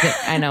 Last thing,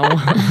 I know.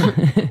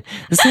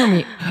 This is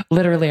when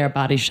literally our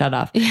bodies shut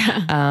off.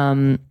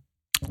 Yeah.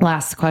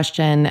 Last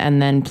question,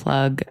 and then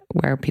plug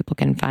where people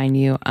can find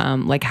you.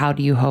 Like, how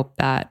do you hope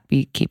that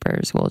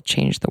Beekeepers will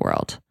change the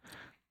world,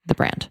 the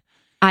brand?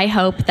 I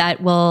hope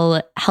that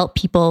will help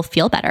people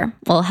feel better.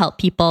 Will help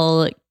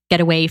people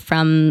get away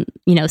from,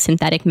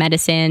 synthetic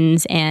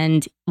medicines,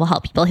 and will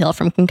help people heal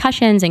from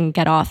concussions and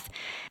get off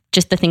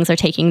just the things they're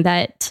taking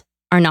that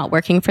are not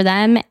working for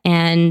them,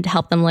 and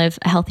help them live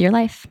a healthier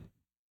life.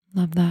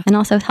 Love that. And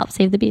also help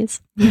save the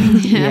bees.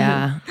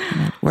 Yeah.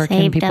 Where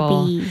can Save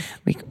people the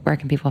bees. where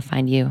can people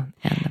find you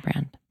and the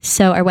brand?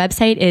 So our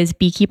website is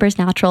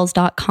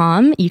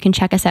beekeepersnaturals.com. You can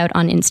check us out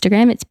on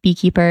Instagram. It's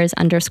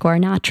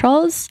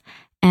beekeepers_naturals.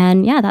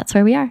 And yeah, that's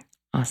where we are.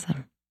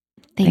 Awesome.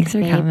 Thanks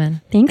for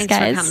coming. Thanks, Thanks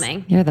guys. for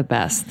coming. You're the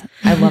best.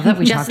 I love that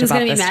we talked Justin's about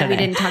gonna be this mad today. we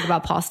didn't talk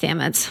about Paul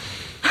Stamets.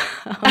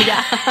 Oh,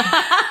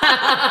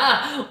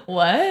 yeah.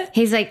 What?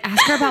 He's like,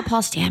 ask her about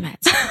Paul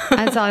Stamets.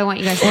 That's all I want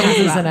you guys to talk This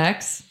is about. an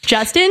ex.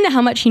 Justin,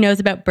 how much he knows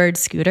about bird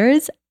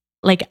scooters.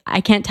 Like,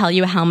 I can't tell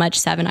you how much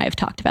Sev and I have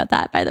talked about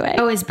that, by the way.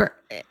 Oh,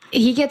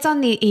 he gets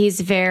on he's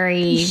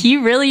very... He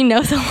really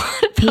knows a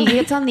lot about he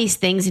gets on these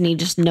things and he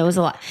just knows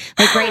a lot.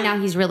 Like right now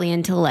he's really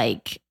into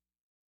like,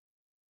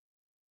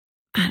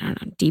 I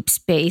don't know, deep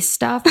space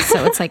stuff.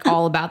 So it's like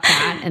all about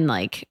that and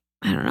like,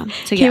 I don't know.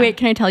 So Okay, wait,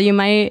 can I tell you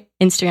my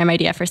Instagram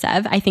idea for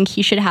Sev? I think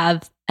he should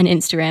have an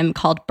Instagram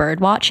called bird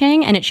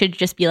watching, and it should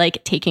just be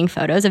like taking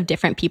photos of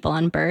different people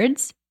on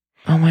birds.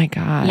 Oh my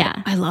God.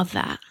 Yeah. I love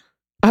that.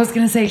 I was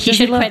going to say, He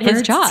should quit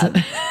his job.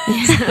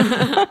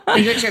 You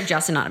could have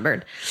Justin on a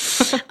bird.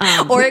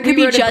 Or it could we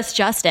be rode just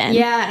Justin.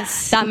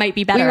 Yes. That might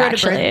be We better, rode a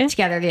actually. bird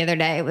together the other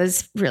day. It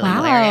was really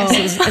Wow.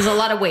 hilarious. It was a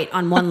lot of weight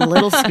on one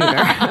little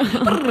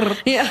scooter.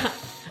 Yeah.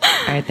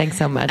 All right. Thanks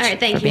so much. All right,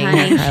 thank for you, being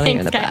honey. here, Carly.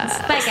 You're the Thanks,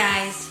 best. Bye,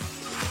 guys.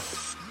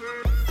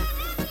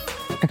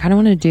 I kind of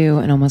want to do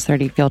an Almost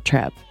 30 field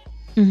trip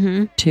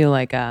Mm-hmm. to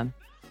like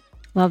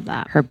Love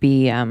that. her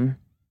bee,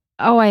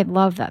 Oh, I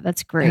love that.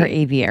 That's great. her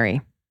aviary.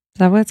 Is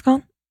that what it's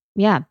called?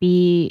 Yeah.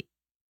 Bee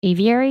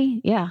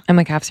aviary. Yeah. And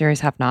my calf series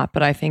have not,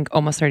 but I think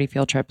Almost 30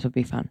 field trips would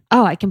be fun.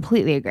 Oh, I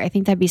completely agree. I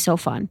think that'd be so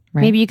fun.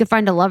 Right. Maybe you could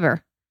find a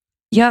lover.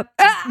 Yep.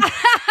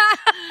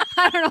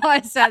 I don't know why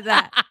I said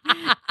that.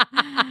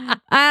 I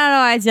don't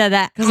know why I said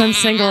that. Because I'm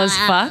single as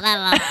fuck.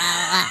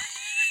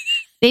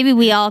 Maybe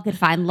we all could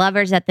find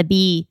lovers at the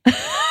bee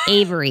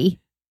aviary.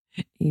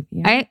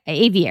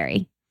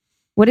 Aviary.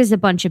 What is a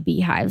bunch of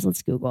beehives?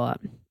 Let's Google it.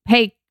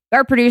 Hey,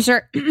 our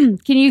producer, can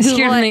you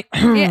Google it?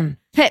 Yeah.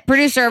 Hey,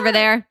 producer over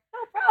there. No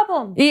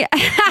problem. Yeah.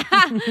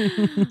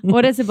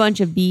 What is a bunch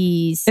of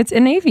bees? It's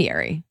an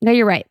aviary. No,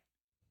 you're right.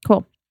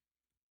 Cool.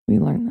 We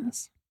learned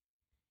this.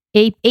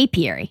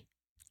 Apiary.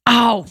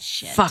 Oh,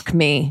 Shit. fuck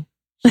me.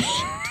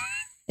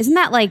 Isn't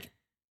that like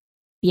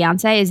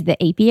Beyonce is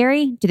the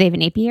apiary? Do they have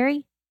an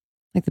apiary?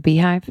 Like the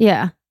beehive?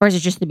 Yeah. Or is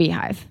it just the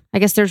beehive? I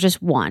guess there's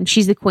just one.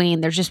 She's the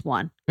queen. There's just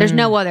one. There's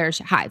no other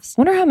hives.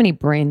 Wonder how many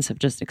brains have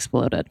just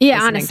exploded. Yeah,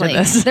 listening to honestly.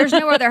 this. There's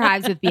no other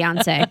hives with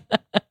Beyonce.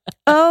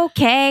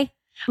 Okay.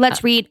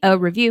 Let's read a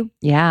review.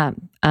 Yeah.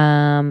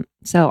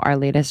 So our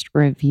latest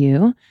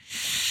review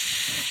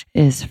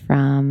is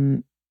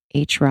from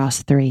H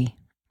Ross 3.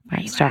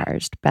 5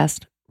 stars.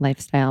 Best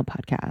lifestyle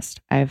podcast.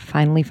 I've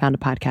finally found a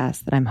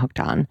podcast that I'm hooked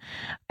on.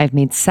 I've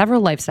made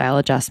several lifestyle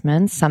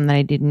adjustments, some that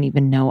I didn't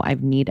even know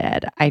I've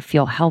needed. I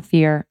feel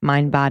healthier,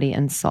 mind, body,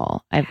 and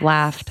soul. I've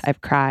laughed.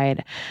 I've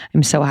cried.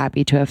 I'm so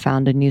happy to have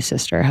found a new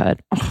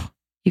sisterhood. Oh,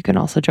 you can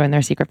also join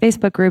their secret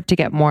Facebook group to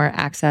get more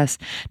access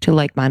to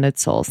like-minded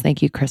souls.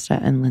 Thank you, Krista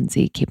and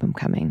Lindsay. Keep them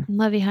coming.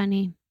 Love you,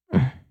 honey.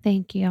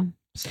 Thank you.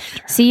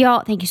 See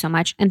y'all. Thank you so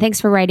much. And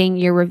thanks for writing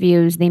your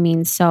reviews. They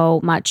mean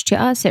so much to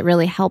us. It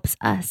really helps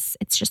us.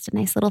 It's just a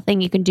nice little thing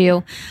you can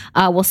do.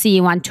 We'll see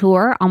you on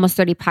tour,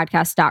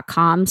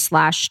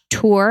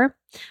 almost30podcast.com/tour.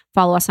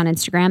 Follow us on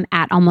Instagram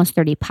at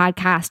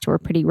almost30podcast. We're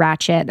pretty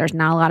ratchet. There's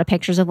not a lot of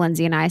pictures of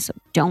Lindsay and I, so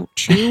don't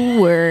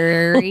you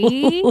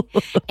worry.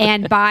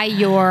 And buy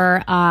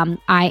your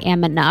I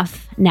Am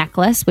Enough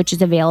necklace, which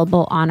is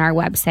available on our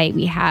website.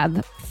 We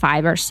have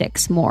 5 or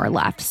 6 more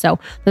left. So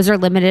those are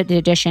limited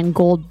edition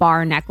gold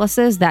bar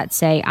necklaces that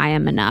say I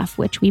am enough,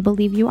 which we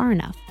believe you are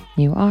enough.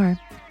 You are. All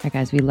right,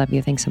 guys, we love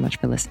you. Thanks so much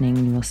for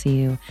listening. We will see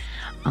you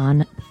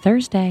on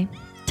Thursday.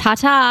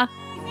 Ta-ta.